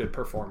have good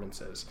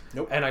performances.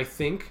 Nope. And I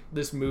think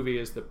this movie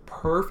is the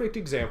perfect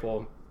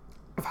example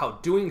of how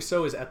doing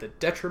so is at the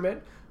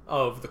detriment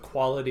of the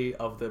quality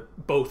of the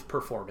both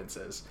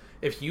performances.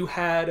 If you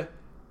had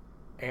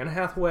Anne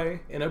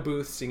Hathaway in a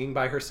booth singing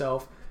by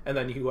herself, and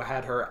then you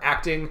had her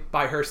acting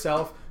by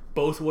herself,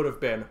 both would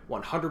have been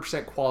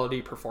 100%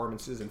 quality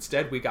performances.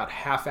 Instead, we got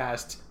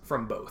half-assed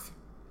from both.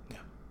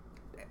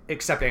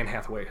 Except Anne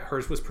Hathaway.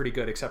 Hers was pretty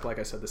good, except, like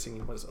I said, the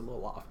singing was a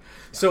little off. Yeah.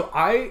 So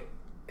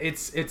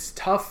it's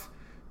tough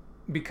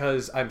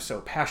because I'm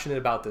so passionate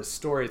about this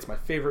story. It's my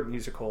favorite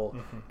musical,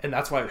 and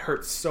that's why it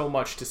hurts so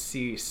much to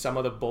see some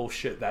of the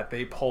bullshit that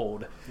they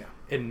pulled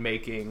in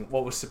making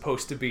what was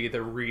supposed to be the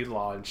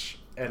relaunch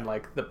and,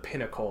 like, the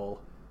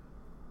pinnacle,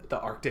 the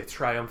Arc de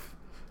Triomphe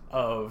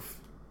of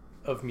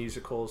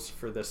musicals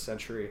for this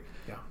century.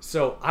 Yeah.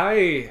 So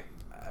I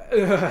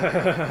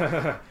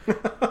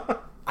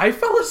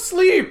fell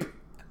asleep.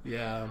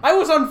 Yeah. I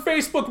was on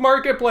Facebook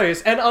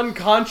Marketplace and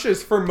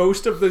unconscious for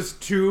most of this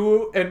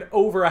 2 and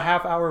over a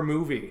half-hour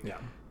movie. Yeah.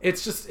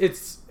 It's just,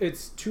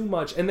 it's too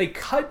much. And they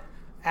cut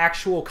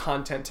actual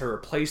content to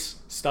replace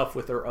stuff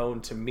with their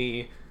own. To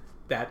me,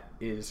 that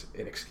is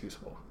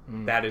inexcusable.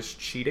 That is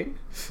cheating.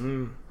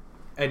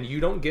 And you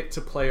don't get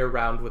to play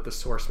around with the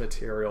source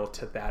material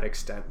to that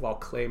extent while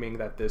claiming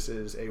that this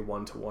is a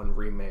one-to-one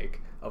remake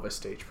of a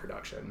stage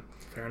production.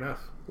 Fair enough.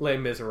 Les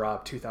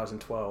Miserables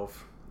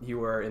 2012.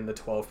 You are in the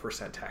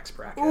 12% tax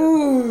bracket.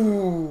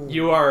 Ooh.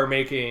 You are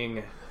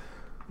making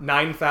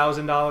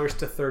 $9,000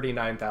 to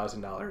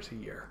 $39,000 a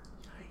year.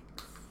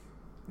 Yikes.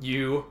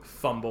 You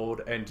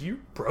fumbled and you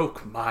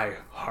broke my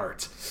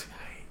heart. Yikes.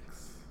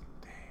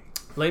 Dang.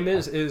 Les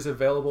Mis is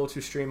available to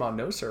stream on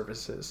no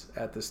services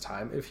at this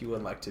time if you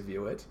would like to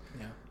view it.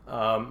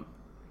 Yeah.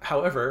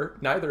 However,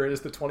 neither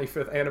is the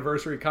 25th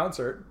anniversary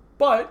concert,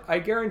 but I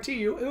guarantee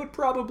you it would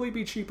probably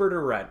be cheaper to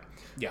rent.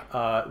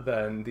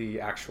 Than the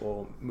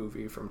actual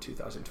movie from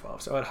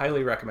 2012. So I'd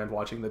highly recommend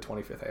watching the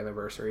 25th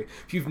anniversary.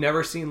 If you've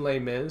never seen Les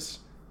Mis,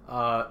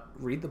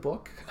 read the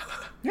book.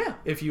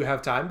 If you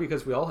have time,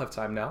 because we all have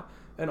time now.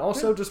 And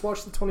also just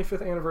watch the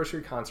 25th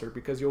anniversary concert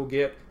because you'll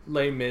get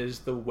Les Mis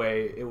the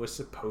way it was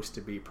supposed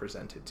to be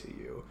presented to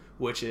you,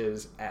 which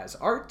is as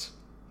art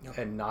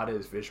and not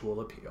as visual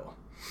appeal.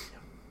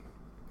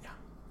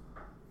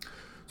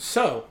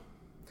 So,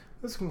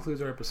 this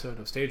concludes our episode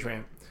of Stage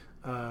Rant.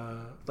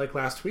 Like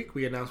last week,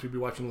 we announced we'd be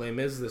watching Les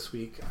Mis this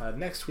week.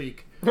 Next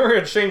week, we're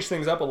going to change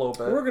things up a little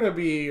bit. We're going to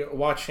be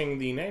watching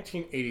the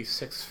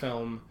 1986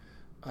 film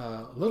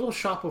Little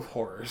Shop of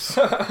Horrors.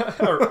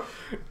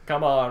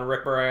 Come on,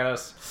 Rick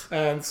Moranis.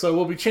 And so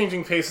we'll be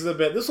changing paces a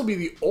bit. This will be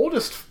the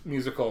oldest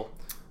musical.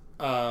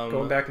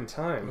 Going back in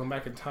time.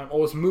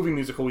 Oldest movie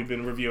musical we've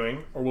been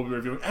reviewing, or will be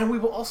reviewing. And we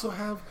will also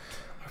have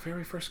our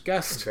very first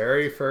guest.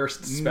 Very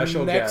first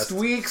special guest.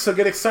 Next week, so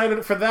get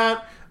excited for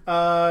that.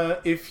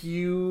 If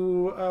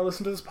you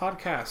listen to this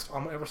podcast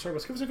on whatever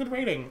service, give us a good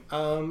rating.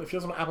 If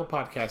you're on Apple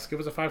Podcasts, give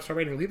us a 5-star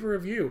rating. Leave a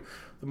review.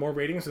 The more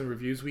ratings and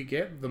reviews we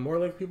get, the more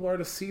likely people are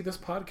to see this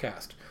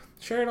podcast.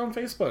 Share it on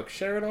Facebook.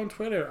 Share it on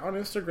Twitter, on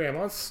Instagram,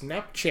 on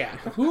Snapchat.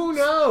 Who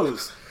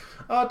knows?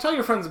 Tell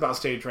your friends about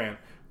Stage Rant.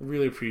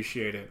 Really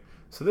appreciate it.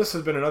 So this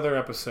has been another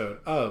episode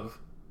of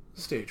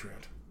Stage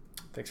Rant.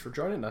 Thanks for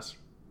joining us.